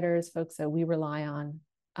providers, folks that we rely on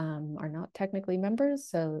are not technically members,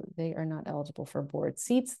 so they are not eligible for board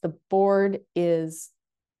seats. The board is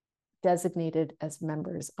designated as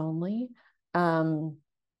members only. And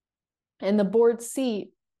the board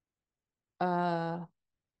seat belongs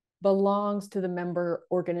to the member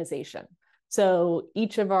organization. So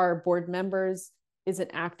each of our board members is an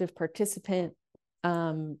active participant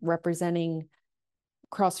representing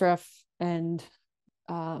Crossref and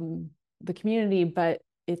the community, but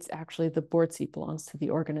it's actually the board seat belongs to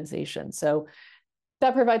the organization. So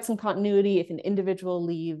that provides some continuity. If an individual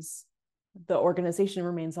leaves, the organization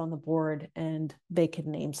remains on the board and they can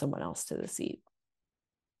name someone else to the seat.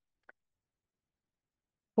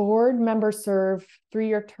 Board members serve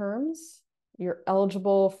 3-year terms. You're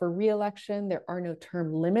eligible for re-election. There are no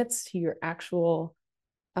term limits to your actual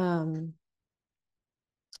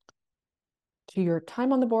to your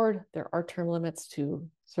time on the board. There are term limits to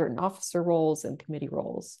certain officer roles and committee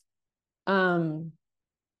roles.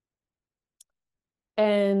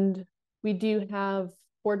 And we do have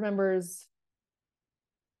board members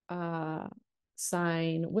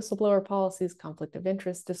sign whistleblower policies, conflict of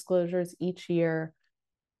interest disclosures each year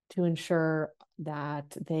to ensure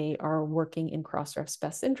that they are working in Crossref's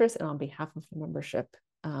best interest and on behalf of the membership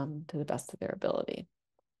to the best of their ability.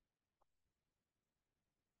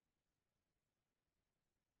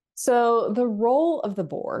 So the role of the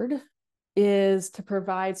board is to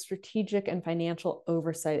provide strategic and financial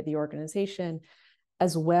oversight of the organization,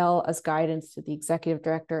 as well as guidance to the executive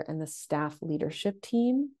director and the staff leadership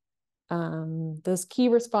team. Those key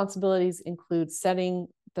responsibilities include setting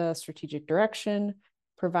the strategic direction,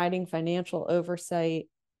 providing financial oversight,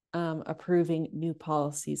 approving new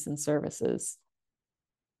policies and services.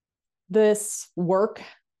 This work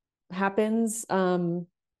happens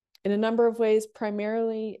in a number of ways,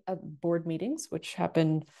 primarily at board meetings, which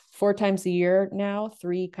happen 4 times a year now,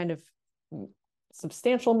 3 kind of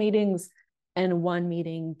substantial meetings, and 1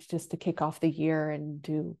 meeting just to kick off the year and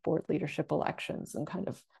do board leadership elections and kind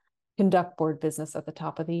of conduct board business at the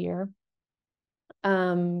top of the year.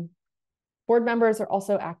 Board members are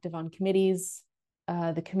also active on committees.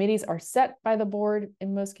 The committees are set by the board.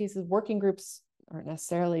 In most cases, working groups aren't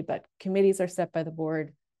necessarily, but committees are set by the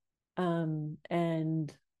board.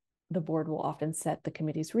 And the board will often set the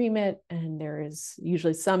committee's remit, and there is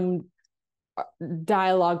usually some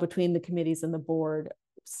dialogue between the committees and the board.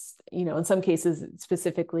 You know, in some cases,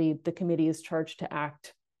 specifically, the committee is charged to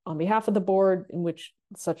act on behalf of the board, in which,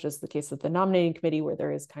 such as the case of the nominating committee, where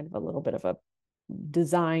there is kind of a little bit of a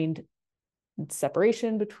designed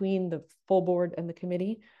separation between the full board and the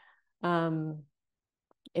committee. In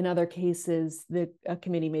other cases, a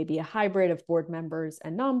committee may be a hybrid of board members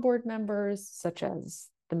and non-board members, such as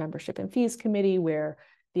the Membership and Fees Committee, where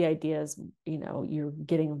the idea is, you know, you're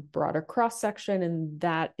getting a broader cross-section, and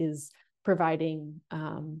that is providing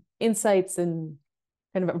insights and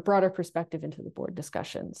kind of a broader perspective into the board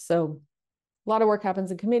discussions. So a lot of work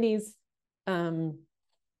happens in committees, and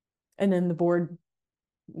then the board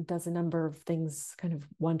does a number of things kind of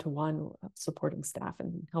one-to-one, supporting staff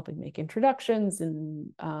and helping make introductions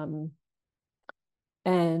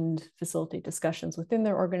and facilitate discussions within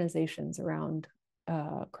their organizations around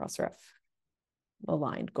Crossref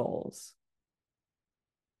aligned goals.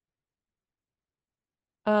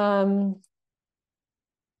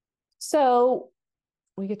 So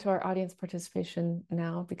we get to our audience participation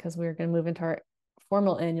now, because we're going to move into our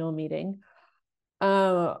formal annual meeting.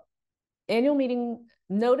 Annual meeting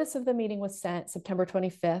notice of the meeting was sent September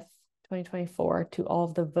 25th, 2024 to all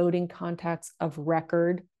of the voting contacts of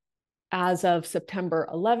record as of September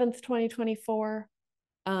 11th, 2024.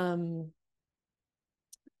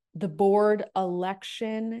 The board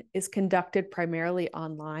election is conducted primarily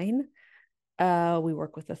online. We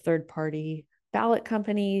work with a third-party ballot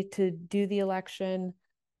company to do the election.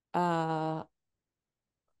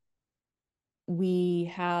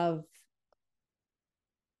 We have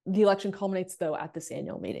the election culminates, though, at this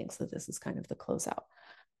annual meeting. So this is kind of the closeout.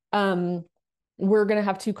 We're going to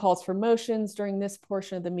have 2 calls for motions during this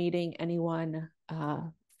portion of the meeting. Anyone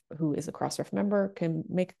who is a Crossref member can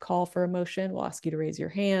make a call for a motion. We'll ask you to raise your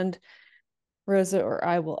hand. Rosa or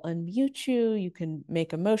I will unmute you. You can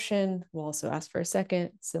make a motion. We'll also ask for a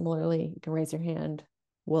second. Similarly, you can raise your hand.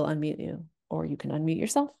 We'll unmute you, or you can unmute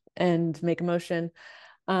yourself and make a motion.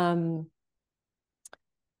 As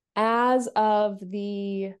of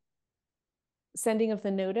the sending of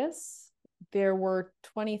the notice, there were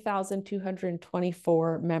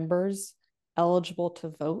 20,224 members eligible to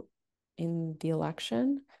vote in the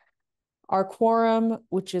election. Our quorum,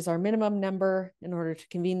 which is our minimum number in order to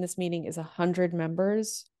convene this meeting, is 100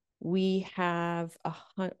 members. We have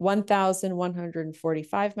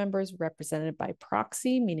 1,145 members represented by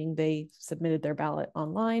proxy, meaning they submitted their ballot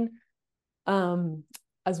online,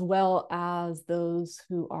 as well as those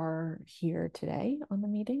who are here today on the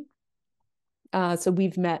meeting. So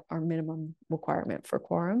we've met our minimum requirement for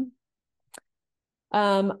quorum.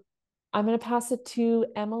 I'm going to pass it to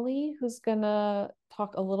Emily, who's going to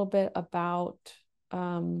talk a little bit about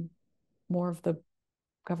more of the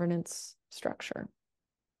governance structure.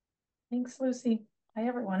 Thanks, Lucy. Hi,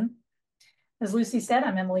 everyone. As Lucy said,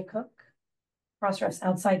 I'm Emily Cook, Crossref's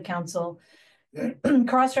outside counsel.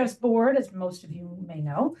 Crossref's board, as most of you may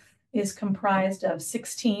know, is comprised of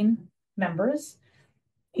 16 members.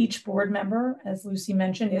 Each board member, as Lucy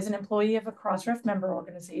mentioned, is an employee of a Crossref member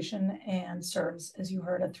organization and serves, as you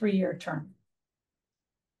heard, a 3-year term.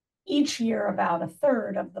 Each year, about a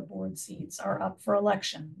third of the board seats are up for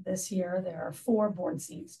election. This year, there are 4 board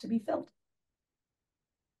seats to be filled.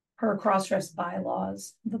 Per Crossref's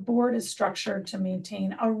bylaws, the board is structured to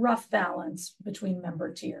maintain a rough balance between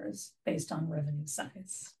member tiers based on revenue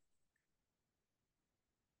size.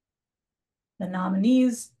 The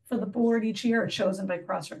nominees for the board each year are chosen by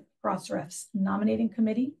Crossref's nominating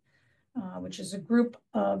committee, which is a group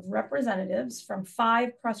of representatives from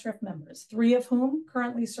 5 Crossref members, 3 of whom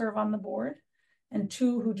currently serve on the board and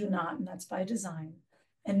 2 who do not, and that's by design.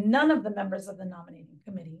 And none of the members of the nominating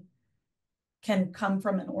committee can come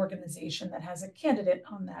from an organization that has a candidate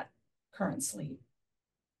on that current slate.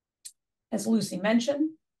 As Lucy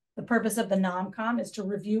mentioned, the purpose of the NomCom is to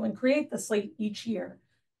review and create the slate each year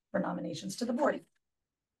for nominations to the board,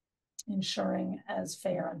 ensuring as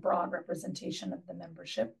fair and broad representation of the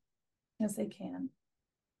membership as they can.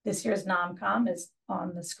 This year's NomCom is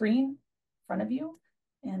on the screen in front of you,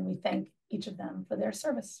 and we thank each of them for their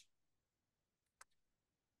service.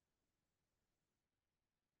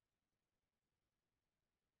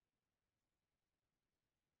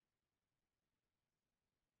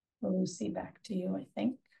 Lucy, back to you, I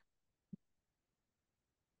think.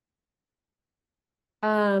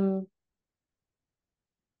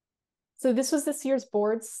 So this was this year's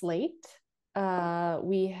board slate.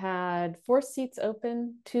 We had 4 seats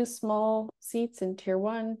open, 2 small seats in tier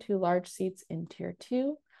 1, 2 large seats in tier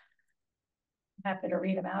 2. Happy to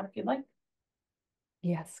read them out if you'd like.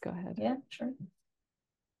 Yes, go ahead. Yeah, sure.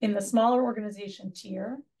 In the smaller organization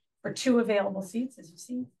tier, for 2 available seats, as you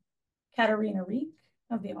see, Katharina Rieck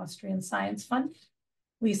of the Austrian Science Fund,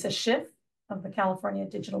 Lisa Schiff of the California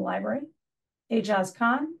Digital Library, Ejaz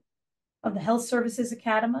Khan of the Health Services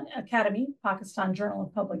Academy, Pakistan Journal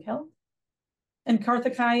of Public Health, and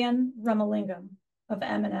Karthikayan Ramalingam of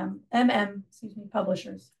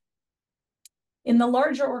Publishers. In the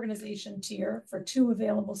larger organization tier, for 2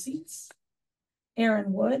 available seats,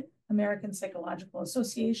 Aaron Wood, American Psychological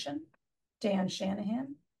Association, Dan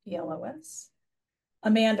Shanahan, PLOS,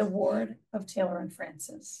 Amanda Ward of Taylor and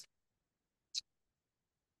Francis.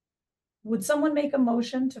 Would someone make a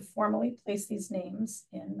motion to formally place these names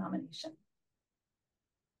in nomination?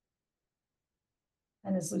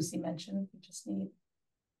 And as Lucy mentioned, we just need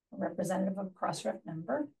a representative of a Crossref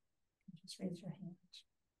member. Just raise your hand.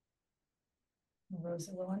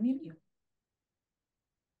 Rosa will unmute you.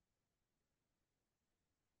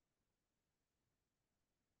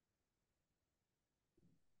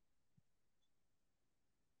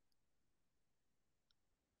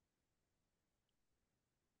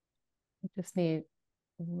 I just need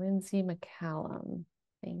Lindsay McCallum.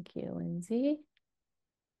 Thank you, Lindsay.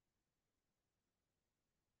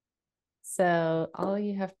 So all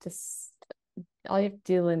you have to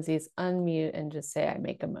do, Lindsay, is unmute and just say, I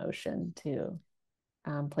make a motion to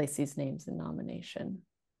place these names in nomination.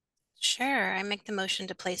 Sure, I make the motion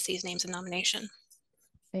to place these names in nomination.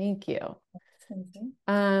 Thank you.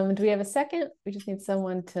 Do we have a second? We just need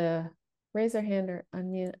someone to raise their hand or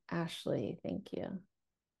unmute. Ashley, thank you.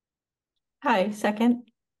 Hi, second.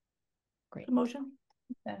 Great. The motion,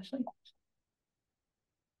 Ashley.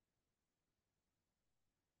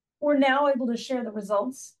 We're now able to share the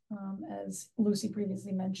results. As Lucy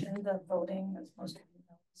previously mentioned, the voting, as most of you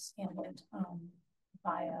know, is handled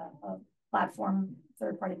via a platform,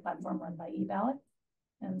 third-party platform run by eBallot.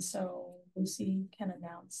 And so Lucy can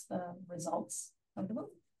announce the results of the vote.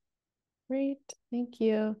 Great, thank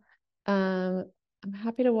you. I'm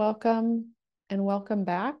happy to welcome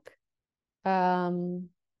back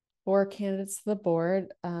 4 candidates to the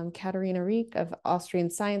board, Katharina Rieck of Austrian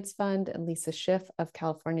Science Fund and Lisa Schiff of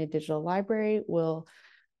California Digital Library will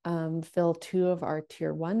fill 2 of our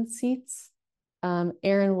tier 1 seats.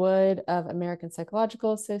 Aaron Wood of American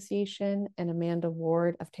Psychological Association and Amanda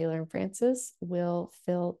Ward of Taylor and Francis will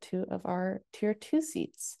fill 2 of our tier 2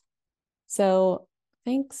 seats. So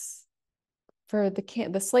thanks for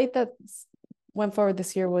the slate that went forward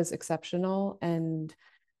this year was exceptional, and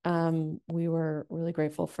we were really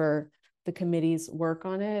grateful for the committee's work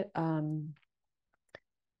on it. And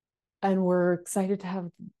we're excited to have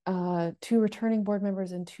 2 returning board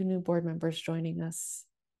members and 2 new board members joining us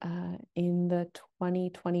in the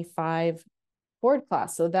 2025 board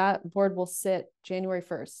class. So that board will sit January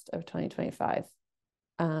 1st of 2025.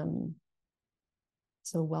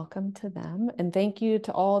 So welcome to them. And thank you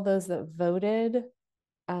to all those that voted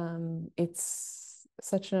It's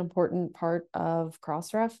such an important part of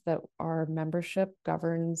Crossref that our membership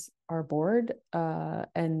governs our board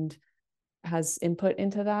and has input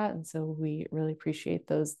into that. And so we really appreciate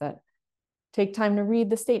those that take time to read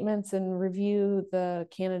the statements and review the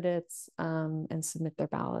candidates and submit their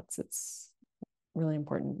ballots. It's really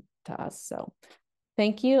important to us. So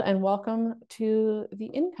thank you and welcome to the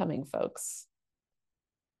incoming folks.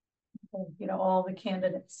 Thank you to all the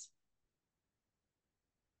candidates.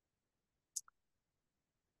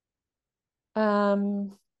 I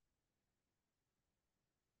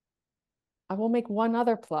will make one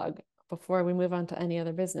other plug before we move on to any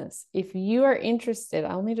other business. If you are interested,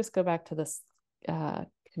 I'll only just go back to this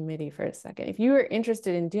committee for a second. If you are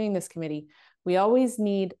interested in doing this committee, we always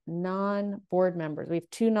need non-board members. We have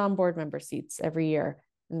 2 non-board member seats every year,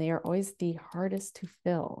 and they are always the hardest to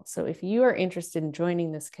fill. So if you are interested in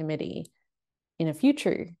joining this committee in a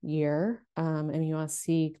future year, and you want to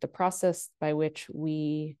see the process by which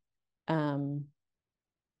we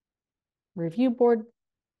review board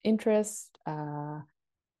interest,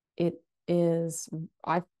 it is,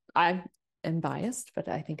 I am biased, but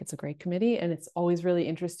I think it's a great committee, and it's always really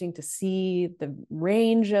interesting to see the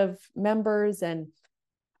range of members and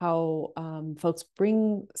how folks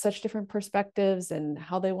bring such different perspectives and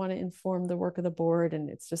how they want to inform the work of the board. And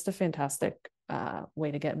it's just a fantastic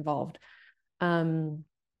way to get involved.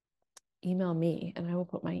 Email me and I will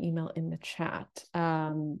put my email in the chat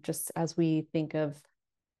just as we think of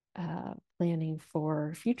planning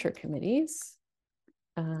for future committees.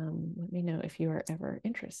 Let me know if you are ever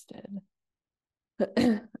interested.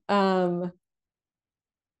 I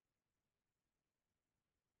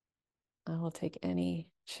will take any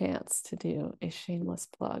chance to do a shameless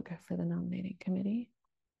plug for the nominating committee.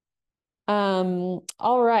 All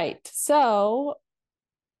right, so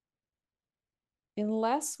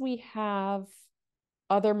unless we have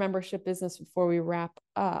other membership business before we wrap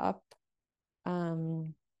up, we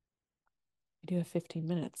do have 15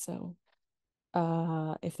 minutes, so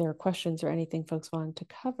if there are questions or anything folks want to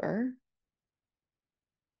cover,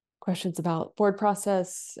 questions about board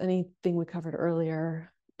process, anything we covered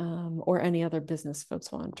earlier, or any other business folks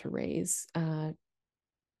want to raise,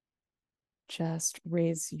 just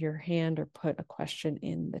raise your hand or put a question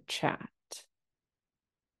in the chat.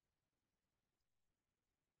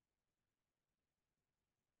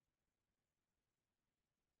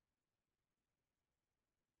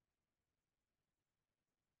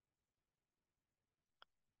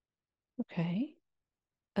 Okay.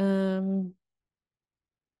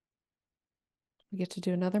 We get to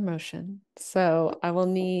do another motion. So I will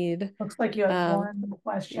need. Looks like you have one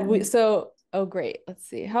question. Oh, great. Let's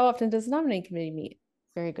see. How often does the nominating committee meet?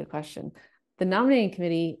 Very good question. The nominating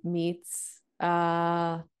committee meets,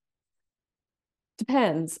 depends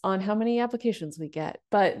on how many applications we get,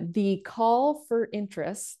 but the call for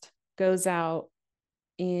interest goes out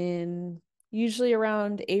in usually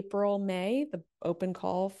around April, May, the open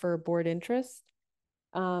call for board interest.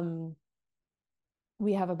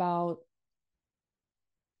 We have about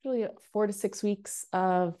really 4 to 6 weeks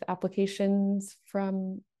of applications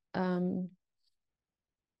from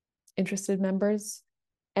interested members.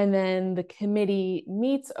 And then the committee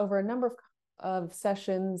meets over a number of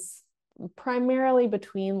sessions, primarily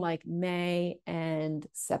between like May and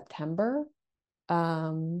September,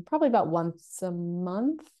 probably about once a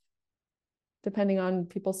month, depending on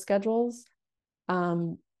people's schedules.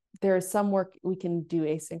 There's some work we can do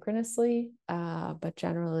asynchronously, but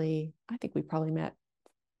generally, I think we probably met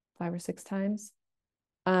 5 or 6 times.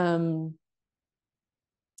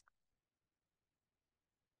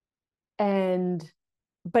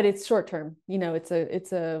 But it's short term, you know, it's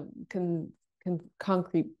a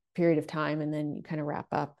concrete period of time, and then you kind of wrap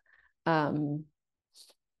up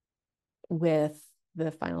with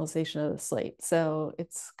the finalization of the slate. So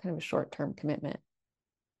it's kind of a short-term commitment.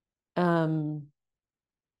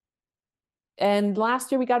 And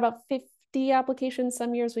last year we got about 50 applications.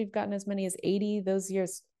 Some years we've gotten as many as 80. Those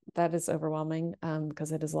years, that is overwhelming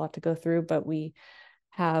because it is a lot to go through, but we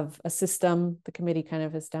have a system. The committee kind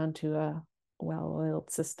of is down to a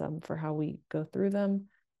well-oiled system for how we go through them.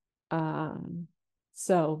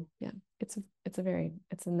 So yeah, it's a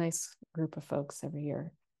nice group of folks every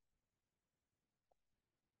year.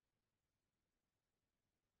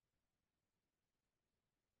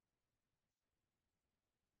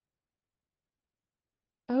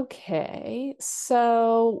 Okay,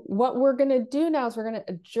 so what we're going to do now is we're going to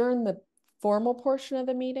adjourn the formal portion of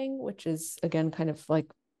the meeting, which is, again, kind of like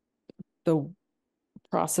the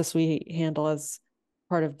process we handle as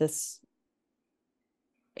part of this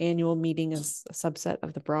annual meeting, as a subset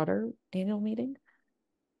of the broader annual meeting.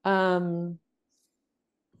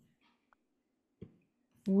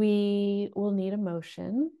 we will need a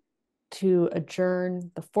motion to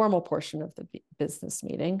adjourn the formal portion of the business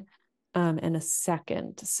meeting and a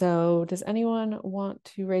second. So does anyone want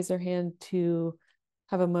to raise their hand to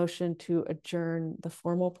have a motion to adjourn the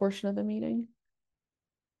formal portion of the meeting?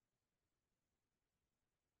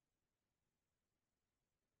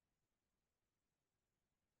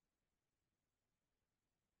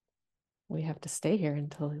 We have to stay here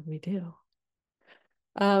until we do.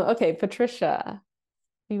 Okay, Patricia,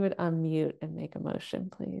 you would unmute and make a motion,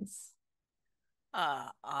 please.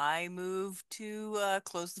 I move to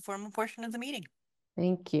close the formal portion of the meeting.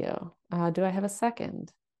 Thank you. Do I have a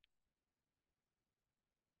second?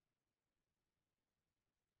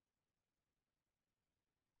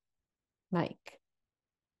 Mike.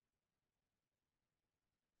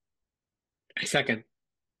 Second.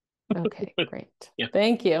 Okay, great. Yeah.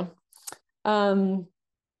 Thank you.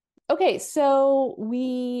 Okay, so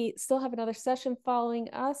we still have another session following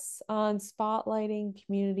us on spotlighting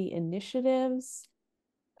community initiatives.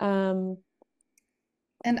 And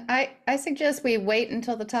I suggest we wait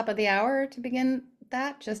until the top of the hour to begin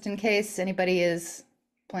that, just in case anybody is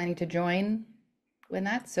planning to join in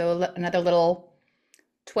that. So another little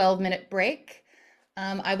 12-minute break.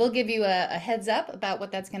 I will give you a heads up about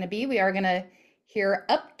what that's going to be. We are going to hear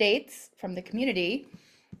updates from the community,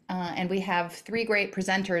 and we have 3 great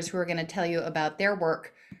presenters who are going to tell you about their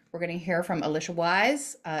work. We're going to hear from Alicia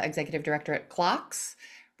Wise, Executive Director at CLOCKSS.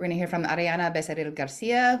 We're going to hear from Arianna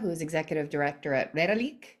Garcia, who is Executive Director at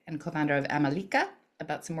Redalyc and co-founder of AmeliCA,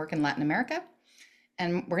 about some work in Latin America.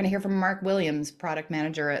 And we're going to hear from Mark Williams, Product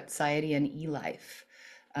Manager at Sciety and eLife.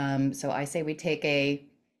 So I say we take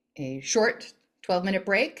a short 12-minute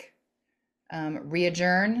break,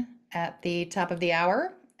 re-adjourn at the top of the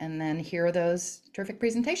hour, and then hear those terrific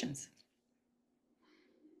presentations.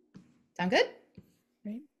 Sound good?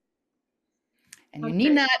 Great. And you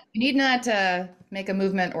need not make a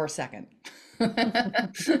movement or second.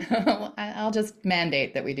 I'll just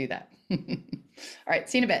mandate that we do that. All right,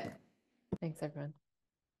 see you in a bit. Thanks, everyone.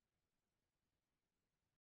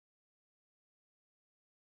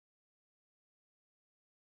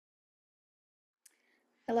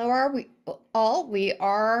 Hello, we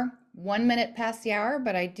are 1 minute past the hour,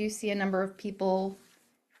 but I do see a number of people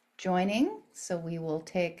joining. So we will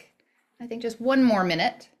take, I think, just 1 more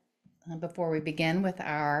minute before we begin with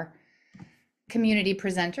our community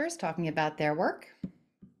presenters talking about their work.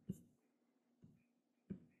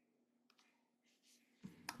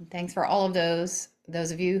 And thanks for all of those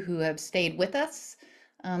of you who have stayed with us.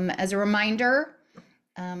 As a reminder,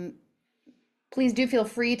 please do feel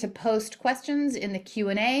free to post questions in the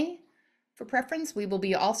Q&A for preference. We will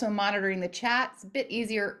be also monitoring the chat. It's a bit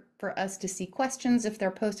easier for us to see questions if they're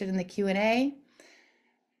posted in the Q&A.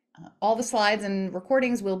 All the slides and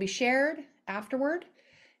recordings will be shared afterward,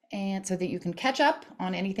 and so that you can catch up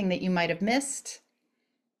on anything that you might have missed.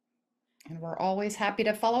 And we're always happy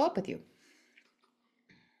to follow up with you.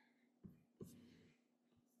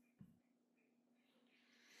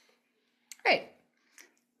 All right.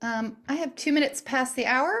 I have 2 minutes past the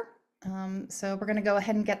hour, so we're going to go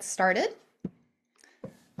ahead and get started.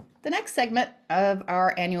 The next segment of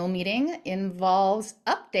our annual meeting involves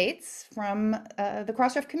updates from the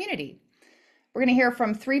Crossref community. We're going to hear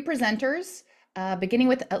from 3 presenters, beginning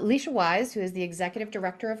with Alicia Wise, who is the Executive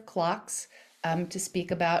Director of CLOCKSS, to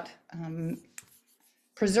speak about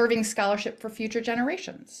preserving scholarship for future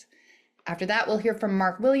generations. After that, we'll hear from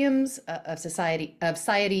Mark Williams of Sciety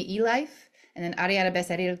eLife, and then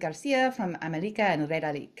Arianna Garcia from AmeliCA and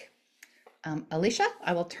Redalyc. Alicia,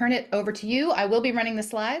 I will turn it over to you. I will be running the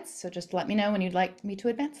slides, so just let me know when you'd like me to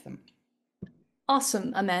advance them.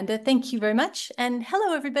 Awesome, Amanda. Thank you very much. And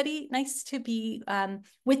hello, everybody. Nice to be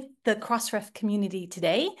with the Crossref community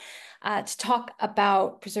today to talk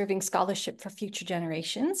about preserving scholarship for future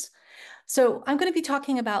generations. So I'm going to be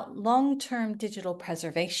talking about long-term digital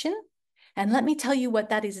preservation. And let me tell you what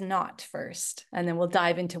that is not first, and then we'll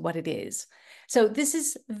dive into what it is. So this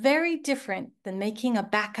is very different than making a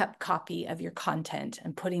backup copy of your content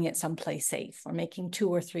and putting it someplace safe, or making 2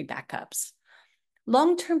 or 3 backups.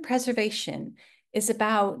 Long-term preservation is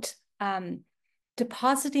about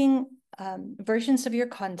depositing versions of your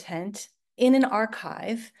content in an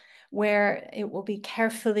archive where it will be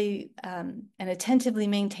carefully and attentively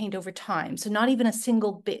maintained over time. So not even a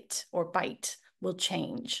single bit or byte will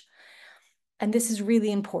change. And this is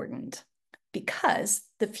really important because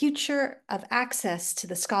the future of access to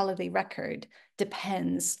the scholarly record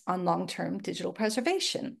depends on long-term digital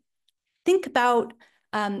preservation. Think about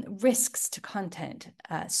risks to content,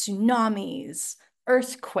 tsunamis,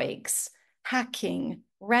 earthquakes, hacking,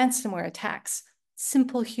 ransomware attacks,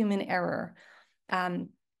 simple human error.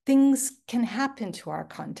 things can happen to our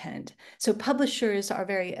content. So publishers are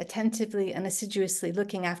very attentively and assiduously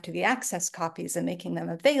looking after the access copies and making them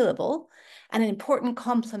available. And an important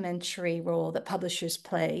complementary role that publishers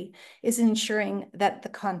play is ensuring that the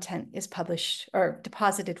content is published or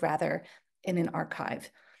deposited rather in an archive.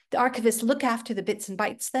 The archivists look after the bits and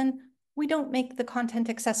bytes then. We don't make the content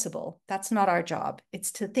accessible. That's not our job.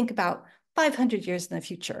 It's to think about 500 years in the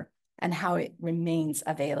future and how it remains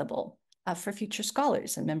available for future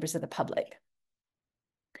scholars and members of the public.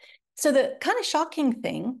 So the kind of shocking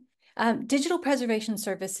thing, digital preservation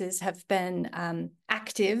services have been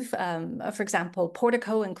active. For example,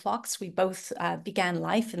 Portico and CLOCKSS, we both began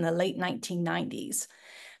life in the late 1990s.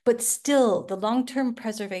 But still, the long-term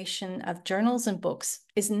preservation of journals and books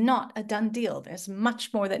is not a done deal. There's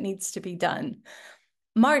much more that needs to be done.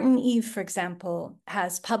 Martin Eve, for example,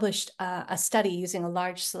 has published a study using a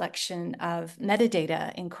large selection of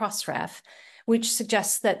metadata in Crossref, which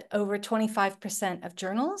suggests that over 25% of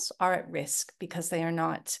journals are at risk because they are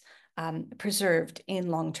not preserved in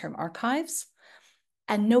long-term archives.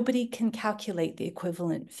 And nobody can calculate the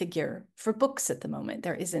equivalent figure for books at the moment.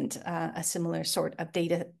 There isn't a similar sort of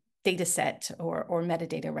data set or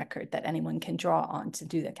metadata record that anyone can draw on to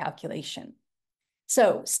do the calculation.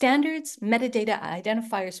 So standards, metadata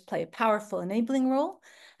identifiers play a powerful enabling role,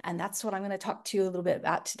 and that's what I'm going to talk to you a little bit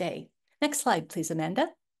about today. Next slide, please, Amanda.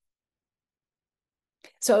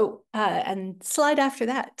 So, and slide after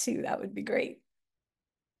that too, that would be great.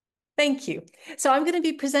 Thank you. So I'm going to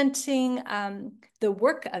be presenting the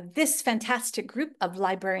work of this fantastic group of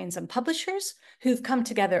librarians and publishers who've come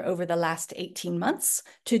together over the last 18 months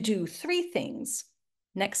to do 3 things.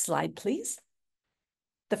 Next slide, please.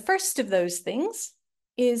 The first of those things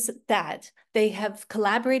is that they have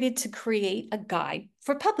collaborated to create a guide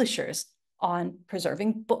for publishers on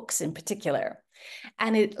preserving books in particular.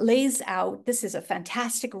 And it lays out, this is a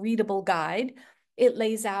fantastic readable guide. It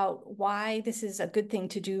lays out why this is a good thing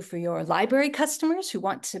to do for your library customers who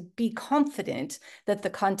want to be confident that the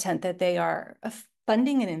content that they are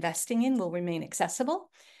funding and investing in will remain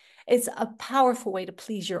accessible. It's a powerful way to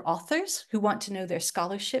please your authors who want to know their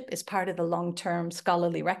scholarship is part of the long-term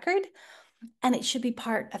scholarly record. And it should be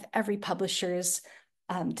part of every publisher's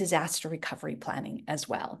disaster recovery planning as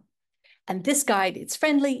well. And this guide, it's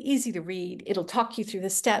friendly, easy to read. It'll talk you through the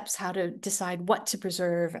steps, how to decide what to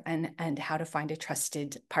preserve and how to find a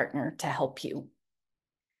trusted partner to help you.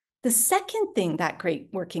 The second thing that great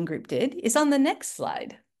working group did is on the next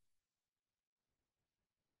slide.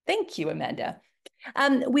 Thank you, Amanda.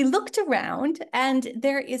 We looked around and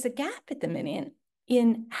there is a gap at the minute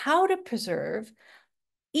in how to preserve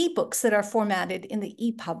ebooks that are formatted in the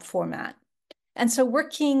EPUB format. And so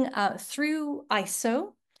working through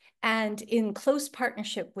ISO and in close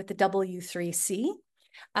partnership with the W3C,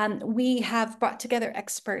 we have brought together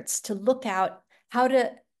experts to look at how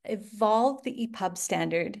to evolve the EPUB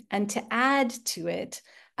standard and to add to it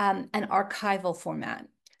an archival format.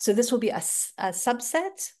 So this will be a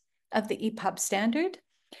subset of the EPUB standard.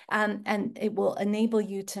 And it will enable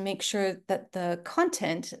you to make sure that the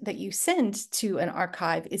content that you send to an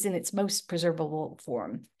archive is in its most preservable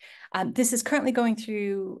form. This is currently going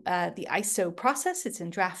through the ISO process. It's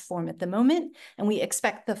in draft form at the moment, and we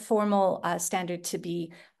expect the formal standard to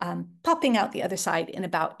be popping out the other side in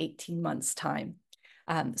about 18 months' time.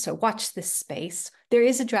 So watch this space. There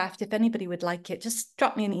is a draft. If anybody would like it, just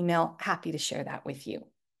drop me an email. Happy to share that with you.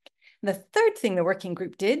 The third thing the working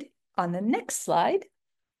group did on the next slide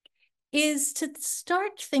is to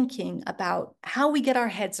start thinking about how we get our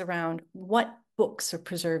heads around what books are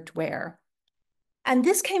preserved where. And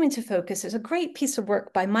this came into focus as a great piece of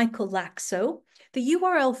work by Michael Laxo. The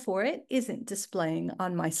URL for it isn't displaying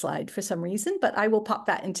on my slide for some reason, but I will pop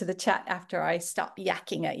that into the chat after I stop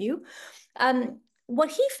yakking at you.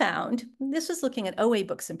 What he found, this was looking at OA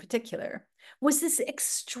books in particular, was this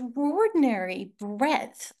extraordinary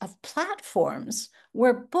breadth of platforms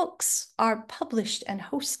where books are published and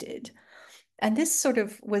hosted. And this sort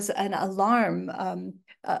of was an alarm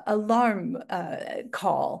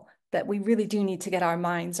call that we really do need to get our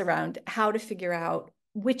minds around how to figure out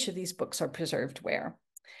which of these books are preserved where.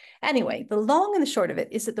 Anyway, the long and the short of it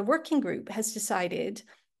is that the working group has decided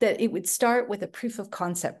that it would start with a proof of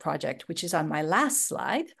concept project, which is on my last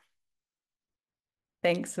slide.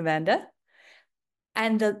 Thanks, Amanda.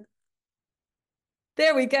 And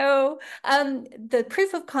there we go. The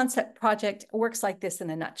proof of concept project works like this in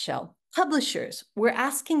a nutshell. Publishers, we're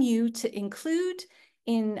asking you to include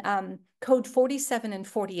in code 47 and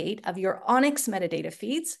 48 of your ONYX metadata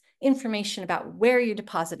feeds information about where you're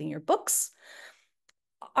depositing your books.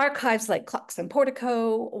 Archives like CLOCKSS and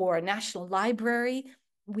Portico or a national library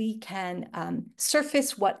we can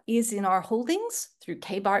surface what is in our holdings through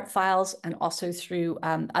KBART files and also through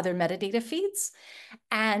other metadata feeds.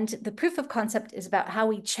 And the proof of concept is about how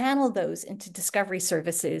we channel those into discovery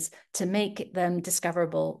services to make them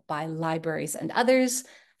discoverable by libraries and others.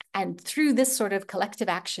 And through this sort of collective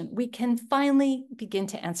action, we can finally begin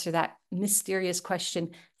to answer that mysterious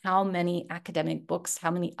question: how many academic books,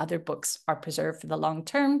 how many other books are preserved for the long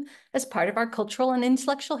term as part of our cultural and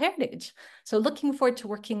intellectual heritage? So looking forward to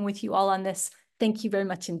working with you all on this. Thank you very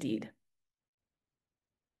much indeed.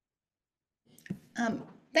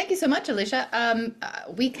 Thank you so much, Alicia.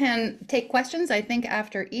 We can take questions, I think,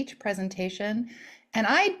 after each presentation. And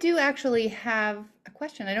I do actually have a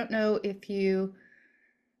question. I don't know if you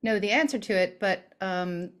know the answer to it, but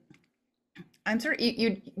I'm sort of,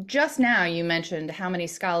 you just now you mentioned how many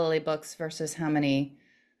scholarly books versus how many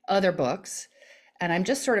other books. And I'm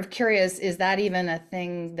just sort of curious, is that even a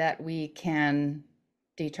thing that we can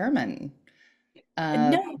determine?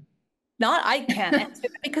 No, not I can't answer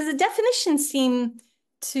that, because the definitions seem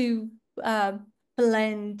to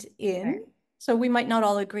blend in. Right. So we might not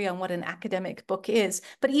all agree on what an academic book is,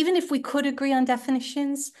 but even if we could agree on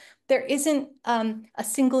definitions, there isn't a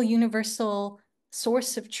single universal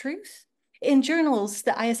source of truth. In journals,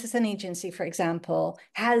 the ISSN agency, for example,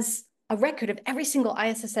 has a record of every single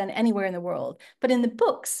ISSN anywhere in the world. But in the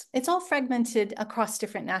books, it's all fragmented across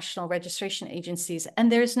different national registration agencies.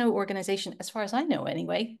 And there's no organization, as far as I know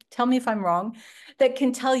anyway, tell me if I'm wrong, that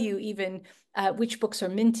can tell you even which books are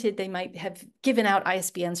minted. They might have given out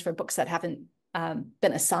ISBNs for books that haven't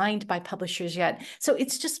been assigned by publishers yet. So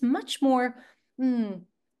it's just much more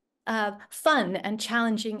fun and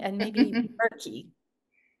challenging and maybe murky.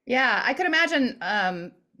 Yeah, I could imagine,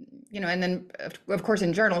 and then of course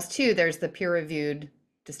in journals too, there's the peer-reviewed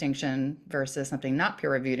distinction versus something not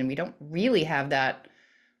peer-reviewed, and we don't really have that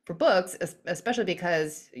for books, especially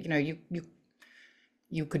because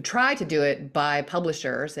you could try to do it by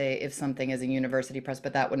publisher, say if something is a university press,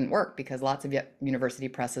 but that wouldn't work because lots of university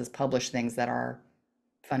presses publish things that are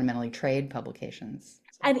fundamentally trade publications.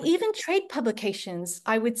 And even trade publications,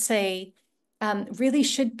 I would say, really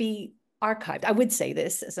should be archived. I would say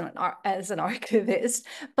this as an archivist,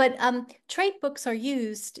 but trade books are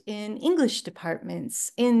used in English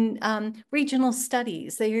departments, in regional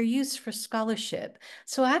studies. They are used for scholarship.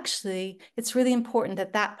 So actually, it's really important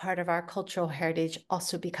that that part of our cultural heritage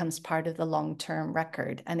also becomes part of the long-term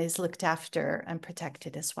record and is looked after and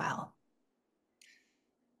protected as well.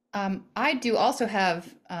 I do also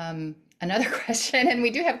have another question, and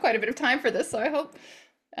we do have quite a bit of time for this, so I hope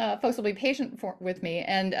folks will be patient with me.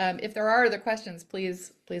 And if there are other questions,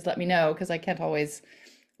 please let me know, because I can't always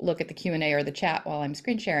look at the Q&A or the chat while I'm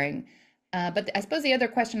screen sharing. But I suppose the other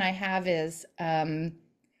question I have is, do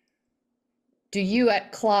you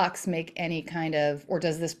at CLOCKSS make any kind of, or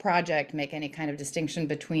does this project make any kind of distinction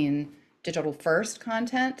between digital first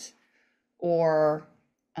content or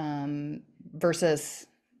versus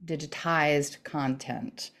digitized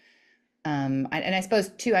content? And I suppose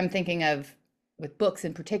too, I'm thinking of, with books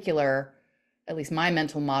in particular, at least my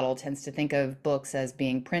mental model tends to think of books as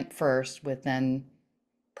being print first, with then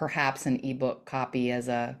perhaps an ebook copy as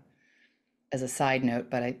a side note,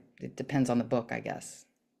 but it depends on the book, I guess.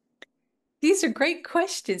 These are great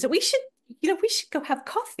questions. We should go have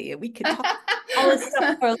coffee and we could talk all this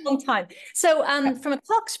stuff for a long time. So from a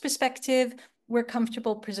CLOCKSS perspective, we're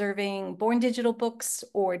comfortable preserving born digital books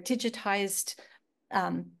or digitized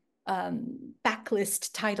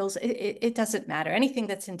backlist titles. It doesn't matter. Anything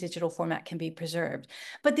that's in digital format can be preserved.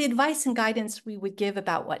 But the advice and guidance we would give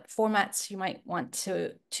about what formats you might want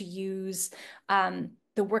to use,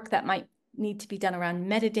 the work that might need to be done around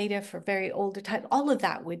metadata for very older titles, all of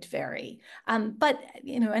that would vary. But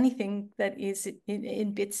anything that is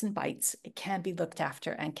in bits and bytes, it can be looked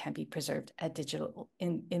after and can be preserved at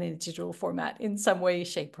in a digital format in some way,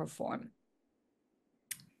 shape, or form.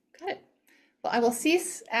 Got it. Well, I will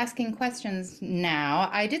cease asking questions now.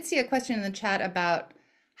 I did see a question in the chat about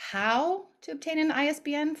how to obtain an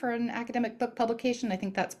ISBN for an academic book publication. I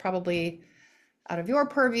think that's probably out of your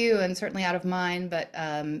purview and certainly out of mine, but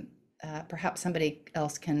perhaps somebody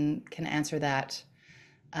else can answer that.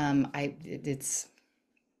 I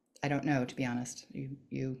don't know, to be honest.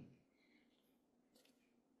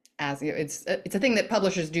 It's a thing that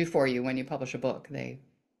publishers do for you when you publish a book. They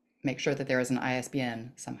make sure that there is an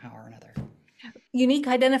ISBN somehow or another. Unique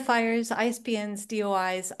identifiers, ISBNs,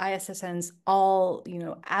 DOIs, ISSNs, all,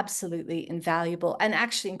 absolutely invaluable. And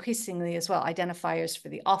actually increasingly as well, identifiers for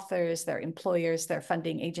the authors, their employers, their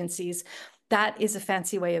funding agencies. That is a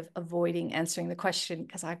fancy way of avoiding answering the question,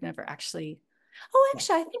 because I've never actually Oh,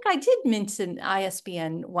 actually, I think I did mint an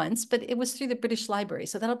ISBN once, but it was through the British Library,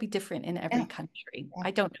 so that'll be different in every country.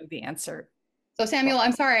 I don't know the answer. So Samuel,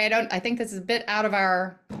 I'm sorry, I think this is a bit out of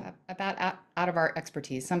our out of our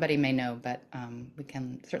expertise. Somebody may know, but we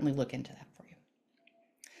can certainly look into that for you.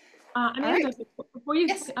 Amanda, right. before you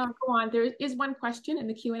go on, there is one question in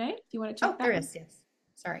the Q&A. Do you want to check that? There is, yes.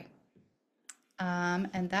 Sorry.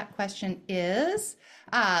 And that question is,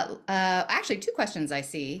 actually 2 questions I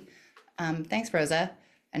see. Thanks, Rosa.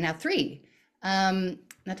 And now 3.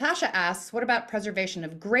 Natasha asks, what about preservation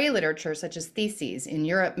of gray literature such as theses? In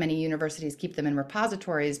Europe, many universities keep them in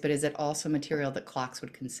repositories, but is it also material that CLOCKSS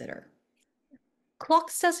would consider?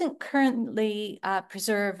 CLOCKSS doesn't currently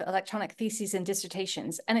preserve electronic theses and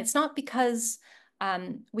dissertations, and it's not because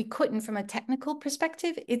we couldn't from a technical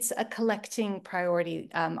perspective. It's a collecting priority.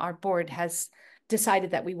 Our board has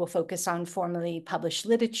decided that we will focus on formally published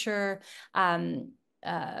literature,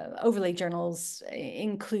 overlay journals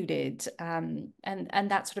included, and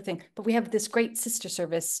that sort of thing. But we have this great sister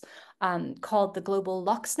service called the Global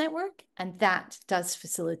LOCKSS Network, and that does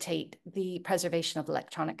facilitate the preservation of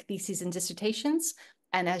electronic theses and dissertations.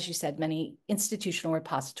 And as you said, many institutional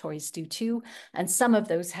repositories do too, and some of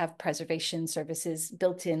those have preservation services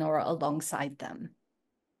built in or alongside them.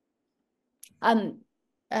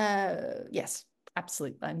 Yes,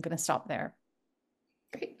 absolutely. I'm going to stop there.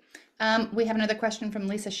 Great. We have another question from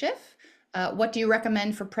Lisa Schiff. What do you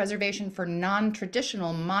recommend for preservation for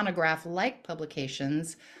non-traditional monograph-like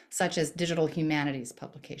publications, such as digital humanities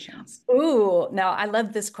publications? Ooh, now I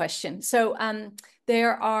love this question. So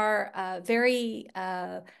there are very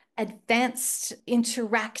advanced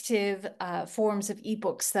interactive forms of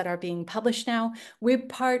ebooks that are being published now. We're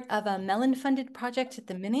part of a Mellon-funded project at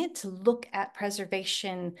the minute to look at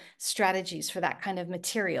preservation strategies for that kind of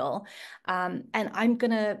material. And I'm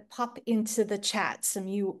going to pop into the chat some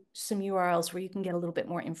URLs where you can get a little bit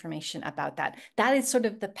more information about that. That is sort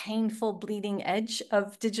of the painful bleeding edge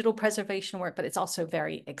of digital preservation work, but it's also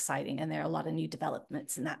very exciting. And there are a lot of new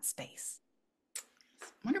developments in that space.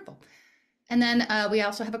 Wonderful. And then we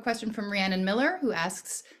also have a question from Rhiannon Miller, who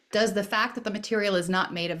asks, does the fact that the material is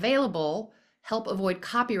not made available help avoid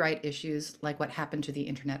copyright issues like what happened to the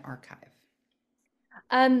Internet Archive?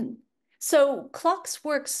 So CLOCKSS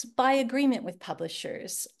works by agreement with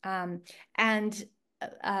publishers, and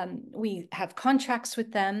we have contracts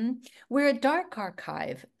with them. We're a dark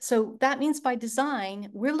archive. So that means by design,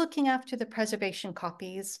 we're looking after the preservation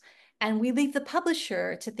copies, and we leave the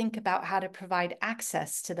publisher to think about how to provide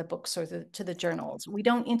access to the books or to the journals. We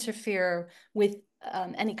don't interfere with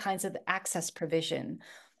any kinds of access provision.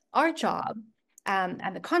 Our job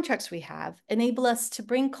and the contracts we have enable us to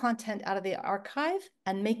bring content out of the archive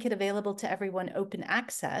and make it available to everyone open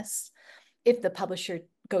access. If the publisher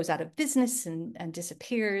goes out of business and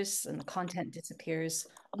disappears and the content disappears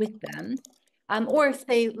with them, or if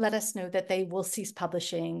they let us know that they will cease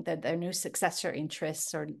publishing, that there are no successor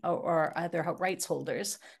interests or other rights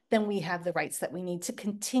holders, then we have the rights that we need to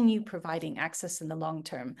continue providing access in the long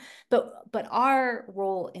term. But our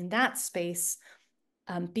role in that space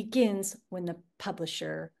begins when the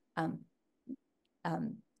publisher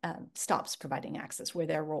stops providing access, where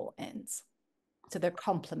their role ends. So they're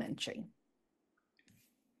complementary.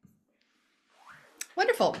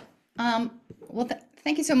 Wonderful. Well,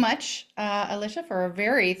 thank you so much, Alicia, for a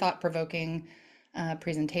very thought-provoking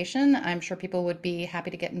presentation. I'm sure people would be happy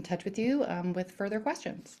to get in touch with you with further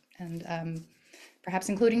questions, and perhaps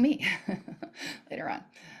including me later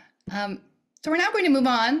on. So we're now going to move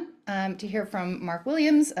on to hear from Mark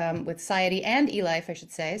Williams with Sciety and eLife, I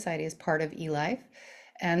should say. Sciety is part of eLife.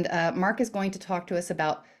 And Mark is going to talk to us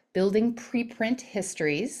about building preprint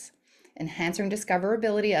histories, enhancing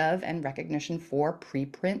discoverability of and recognition for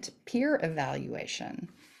preprint peer evaluation.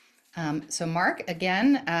 So Mark,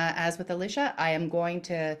 again, as with Alicia, I am going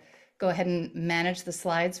to go ahead and manage the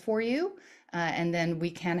slides for you, and then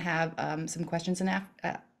we can have some questions and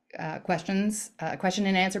question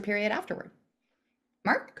and answer period afterward.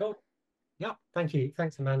 Mark? Cool. Yeah, thank you.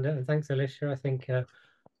 Thanks, Amanda, and thanks, Alicia. I think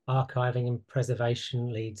archiving and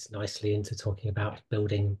preservation leads nicely into talking about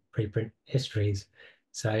building preprint histories.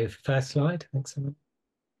 So first slide, thanks, Amanda.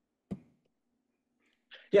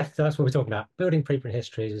 Yeah, so that's what we're talking about, building preprint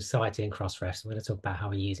histories with Sciety and Crossref. So we're going to talk about how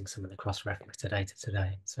we're using some of the Crossref metadata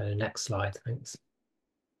today. So next slide, thanks.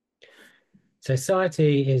 So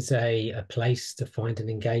Sciety is a place to find and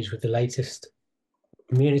engage with the latest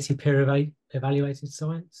community peer evaluated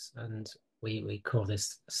science, and we call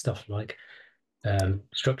this stuff like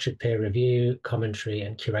structured peer review, commentary,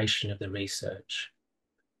 and curation of the research.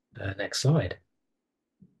 Next slide.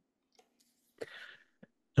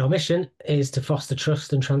 Our mission is to foster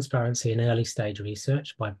trust and transparency in early stage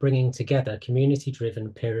research by bringing together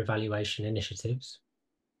community-driven peer evaluation initiatives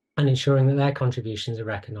and ensuring that their contributions are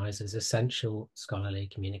recognised as essential scholarly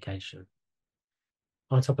communication.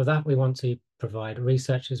 On top of that, we want to provide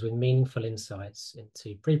researchers with meaningful insights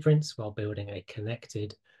into preprints while building a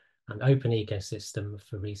connected and open ecosystem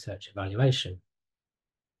for research evaluation.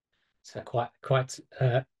 So quite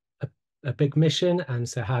a big mission. And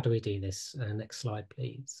so how do we do this? Next slide,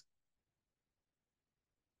 please.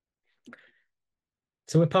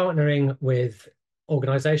 So we're partnering with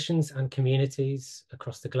organisations and communities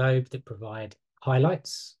across the globe that provide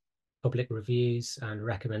highlights, public reviews and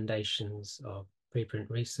recommendations of preprint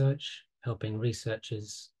research, helping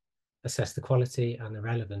researchers assess the quality and the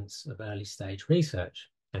relevance of early stage research.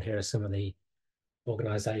 And here are some of the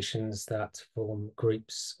organisations that form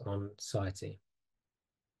groups on Sciety.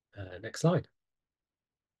 Next slide.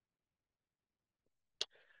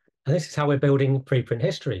 And this is how we're building preprint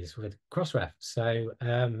histories with Crossref. So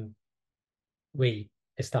we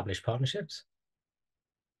establish partnerships.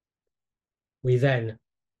 We then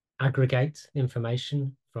aggregate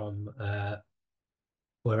information from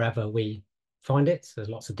wherever we find it. So there's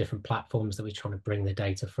lots of different platforms that we're trying to bring the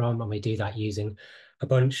data from, and we do that using a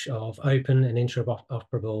bunch of open and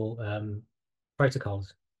interoperable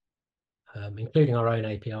protocols, including our own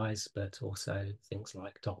APIs, but also things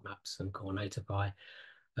like DocMaps and Core Notify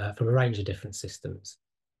from a range of different systems.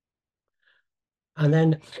 And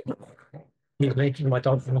then, excuse me, my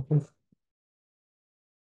dog's knocking.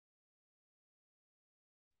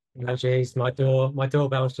 Oh geez, my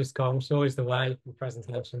doorbell's just gone. It's always the way in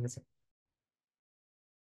presentations.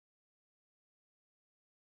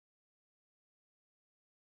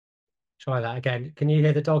 Try that again. Can you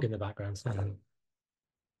hear the dog in the background?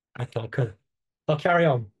 Okay, cool. I'll carry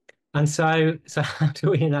on. And so how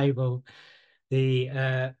do we enable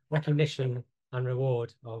the recognition and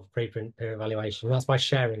reward of preprint peer evaluation? That's by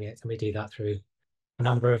sharing it, and we do that through a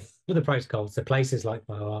number of other protocols. So places like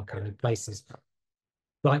bioRxiv and places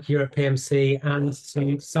like Europe PMC and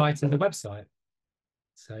to Sciety and the website.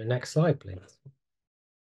 So next slide, please.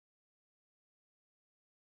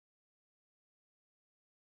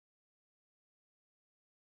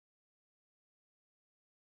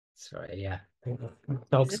 Sorry, yeah.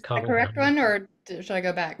 Dogs Is this the correct one, or should I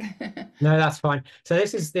go back? No, that's fine. So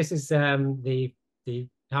this is the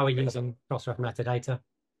how we're using Crossref metadata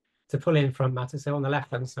to pull in front matter. So on the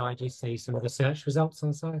left-hand side, you see some of the search results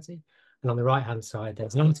on Sciety, and on the right-hand side,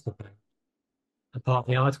 there's an article page. And part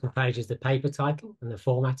of the article page is the paper title and the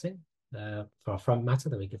formatting for our front matter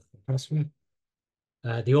that we give to the customer,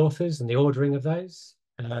 the authors and the ordering of those,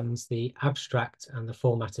 and the abstract and the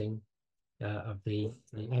formatting of the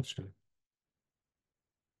abstract.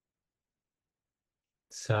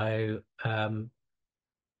 So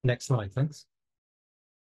next slide, thanks.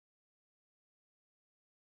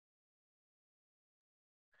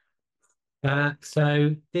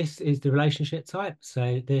 So this is the relationship type.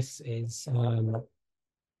 So this is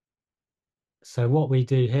so what we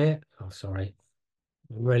do here. Oh, sorry,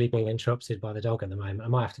 I'm really being interrupted by the dog at the moment. I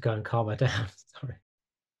might have to go and calm her down. Sorry.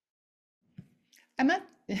 Emma.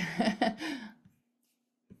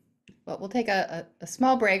 Well, we'll take a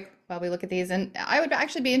small break while we look at these, and I would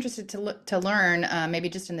actually be interested to learn, maybe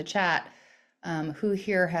just in the chat, who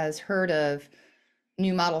here has heard of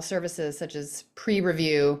new model services such as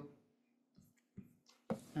pre-review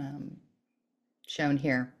shown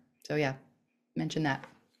here. So yeah, mention that.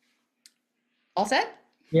 All set?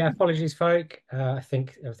 Yeah, apologies, folk. I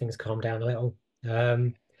think everything's calmed down a little.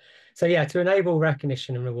 So yeah, to enable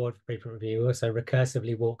recognition and reward for preprint review, we also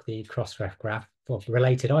recursively walk the Crossref graph of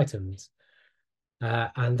related items.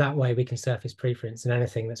 And that way we can surface preprints and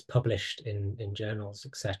anything that's published in journals,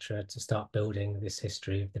 etc., to start building this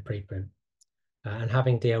history of the preprint. And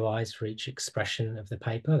having DOIs for each expression of the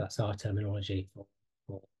paper, that's our terminology for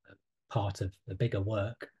part of the bigger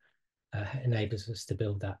work, enables us to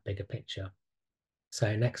build that bigger picture.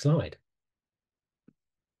 So next slide.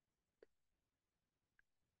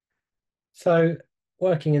 So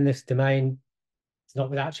working in this domain, it's not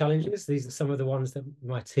without challenges. These are some of the ones that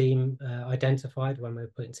my team identified when we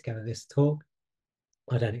were putting together this talk.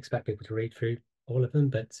 I don't expect people to read through all of them,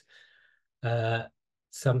 but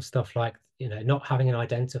some stuff like, not having an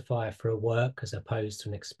identifier for a work as opposed to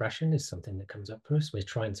an expression is something that comes up for us. We're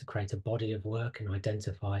trying to create a body of work and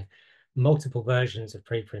identify multiple versions of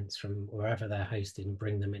preprints from wherever they're hosted and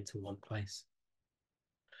bring them into one place.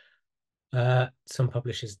 Some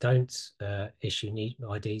publishers don't issue neat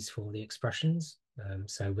IDs for the expressions,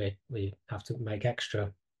 so we have to make extra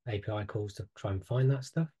API calls to try and find that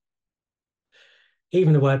stuff.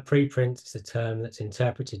 Even the word preprint is a term that's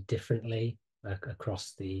interpreted differently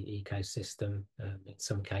across the ecosystem. In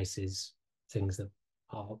some cases, things that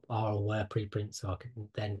are or were preprints are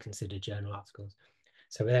then considered journal articles.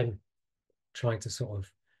 So we're then trying to sort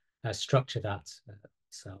of structure that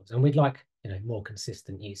ourselves. And we'd like, more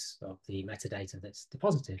consistent use of the metadata that's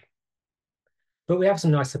deposited. But we have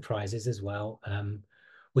some nice surprises as well.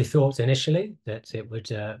 We thought initially that it would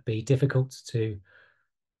be difficult to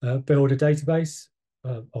build a database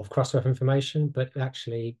of Crossref information, but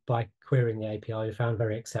actually by querying the API, we found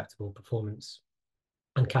very acceptable performance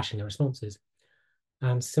and caching the responses.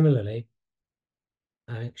 And similarly,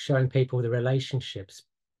 showing people the relationships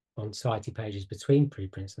on Sciety pages between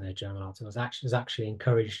preprints and their journal articles has actually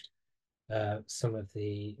encouraged some of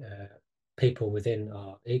the people within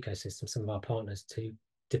our ecosystem, some of our partners, to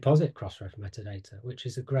deposit Crossref metadata, which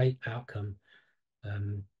is a great outcome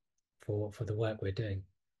for the work we're doing.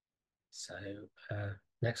 So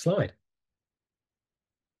next slide.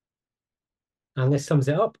 And this sums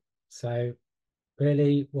it up. So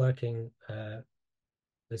really working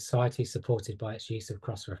with Sciety, supported by its use of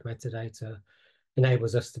Crossref metadata,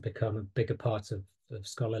 enables us to become a bigger part of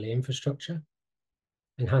scholarly infrastructure,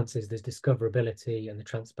 enhances the discoverability and the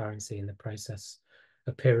transparency in the process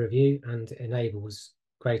of peer review, and enables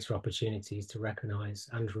greater opportunities to recognise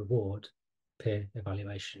and reward peer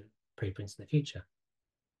evaluation preprints in the future.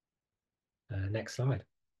 Next slide.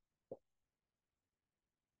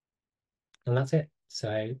 And that's it.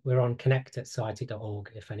 So we're on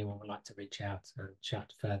connect@sciety.org if anyone would like to reach out and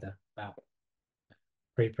chat further about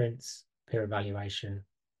preprints, peer evaluation,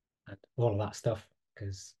 and all of that stuff,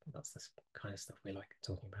 because that's the kind of stuff we like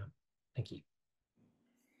talking about. Thank you.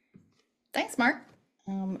 Thanks, Mark.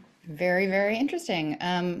 Very, very interesting.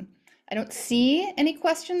 I don't see any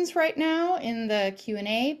questions right now in the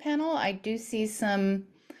Q&A panel. I do see some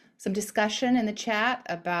discussion in the chat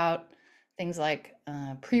about things like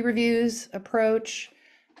pre-reviews approach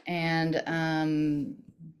and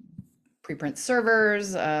preprint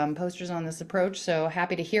servers, posters on this approach. So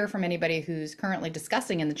happy to hear from anybody who's currently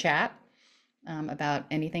discussing in the chat about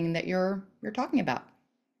anything that you're talking about.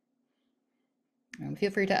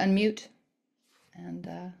 Feel free to unmute and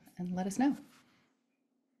let us know.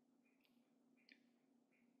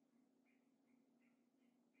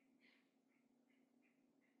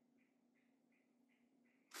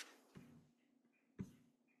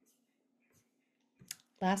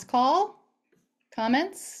 Last call.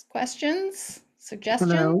 Comments, questions,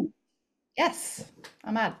 suggestions? Hello. Yes,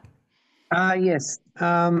 Ahmad. Yes.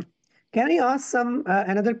 Can I ask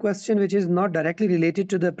another question which is not directly related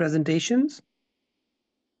to the presentations?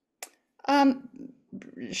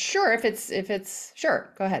 Sure, if it's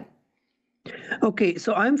sure, go ahead. Okay,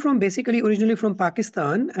 so I'm originally from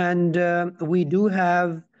Pakistan, and we do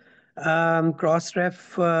have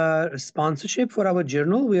Crossref sponsorship for our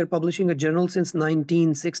journal. We are publishing a journal since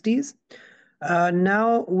 1960s.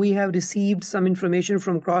 Now we have received some information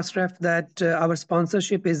from Crossref that our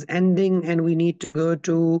sponsorship is ending and we need to go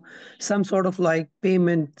to some sort of like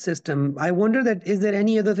payment system. I wonder that is there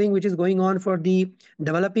any other thing which is going on for the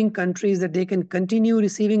developing countries that they can continue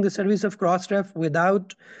receiving the service of Crossref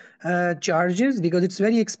without charges, because it's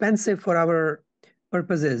very expensive for our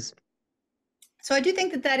purposes. So I do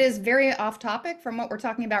think that is very off topic from what we're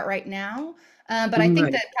talking about right now. But I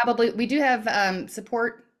think that probably we do have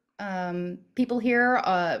support people here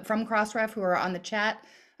from Crossref who are on the chat.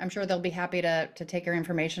 I'm sure they'll be happy to take your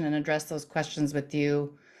information and address those questions with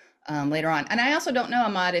you later on. And I also don't know,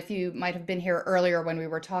 Ahmad, if you might have been here earlier when we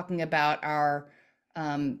were talking about our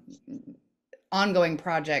ongoing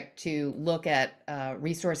project to look at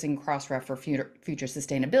resourcing Crossref for future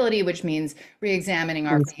sustainability, which means re-examining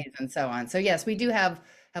our fees and so on. So yes, we do have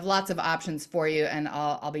lots of options for you, and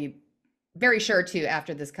I'll be very sure to,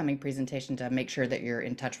 after this coming presentation, to make sure that you're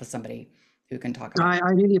in touch with somebody who can talk about it.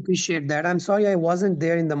 I really appreciate that. I'm sorry I wasn't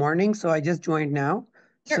there in the morning, so I just joined now.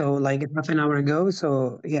 Sure. So like half an hour ago.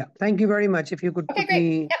 So yeah, thank you very much. If you could put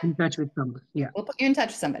me in touch with somebody. Yeah. We'll put you in touch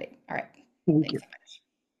with somebody. All right. Thank you. So much.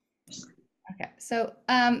 Okay. So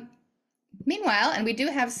meanwhile, and we do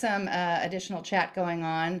have some additional chat going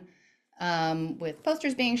on with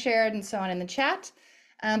posters being shared and so on in the chat.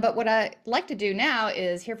 But what I'd like to do now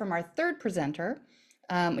is hear from our third presenter,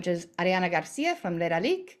 which is Arianna Garcia from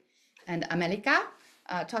Redalyc and AmeliCA,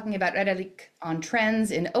 talking about Redalyc on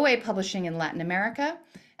trends in OA publishing in Latin America.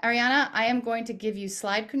 Arianna, I am going to give you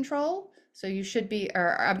slide control. So you should be,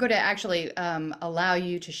 or I'm going to actually allow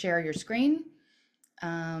you to share your screen.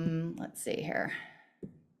 Let's see here.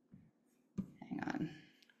 Hang on.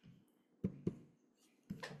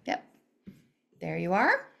 Yep. There you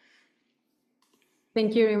are.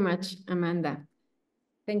 Thank you very much, Amanda.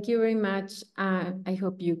 Thank you very much. I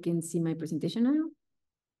hope you can see my presentation now.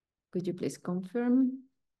 Could you please confirm?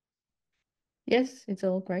 Yes, it's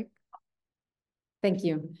all great. Thank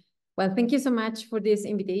you. Well, thank you so much for this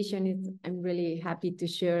invitation. I'm really happy to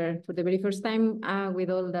share for the very first time with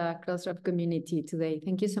all the Crossref community today.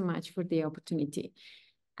 Thank you so much for the opportunity.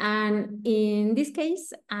 And in this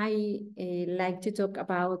case, I like to talk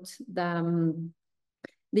about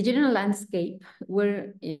the general landscape.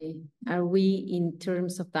 Where are we in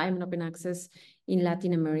terms of diamond open access in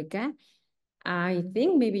Latin America? I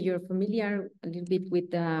think maybe you're familiar a little bit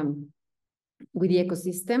with the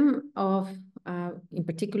ecosystem of, in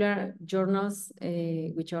particular, journals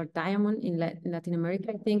which are diamond in Latin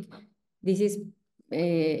America. I think this is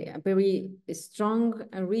a very strong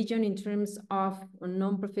region in terms of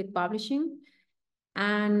non-profit publishing.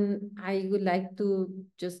 And I would like to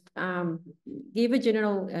just give a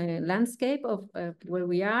general landscape of where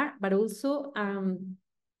we are, but also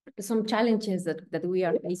some challenges that we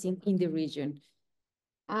are facing in the region.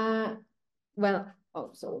 Well,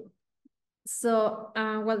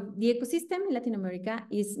 the ecosystem in Latin America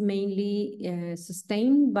is mainly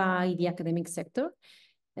sustained by the academic sector,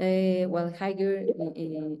 while higher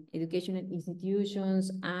educational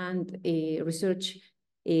institutions and the research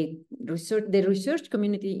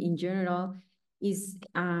community in general is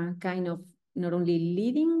kind of not only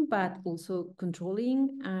leading, but also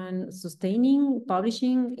controlling and sustaining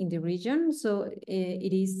publishing in the region. So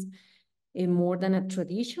it is more than a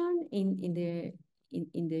tradition in the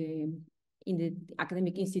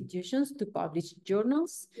academic institutions to publish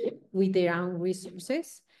journals with their own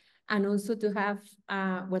resources, and also to have,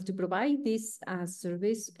 to provide this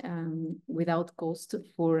service without cost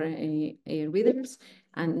for readers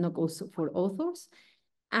and no cost for authors.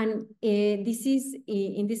 And this is,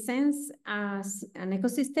 in this sense, as an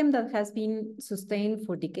ecosystem that has been sustained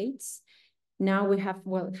for decades. Now we have,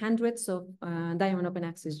 hundreds of diamond open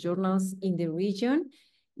access journals in the region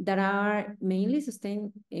that are mainly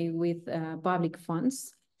sustained with public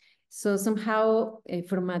funds. So somehow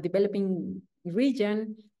from a developing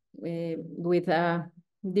region with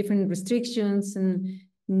different restrictions and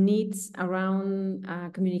needs around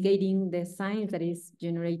communicating the science that is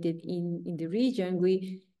generated in the region,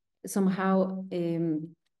 we somehow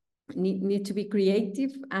need to be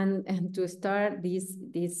creative and to start this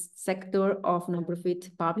sector of nonprofit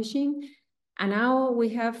publishing. And now we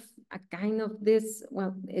have a kind of this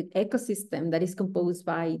ecosystem that is composed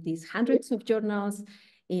by these hundreds of journals,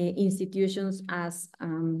 institutions as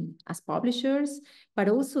publishers, but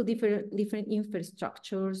also different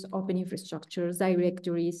infrastructures, open infrastructures,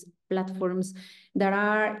 directories, platforms that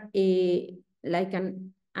are like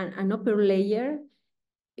an upper layer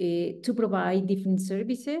to provide different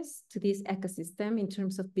services to this ecosystem in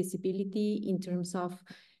terms of visibility, in terms of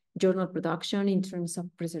journal production, in terms of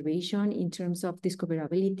preservation, in terms of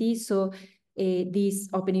discoverability. So these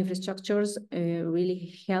open infrastructures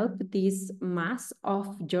really help this mass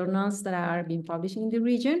of journals that are being published in the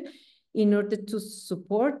region in order to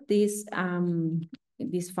support these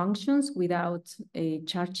functions without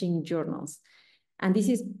charging journals. And this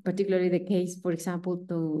is particularly the case, for example,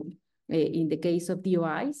 in the case of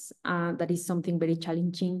DOIs, that is something very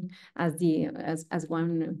challenging, as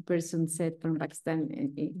one person said from Pakistan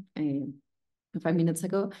 5 minutes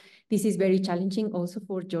ago. This is very challenging also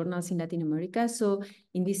for journals in Latin America. So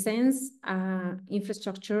in this sense,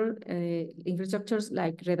 infrastructures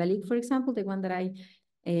like Redalyc, for example, the one that I'm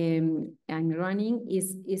running,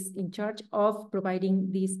 is in charge of providing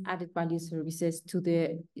these added value services to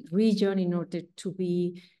the region in order to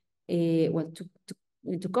be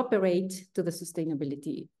to cooperate to the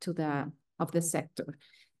sustainability of the sector.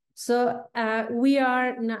 So we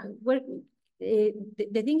are now,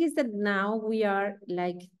 the thing is that now we are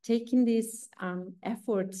like taking these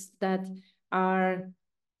efforts that are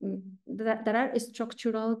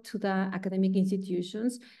structural to the academic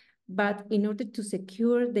institutions, but in order to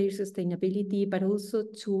secure their sustainability, but also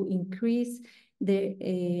to increase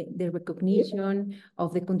the recognition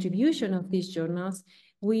of the contribution of these journals,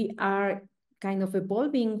 we are kind of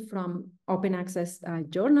evolving from open access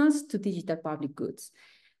journals to digital public goods.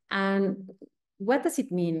 And what does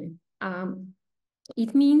it mean?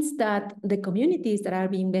 It means that the communities that are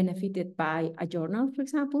being benefited by a journal, for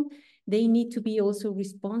example, they need to be also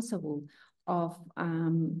responsible of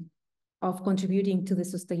contributing to the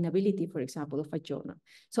sustainability, for example, of a journal.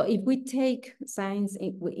 So if we take science,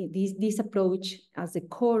 this approach as the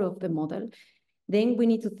core of the model, then we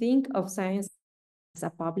need to think of science as a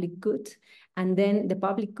public good. And then the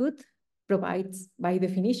public good provides, by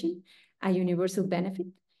definition, a universal benefit.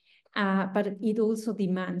 but it also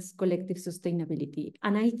demands collective sustainability.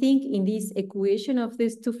 And I think in this equation of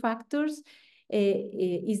these two factors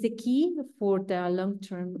is the key for the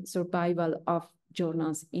long-term survival of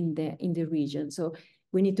journals in the region. So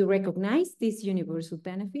we need to recognize this universal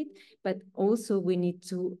benefit, but also we need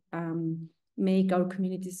to make our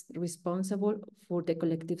communities responsible for the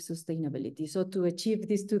collective sustainability. So to achieve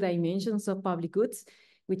these two dimensions of public goods,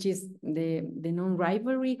 which is the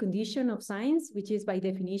non-rivalry condition of science, which is by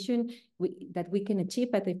definition that we can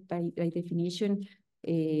achieve by definition.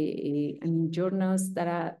 I mean, journals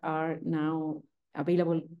that are now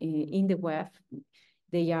available in the web,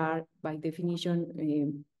 they are by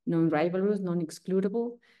definition non-rivalrous,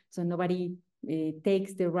 non-excludable. So nobody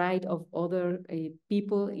takes the right of other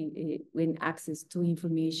people when access to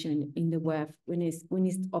information in the web when it's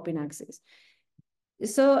open access.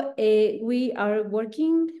 So we are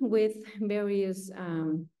working with various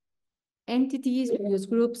entities, various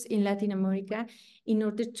groups in Latin America in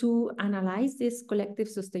order to analyze this collective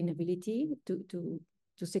sustainability to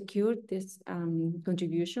secure this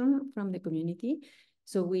contribution from the community.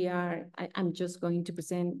 So I'm just going to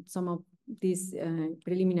present some of these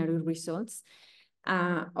preliminary results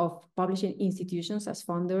of publishing institutions as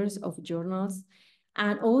funders of journals,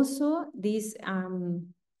 and also this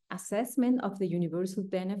assessment of the universal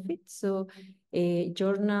benefit. So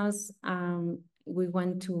journals, we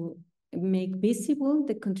want to make visible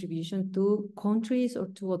the contribution to countries or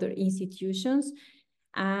to other institutions.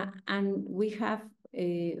 And we have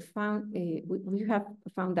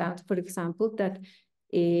found out, for example, that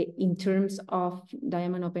in terms of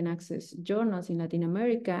Diamond Open Access journals in Latin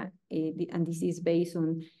America, and this is based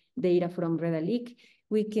on data from Redalyc,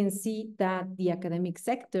 we can see that the academic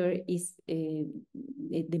sector is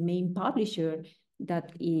the main publisher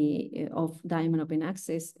of Diamond Open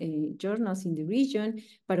Access journals in the region,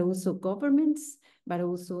 but also governments, but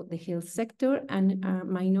also the health sector and a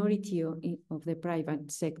minority of the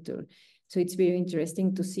private sector. So it's very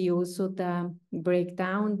interesting to see also the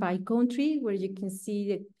breakdown by country, where you can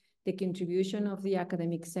see the contribution of the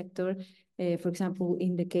academic sector. For example,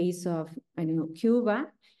 in the case of, I don't know, Cuba,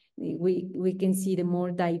 we can see the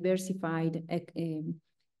more diversified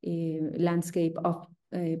landscape of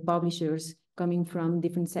publishers coming from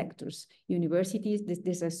different sectors. Universities,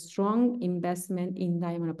 there's a strong investment in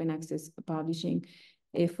Diamond Open Access publishing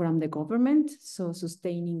from the government, so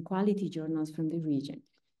sustaining quality journals from the region.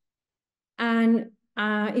 And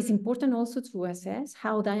it's important also to assess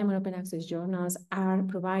how Diamond Open Access journals are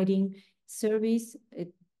providing service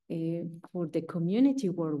for the community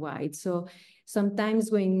worldwide. So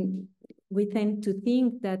sometimes when we tend to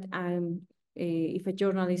think that if a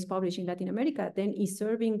journal is published in Latin America, then it's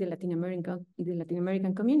serving the Latin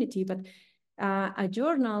American community. But a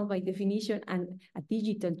journal, by definition, and a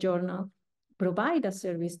digital journal, provide a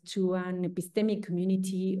service to an epistemic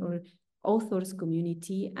community or authors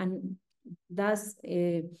community, and thus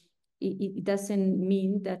it doesn't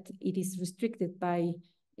mean that it is restricted by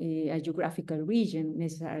a geographical region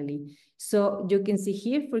necessarily. So you can see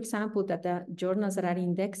here, for example, that the journals that are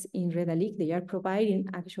indexed in Redalyc, they are providing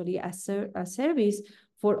actually a service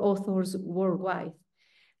for authors worldwide.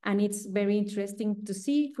 And it's very interesting to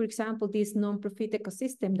see, for example, this non-profit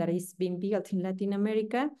ecosystem that is being built in Latin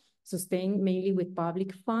America, sustained mainly with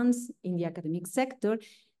public funds in the academic sector.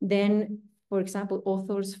 Then, for example,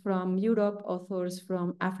 authors from Europe, authors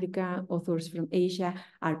from Africa, authors from Asia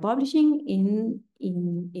are publishing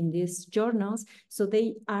in these journals. So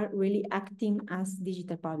they are really acting as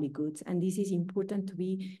digital public goods. And this is important to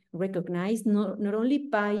be recognized, not only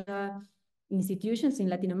by institutions in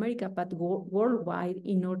Latin America, but worldwide,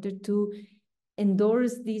 in order to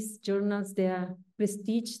endorse these journals, the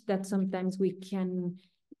prestige that sometimes we can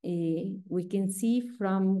see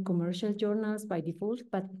from commercial journals by default,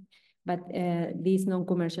 but these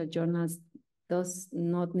non-commercial journals does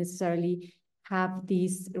not necessarily have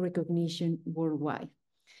this recognition worldwide.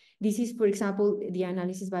 This is, for example, the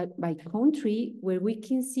analysis by country, where we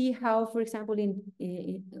can see how, for example,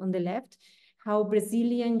 on the left, how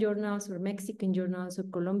Brazilian journals or Mexican journals or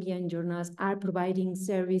Colombian journals are providing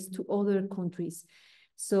service to other countries.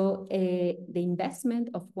 So the investment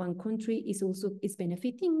of one country is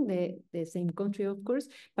benefiting the same country, of course,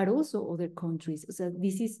 but also other countries. So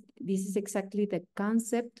this is exactly the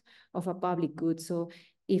concept of a public good. So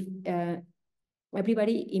if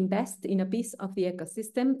everybody invests in a piece of the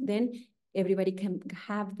ecosystem, then everybody can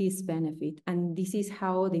have this benefit. And this is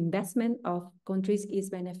how the investment of countries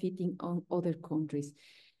is benefiting on other countries.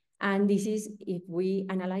 And this is, if we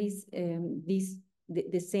analyze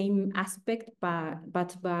the same aspect,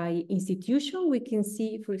 but by institution, we can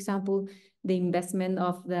see, for example, the investment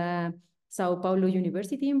of the Sao Paulo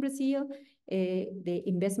University in Brazil, the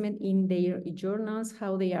investment in their journals,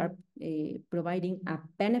 how they are providing a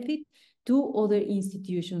benefit to other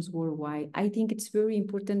institutions worldwide. I think it's very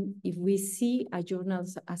important if we see a journal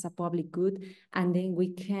as a public good, and then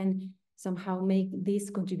we can somehow make this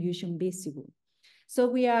contribution visible. So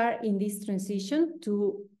we are in this transition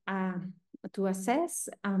to assess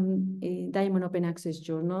Diamond Open Access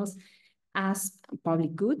journals as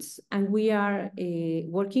public goods, and we are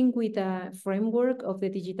working with a framework of the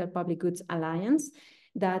Digital Public Goods Alliance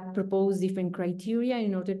that propose different criteria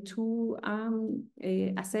in order to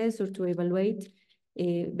assess or to evaluate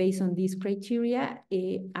based on these criteria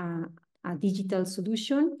a digital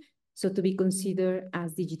solution, so to be considered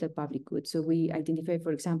as digital public goods. So we identify,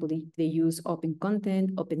 for example, if they use open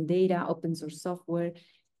content, open data, open source software,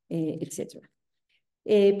 etc.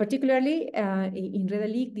 Particularly in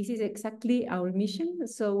Redalyc, this is exactly our mission.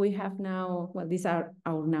 So we have now, well, these are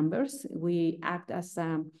our numbers. We act as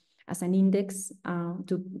an index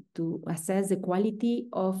to assess the quality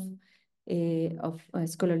of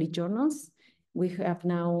scholarly journals. We have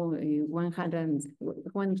now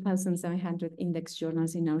 1,700 index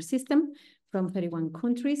journals in our system from 31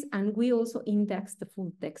 countries, and we also index the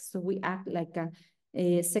full text. So we act like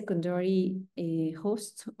a secondary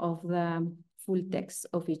host of the full text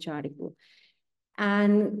of each article.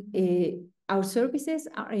 And our services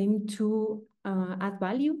are aimed to add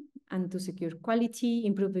value and to secure quality,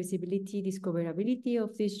 improve visibility, discoverability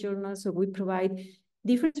of these journals. So we provide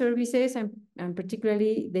different services, and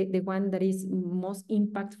particularly the one that is most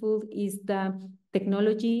impactful is the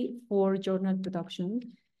technology for journal production.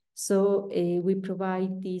 So we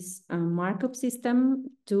provide this markup system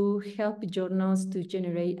to help journals to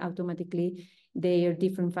generate automatically their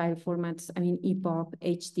different file formats, I mean, EPUB,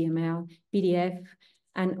 HTML, PDF,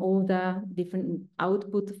 and all the different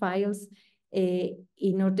output files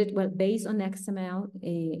in order, well, based on XML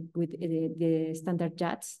with the standard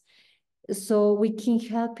JATs. So we can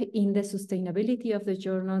help in the sustainability of the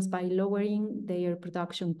journals by lowering their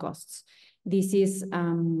production costs. These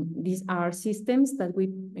are systems that we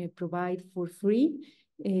provide for free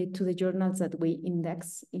to the journals that we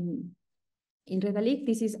index in Redalyc.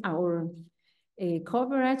 This is our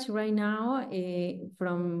coverage right now.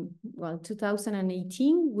 From, well,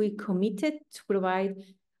 2018, we committed to provide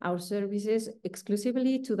our services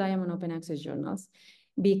exclusively to Diamond Open Access journals,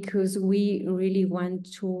 because we really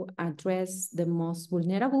want to address the most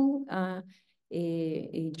vulnerable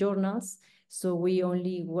journals. So we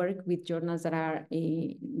only work with journals that are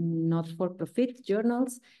not-for-profit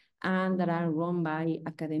journals and that are run by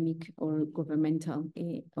academic or governmental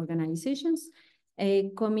organizations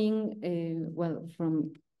coming, well,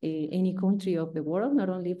 from any country of the world, not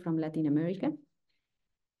only from Latin America.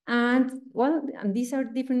 And well, and these are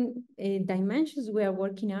different dimensions we are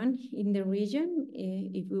working on in the region.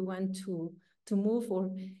 If we want to move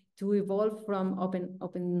or to evolve from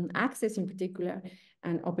open access in particular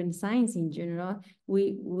and open science in general,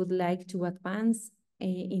 we would like to advance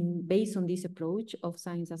based on this approach of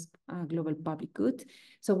science as a global public good.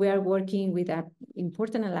 So we are working with an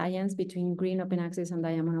important alliance between Green Open Access and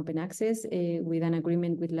Diamond Open Access with an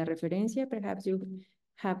agreement with La Referencia. Perhaps you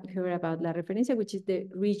have heard about La Referencia, which is the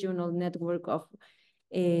regional network of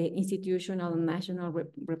institutional and national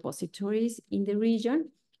repositories in the region.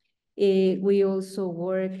 We also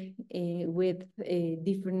work with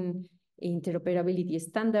different interoperability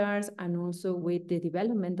standards and also with the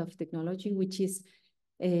development of technology, which is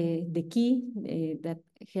the key that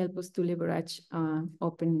help us to leverage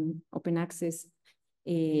open access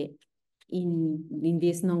in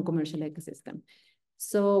this non-commercial ecosystem.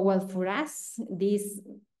 So, well, for us, this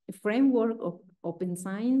framework of open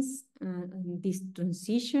science, this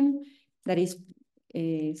transition that is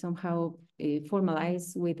somehow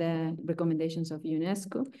formalized with the recommendations of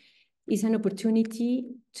UNESCO, is an opportunity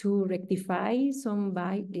to rectify some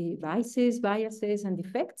biases, and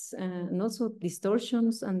defects, and also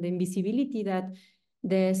distortions and the invisibility that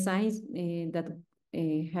the science that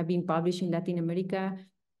have been published in Latin America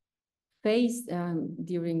faced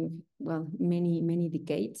during, well, many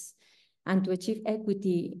decades, and to achieve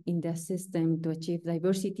equity in the system, to achieve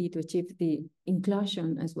diversity, to achieve the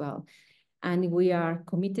inclusion as well. And we are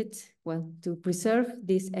committed, well, to preserve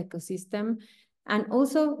this ecosystem. And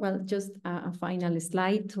also, well, just a final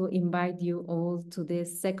slide to invite you all to the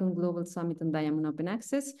second Global Summit on Diamond Open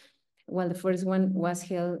Access. Well, the first one was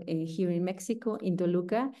held here in Mexico, in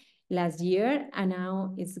Toluca, last year, and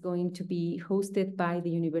now it's going to be hosted by the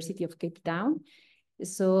University of Cape Town.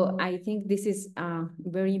 So I think this is a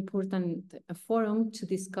very important forum to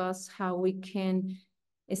discuss how we can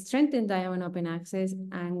strengthen Diamond Open Access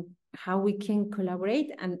and how we can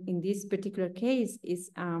collaborate. And in this particular case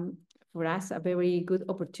is for us a very good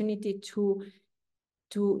opportunity to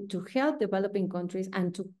help developing countries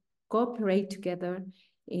and to cooperate together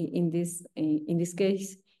in this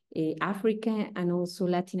case, Africa and also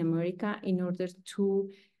Latin America, in order to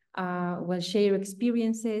share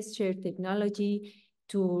experiences, share technology,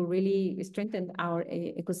 to really strengthen our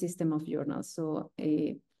ecosystem of journals. So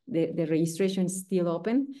the registration is still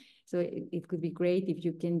open. So it could be great if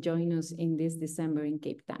you can join us in this December in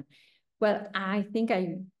Cape Town. Well, I think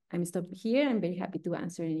I'm stopped here. I'm very happy to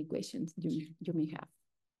answer any questions you may have.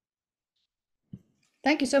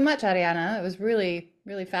 Thank you so much, Arianna. It was really,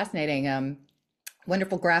 really fascinating.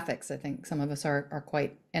 Wonderful graphics. I think some of us are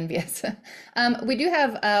quite envious. We do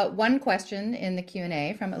have one question in the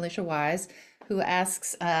Q&A from Alicia Wise, who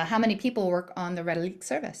asks, how many people work on the Redalyc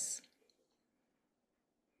service?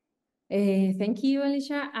 Thank you,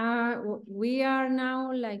 Alicia. We are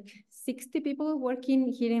now like 60 people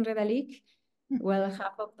working here in Redalyc. Well,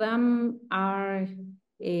 half of them are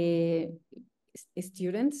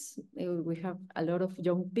students. We have a lot of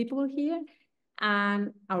young people here,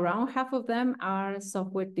 and around half of them are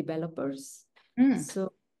software developers.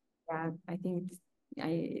 So I think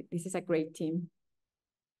this is a great team.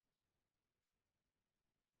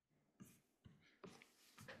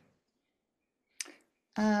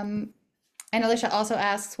 And Alicia also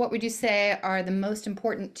asks, what would you say are the most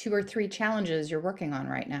important 2 or 3 challenges you're working on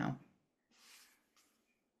right now?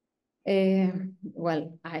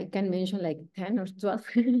 Well, I can mention like 10 or 12,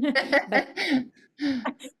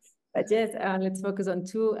 but yes, let's focus on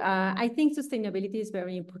 2. I think sustainability is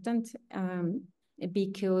very important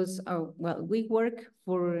because, well, we work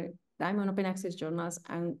for Diamond Open Access journals,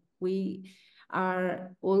 and we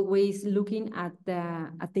are always looking at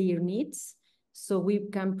their needs, so we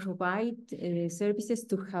can provide services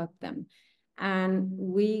to help them. And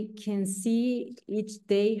we can see each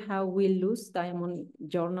day how we lose diamond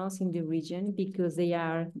journals in the region because they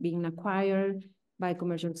are being acquired by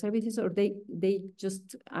commercial services, or they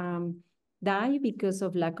just die because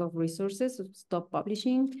of lack of resources, stop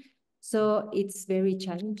publishing. So it's very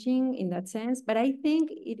challenging in that sense. But I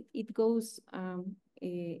think it goes,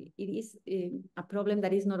 it is a problem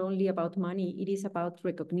that is not only about money, it is about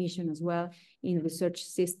recognition as well in research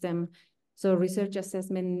system. So research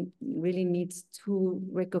assessment really needs to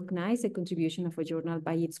recognize the contribution of a journal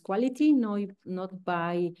by its quality, not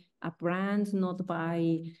by a brand, not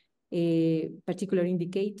by particular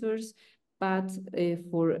indicators, but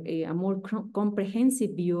for a more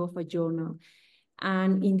comprehensive view of a journal.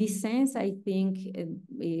 And in this sense, I think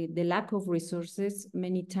the lack of resources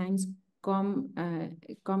many times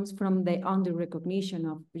comes from the under-recognition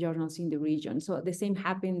of journals in the region. So the same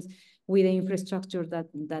happens with the infrastructure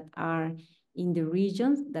that are in the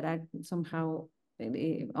regions that are somehow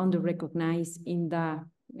under-recognized in the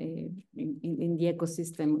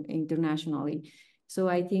ecosystem internationally. So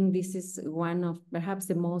I think this is one of perhaps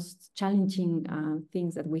the most challenging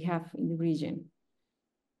things that we have in the region.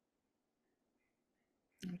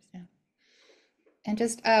 And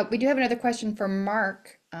just, we do have another question from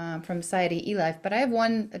Mark from Sciety eLife, but I have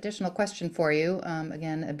one additional question for you.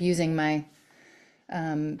 Again, abusing my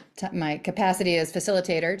my capacity as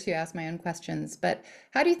facilitator to ask my own questions. But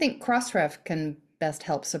how do you think Crossref can best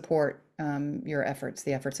help support your efforts,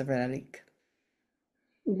 the efforts of Redalyc?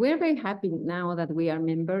 We're very happy now that we are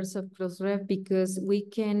members of Crossref because we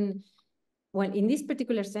can, well, in this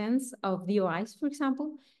particular sense of DOIs, for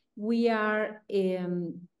example, we are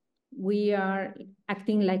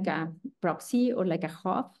acting like a proxy or like a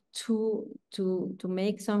hub to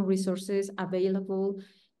make some resources available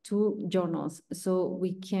to journals. So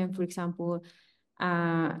we can, for example,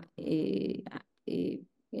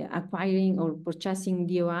 acquiring or purchasing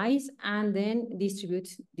DOIs and then distribute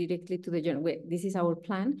directly to the journal. This is our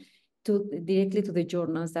plan, directly to the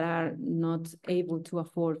journals that are not able to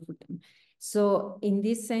afford for them. So in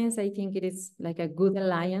this sense, I think it is like a good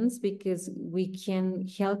alliance because we can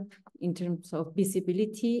help in terms of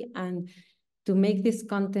visibility and to make this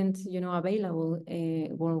content, available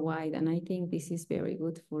worldwide. And I think this is very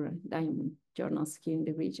good for diamond journals here in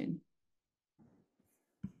the region.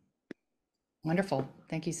 Wonderful.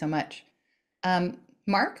 Thank you so much.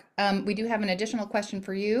 Mark, we do have an additional question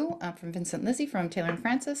for you from Vincent Lizzie from Taylor and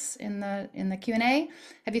Francis in the Q&A.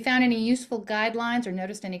 Have you found any useful guidelines or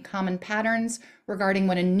noticed any common patterns regarding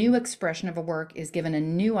when a new expression of a work is given a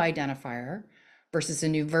new identifier versus a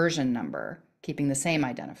new version number, keeping the same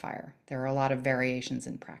identifier? There are a lot of variations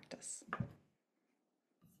in practice.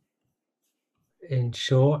 In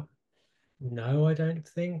short, no, I don't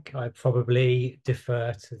think. I probably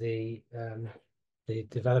defer to the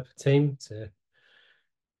developer team to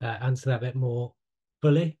answer that a bit more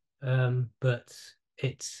fully, but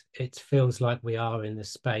it feels like we are in the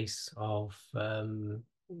space of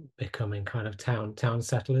becoming kind of town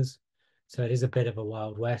settlers. So it is a bit of a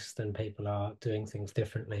Wild West, and people are doing things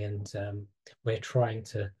differently, and we're trying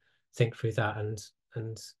to think through that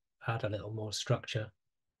and add a little more structure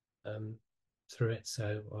through it.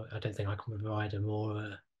 So I don't think I can provide a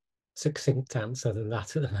more succinct answer than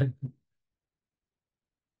that at the moment.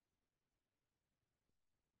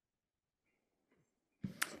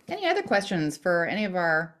 Any other questions for any of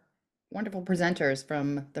our wonderful presenters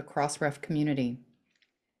from the Crossref community?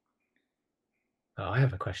 Oh, I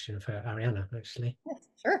have a question for Arianna, actually. Yes,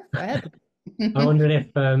 sure, go ahead. I wonder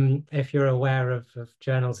if you're aware of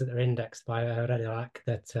journals that are indexed by Redalyc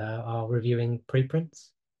that are reviewing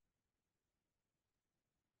preprints.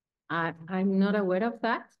 I'm not aware of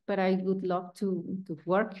that, but I would love to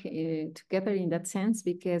work together in that sense,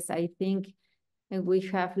 because I think we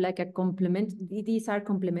have like a complement. These are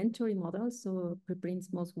complementary models, so preprints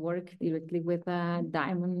must work directly with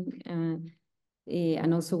Diamond and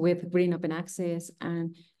also with Green Open Access,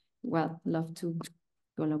 and well, love to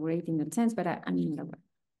collaborate in that sense, but I'm not aware.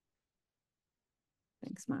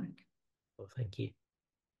 Thanks, Mark. Well, thank you.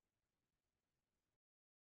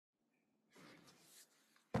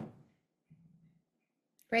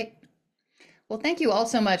 Great. Well, thank you all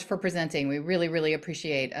so much for presenting. We really, really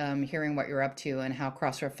appreciate hearing what you're up to and how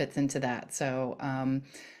Crossref fits into that. So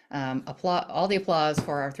all the applause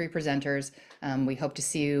for our three presenters. We hope to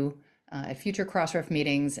see you at future Crossref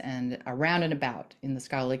meetings and around and about in the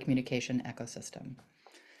scholarly communication ecosystem.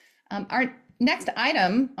 Our next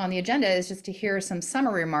item on the agenda is just to hear some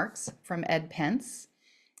summary remarks from Ed Pence.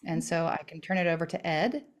 And so I can turn it over to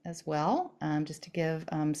Ed as well, just to give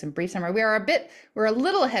some brief summary. We're a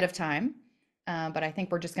little ahead of time, but I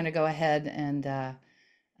think we're just going to go ahead and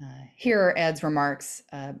hear Ed's remarks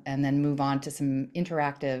and then move on to some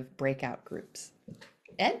interactive breakout groups.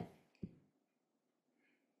 Ed?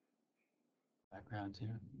 Background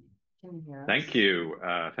here. Thank you,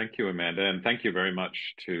 Amanda, and thank you very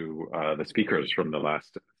much to the speakers from the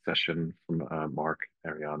last session, from Mark,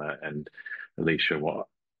 Arianna, and Alicia.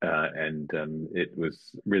 It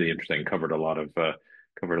was really interesting. Covered a lot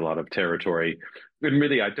of territory. And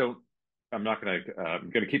really, I'm going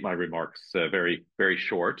to keep my remarks very, very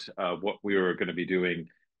short. What we were going to be doing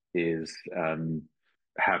is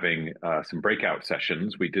having some breakout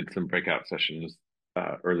sessions. We did some breakout sessions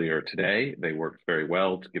earlier today. They worked very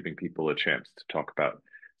well, to giving people a chance to talk about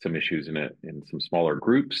some issues in some smaller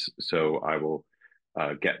groups. So I will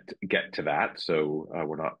get to that. So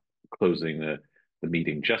we're not closing the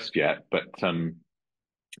meeting just yet, but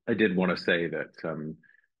I did want to say that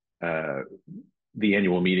the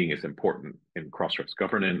annual meeting is important in Crossref's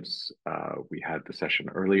governance. We had the session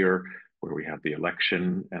earlier where we had the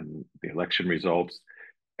election and the election results.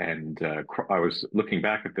 And I was looking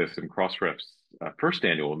back at this, and Crossref's first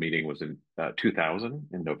annual meeting was in 2000,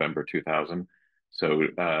 in November 2000. So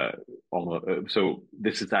so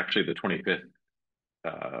this is actually the 25th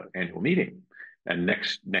annual meeting. And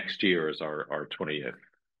next year is our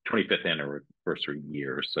 25th anniversary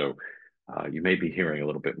year. So you may be hearing a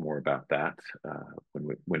little bit more about that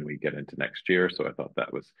when we get into next year. So I thought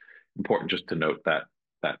that was important just to note that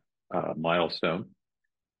milestone.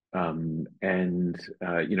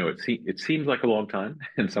 It seems like a long time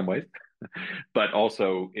in some ways, but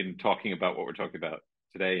also in talking about what we're talking about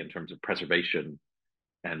today in terms of preservation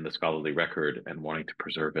and the scholarly record and wanting to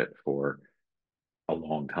preserve it for a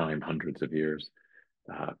long time, hundreds of years,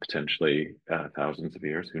 potentially thousands of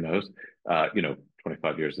years, who knows?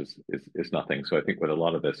 25 years is nothing. So I think with a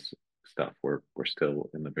lot of this stuff, we're still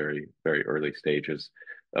in the very, very early stages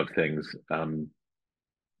of things.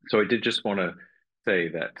 So I did just want to say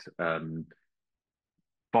that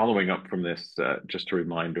following up from this, just a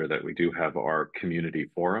reminder that we do have our community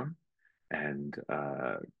forum, and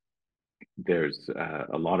there's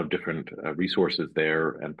a lot of different resources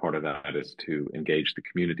there, and part of that is to engage the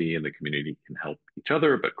community, and the community can help each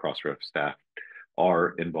other, but Crossref staff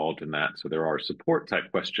are involved in that. So there are support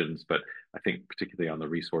type questions, but I think particularly on the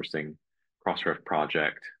resourcing Crossref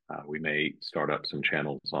project, we may start up some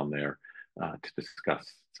channels on there to discuss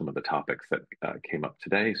some of the topics that came up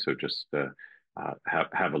today. So just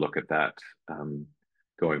have a look at that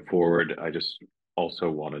going forward. I just also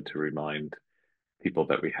wanted to remind people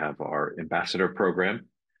that we have our ambassador program,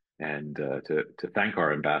 and to thank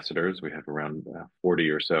our ambassadors. We have around 40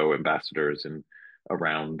 or so ambassadors in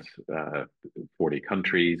around 40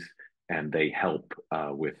 countries, and they help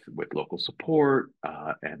with local support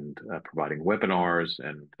and providing webinars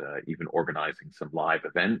and even organizing some live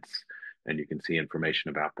events. And you can see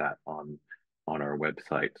information about that on on our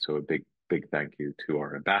website. So a big thank you to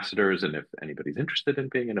our ambassadors. And if anybody's interested in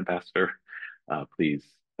being an ambassador, please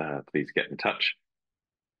get in touch.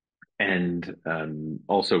 And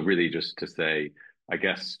also really just to say, I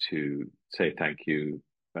guess to say thank you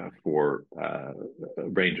for a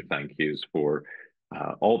range of thank yous for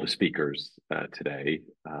all the speakers today.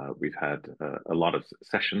 We've had a lot of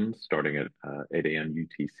sessions starting at 8 a.m.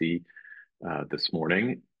 UTC this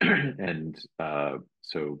morning. And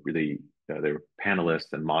so really there were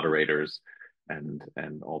panelists and moderators and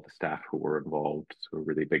all the staff who were involved. So a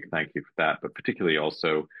really big thank you for that, but particularly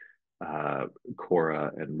also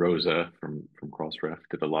Cora and Rosa from Crossref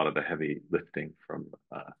did a lot of the heavy lifting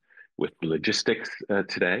with the logistics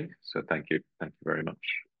today. So thank you very much,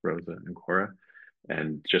 Rosa and Cora.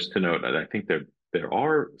 And just to note, I think there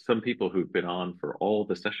are some people who've been on for all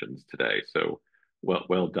the sessions today. So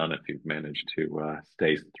well done if you've managed to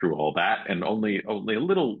stay through all that, and only a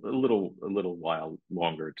little while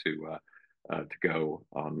longer to go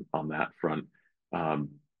on that front.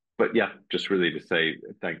 But yeah, just really to say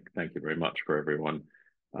thank you very much for everyone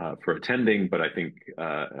for attending. But I think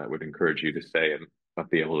I would encourage you to stay and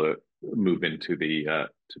be able to move into the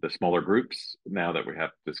smaller groups now that we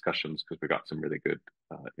have discussions, because we got some really good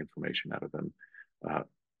information out of them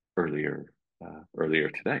earlier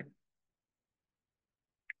today.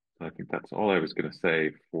 So I think that's all I was going to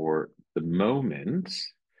say for the moment,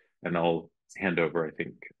 and I'll hand over. I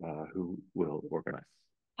think who will organize?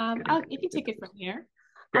 You can take it from here.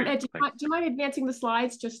 Ed, do you mind advancing the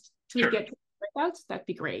slides just to get to the breakouts? That'd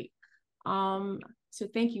be great. So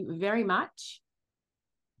thank you very much.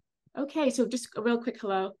 Okay, so just a real quick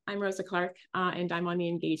hello. I'm Rosa Clark, and I'm on the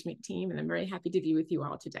engagement team, and I'm very happy to be with you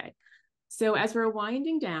all today. So as we're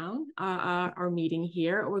winding down our meeting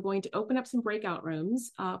here, we're going to open up some breakout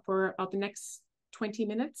rooms for about the next 20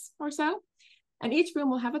 minutes or so. And each room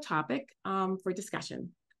will have a topic for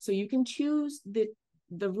discussion. So you can choose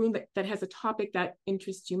the room that has a topic that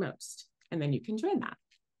interests you most, and then you can join that.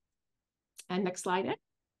 And next slide, Ed.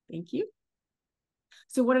 Thank you.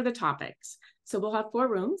 So what are the topics? So we'll have 4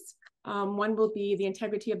 rooms. One will be the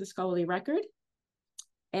integrity of the scholarly record,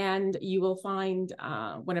 and you will find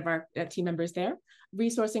one of our team members there.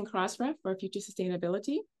 Resourcing Crossref for future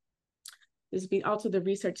sustainability. This will be also the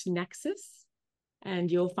research nexus,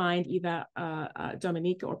 and you'll find either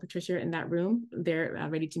Dominique or Patricia in that room. They're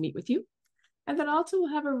ready to meet with you. And then also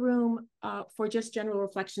we'll have a room for just general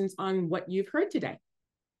reflections on what you've heard today.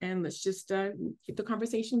 And let's just keep the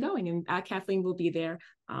conversation going. And Kathleen will be there,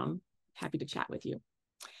 happy to chat with you.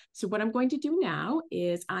 So what I'm going to do now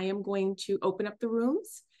is I am going to open up the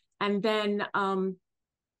rooms, and then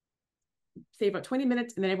say about 20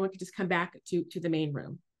 minutes, and then everyone can just come back to the main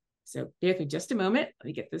room. So bear with me just a moment. Let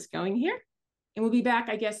me get this going here. And we'll be back,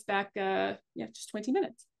 I guess, just 20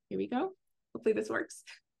 minutes. Here we go. Hopefully this works.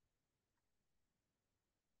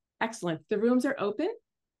 Excellent. The rooms are open,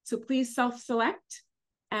 so please self-select,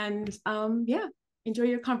 and enjoy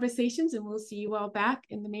your conversations, and we'll see you all back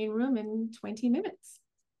in the main room in 20 minutes.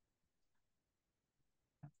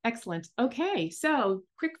 Excellent. Okay, so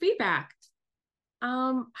quick feedback.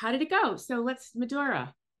 How did it go? So let's,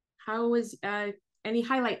 Medora, how was any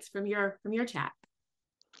highlights from your chat?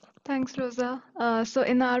 Thanks, Rosa. So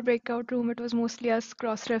in our breakout room, it was mostly us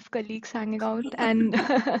Crossref colleagues hanging out, and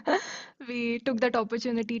we took that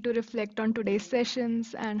opportunity to reflect on today's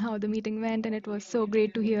sessions and how the meeting went, and it was so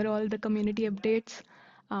great to hear all the community updates.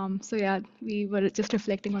 So yeah, we were just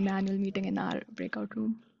reflecting on the annual meeting in our breakout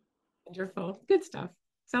room. Wonderful. Good stuff.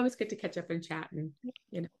 It's always good to catch up and chat and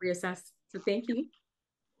reassess. So thank you.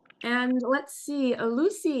 And let's see,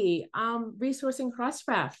 Lucy, resourcing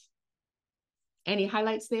Crossref. Any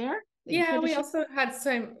highlights there? Yeah, we also had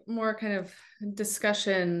some more kind of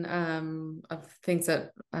discussion of things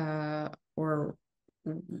that were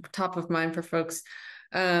top of mind for folks.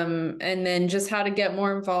 And then just how to get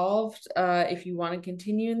more involved. If you want to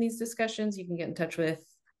continue in these discussions, you can get in touch with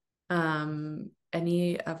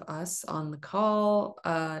any of us on the call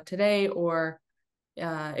today, or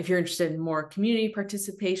if you're interested in more community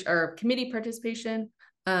participation or committee participation,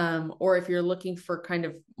 or if you're looking for kind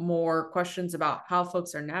of more questions about how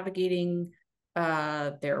folks are navigating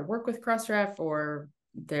their work with Crossref, or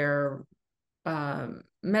their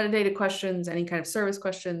metadata questions, any kind of service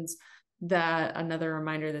questions, that another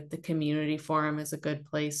reminder that the community forum is a good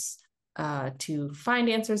place to find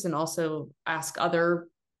answers, and also ask other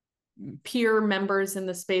peer members in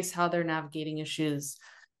the space how they're navigating issues.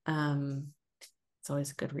 It's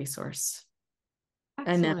always a good resource.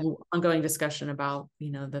 Excellent. And then ongoing discussion about,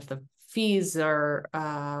 that the fees are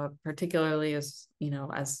particularly as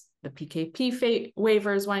PKP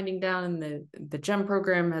waiver is winding down and the GEM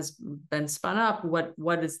program has been spun up.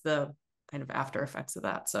 What is the kind of after effects of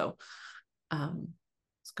that? So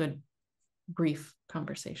it's good, brief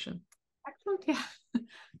conversation. Excellent. Yeah.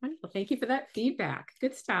 Wonderful. Thank you for that feedback.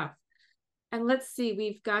 Good stuff. And let's see,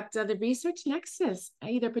 we've got the Research Nexus,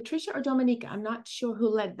 either Patricia or Dominica. I'm not sure who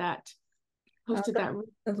led that, hosted that.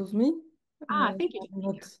 That was me. Thank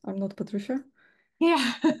you. I'm not Patricia.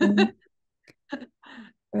 Yeah.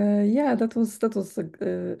 Yeah, that was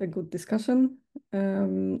a good discussion.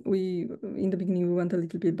 We in the beginning we went a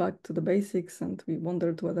little bit back to the basics and we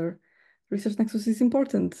wondered whether Research Nexus is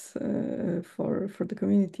important for the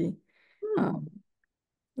community.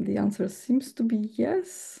 The answer seems to be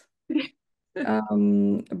yes.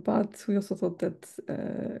 But we also thought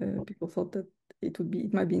that people thought that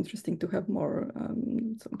it might be interesting to have more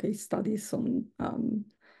some case studies on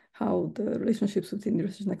how the relationships within the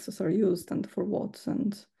Research Nexus are used and for what,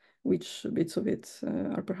 and which bits of it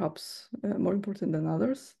are perhaps more important than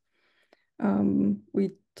others.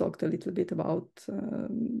 We talked a little bit about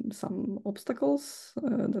some obstacles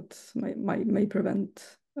that may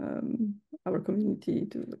prevent our community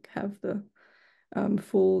to have the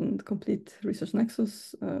full and complete Research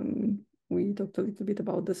Nexus. We talked a little bit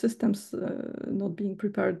about the systems not being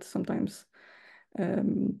prepared sometimes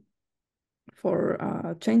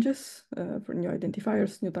for changes, for new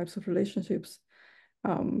identifiers, new types of relationships.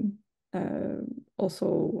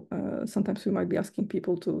 Also, sometimes we might be asking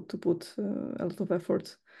people to put a lot of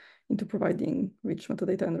effort into providing rich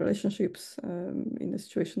metadata and relationships in a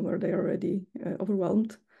situation where they are already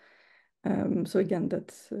overwhelmed. So again,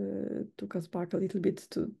 that took us back a little bit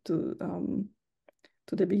to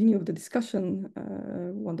the beginning of the discussion,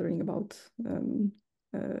 wondering about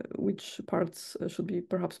which parts should be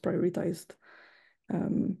perhaps prioritized.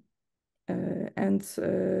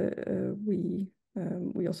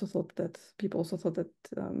 We also thought that people also thought that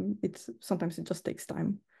sometimes it just takes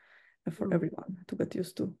time for everyone to get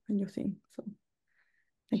used to a new thing. So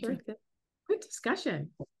thank you. Good discussion.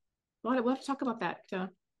 We'll have to talk about that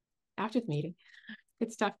after the meeting.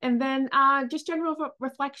 Good stuff. And then just general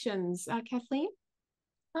reflections. Kathleen?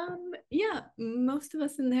 Yeah, most of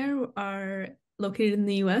us in there are located in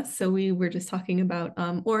the US, so we were just talking about,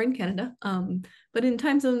 or in Canada, but in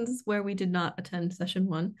time zones where we did not attend session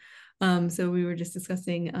 1. So we were just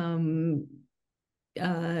discussing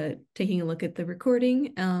taking a look at the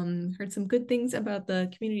recording, heard some good things about the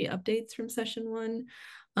community updates from session 1,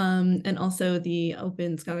 and also the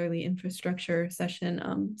open scholarly infrastructure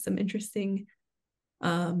session, some interesting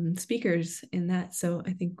speakers in that. So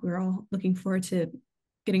I think we're all looking forward to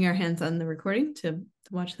getting our hands on the recording to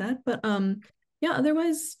watch that. But yeah,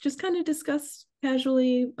 otherwise just kind of discuss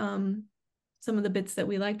casually some of the bits that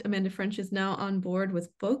we liked. Amanda French is now on board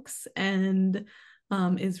with books and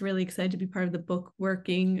is really excited to be part of the book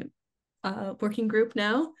working group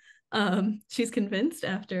now. She's convinced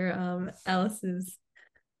after Alice's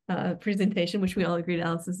presentation, which we all agreed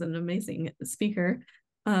Alice is an amazing speaker,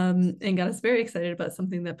 and got us very excited about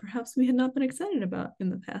something that perhaps we had not been excited about in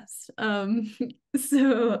the past.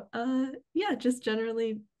 Yeah, just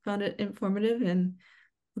generally found it informative and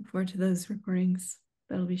look forward to those recordings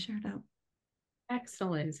that'll be shared out.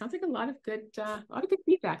 Excellent. Sounds like a lot of good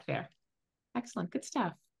feedback there. Excellent. Good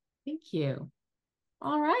stuff. Thank you.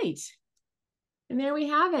 All right. And there we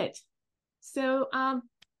have it. So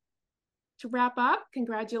to wrap up,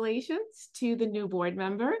 congratulations to the new board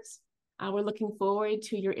members. We're looking forward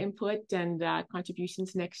to your input and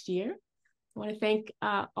contributions next year. I want to thank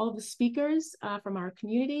all of the speakers from our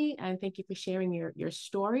community, and thank you for sharing your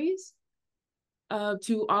stories.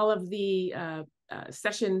 To all of the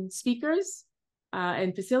session speakers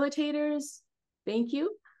and facilitators, thank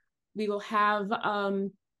you. We will have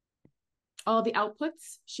all the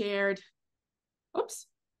outputs shared. Oops.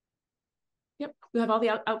 Yep, we'll have all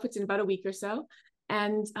the outputs in about a week or so.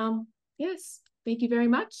 And yes, thank you very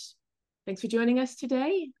much. Thanks for joining us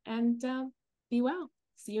today, and be well.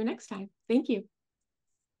 See you next time. Thank you.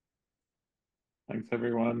 Thanks,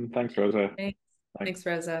 everyone. Thanks, Rosa. Thanks,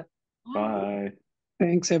 Rosa. Bye.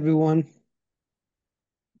 Thanks, everyone.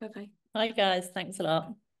 Bye-bye. Bye, guys. Thanks a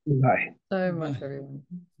lot. Bye. So much, everyone.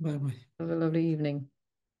 Bye-bye. Have a lovely evening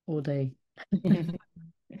or day.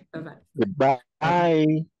 Bye-bye. Goodbye. Bye.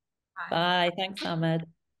 Bye. Thanks, Ahmed.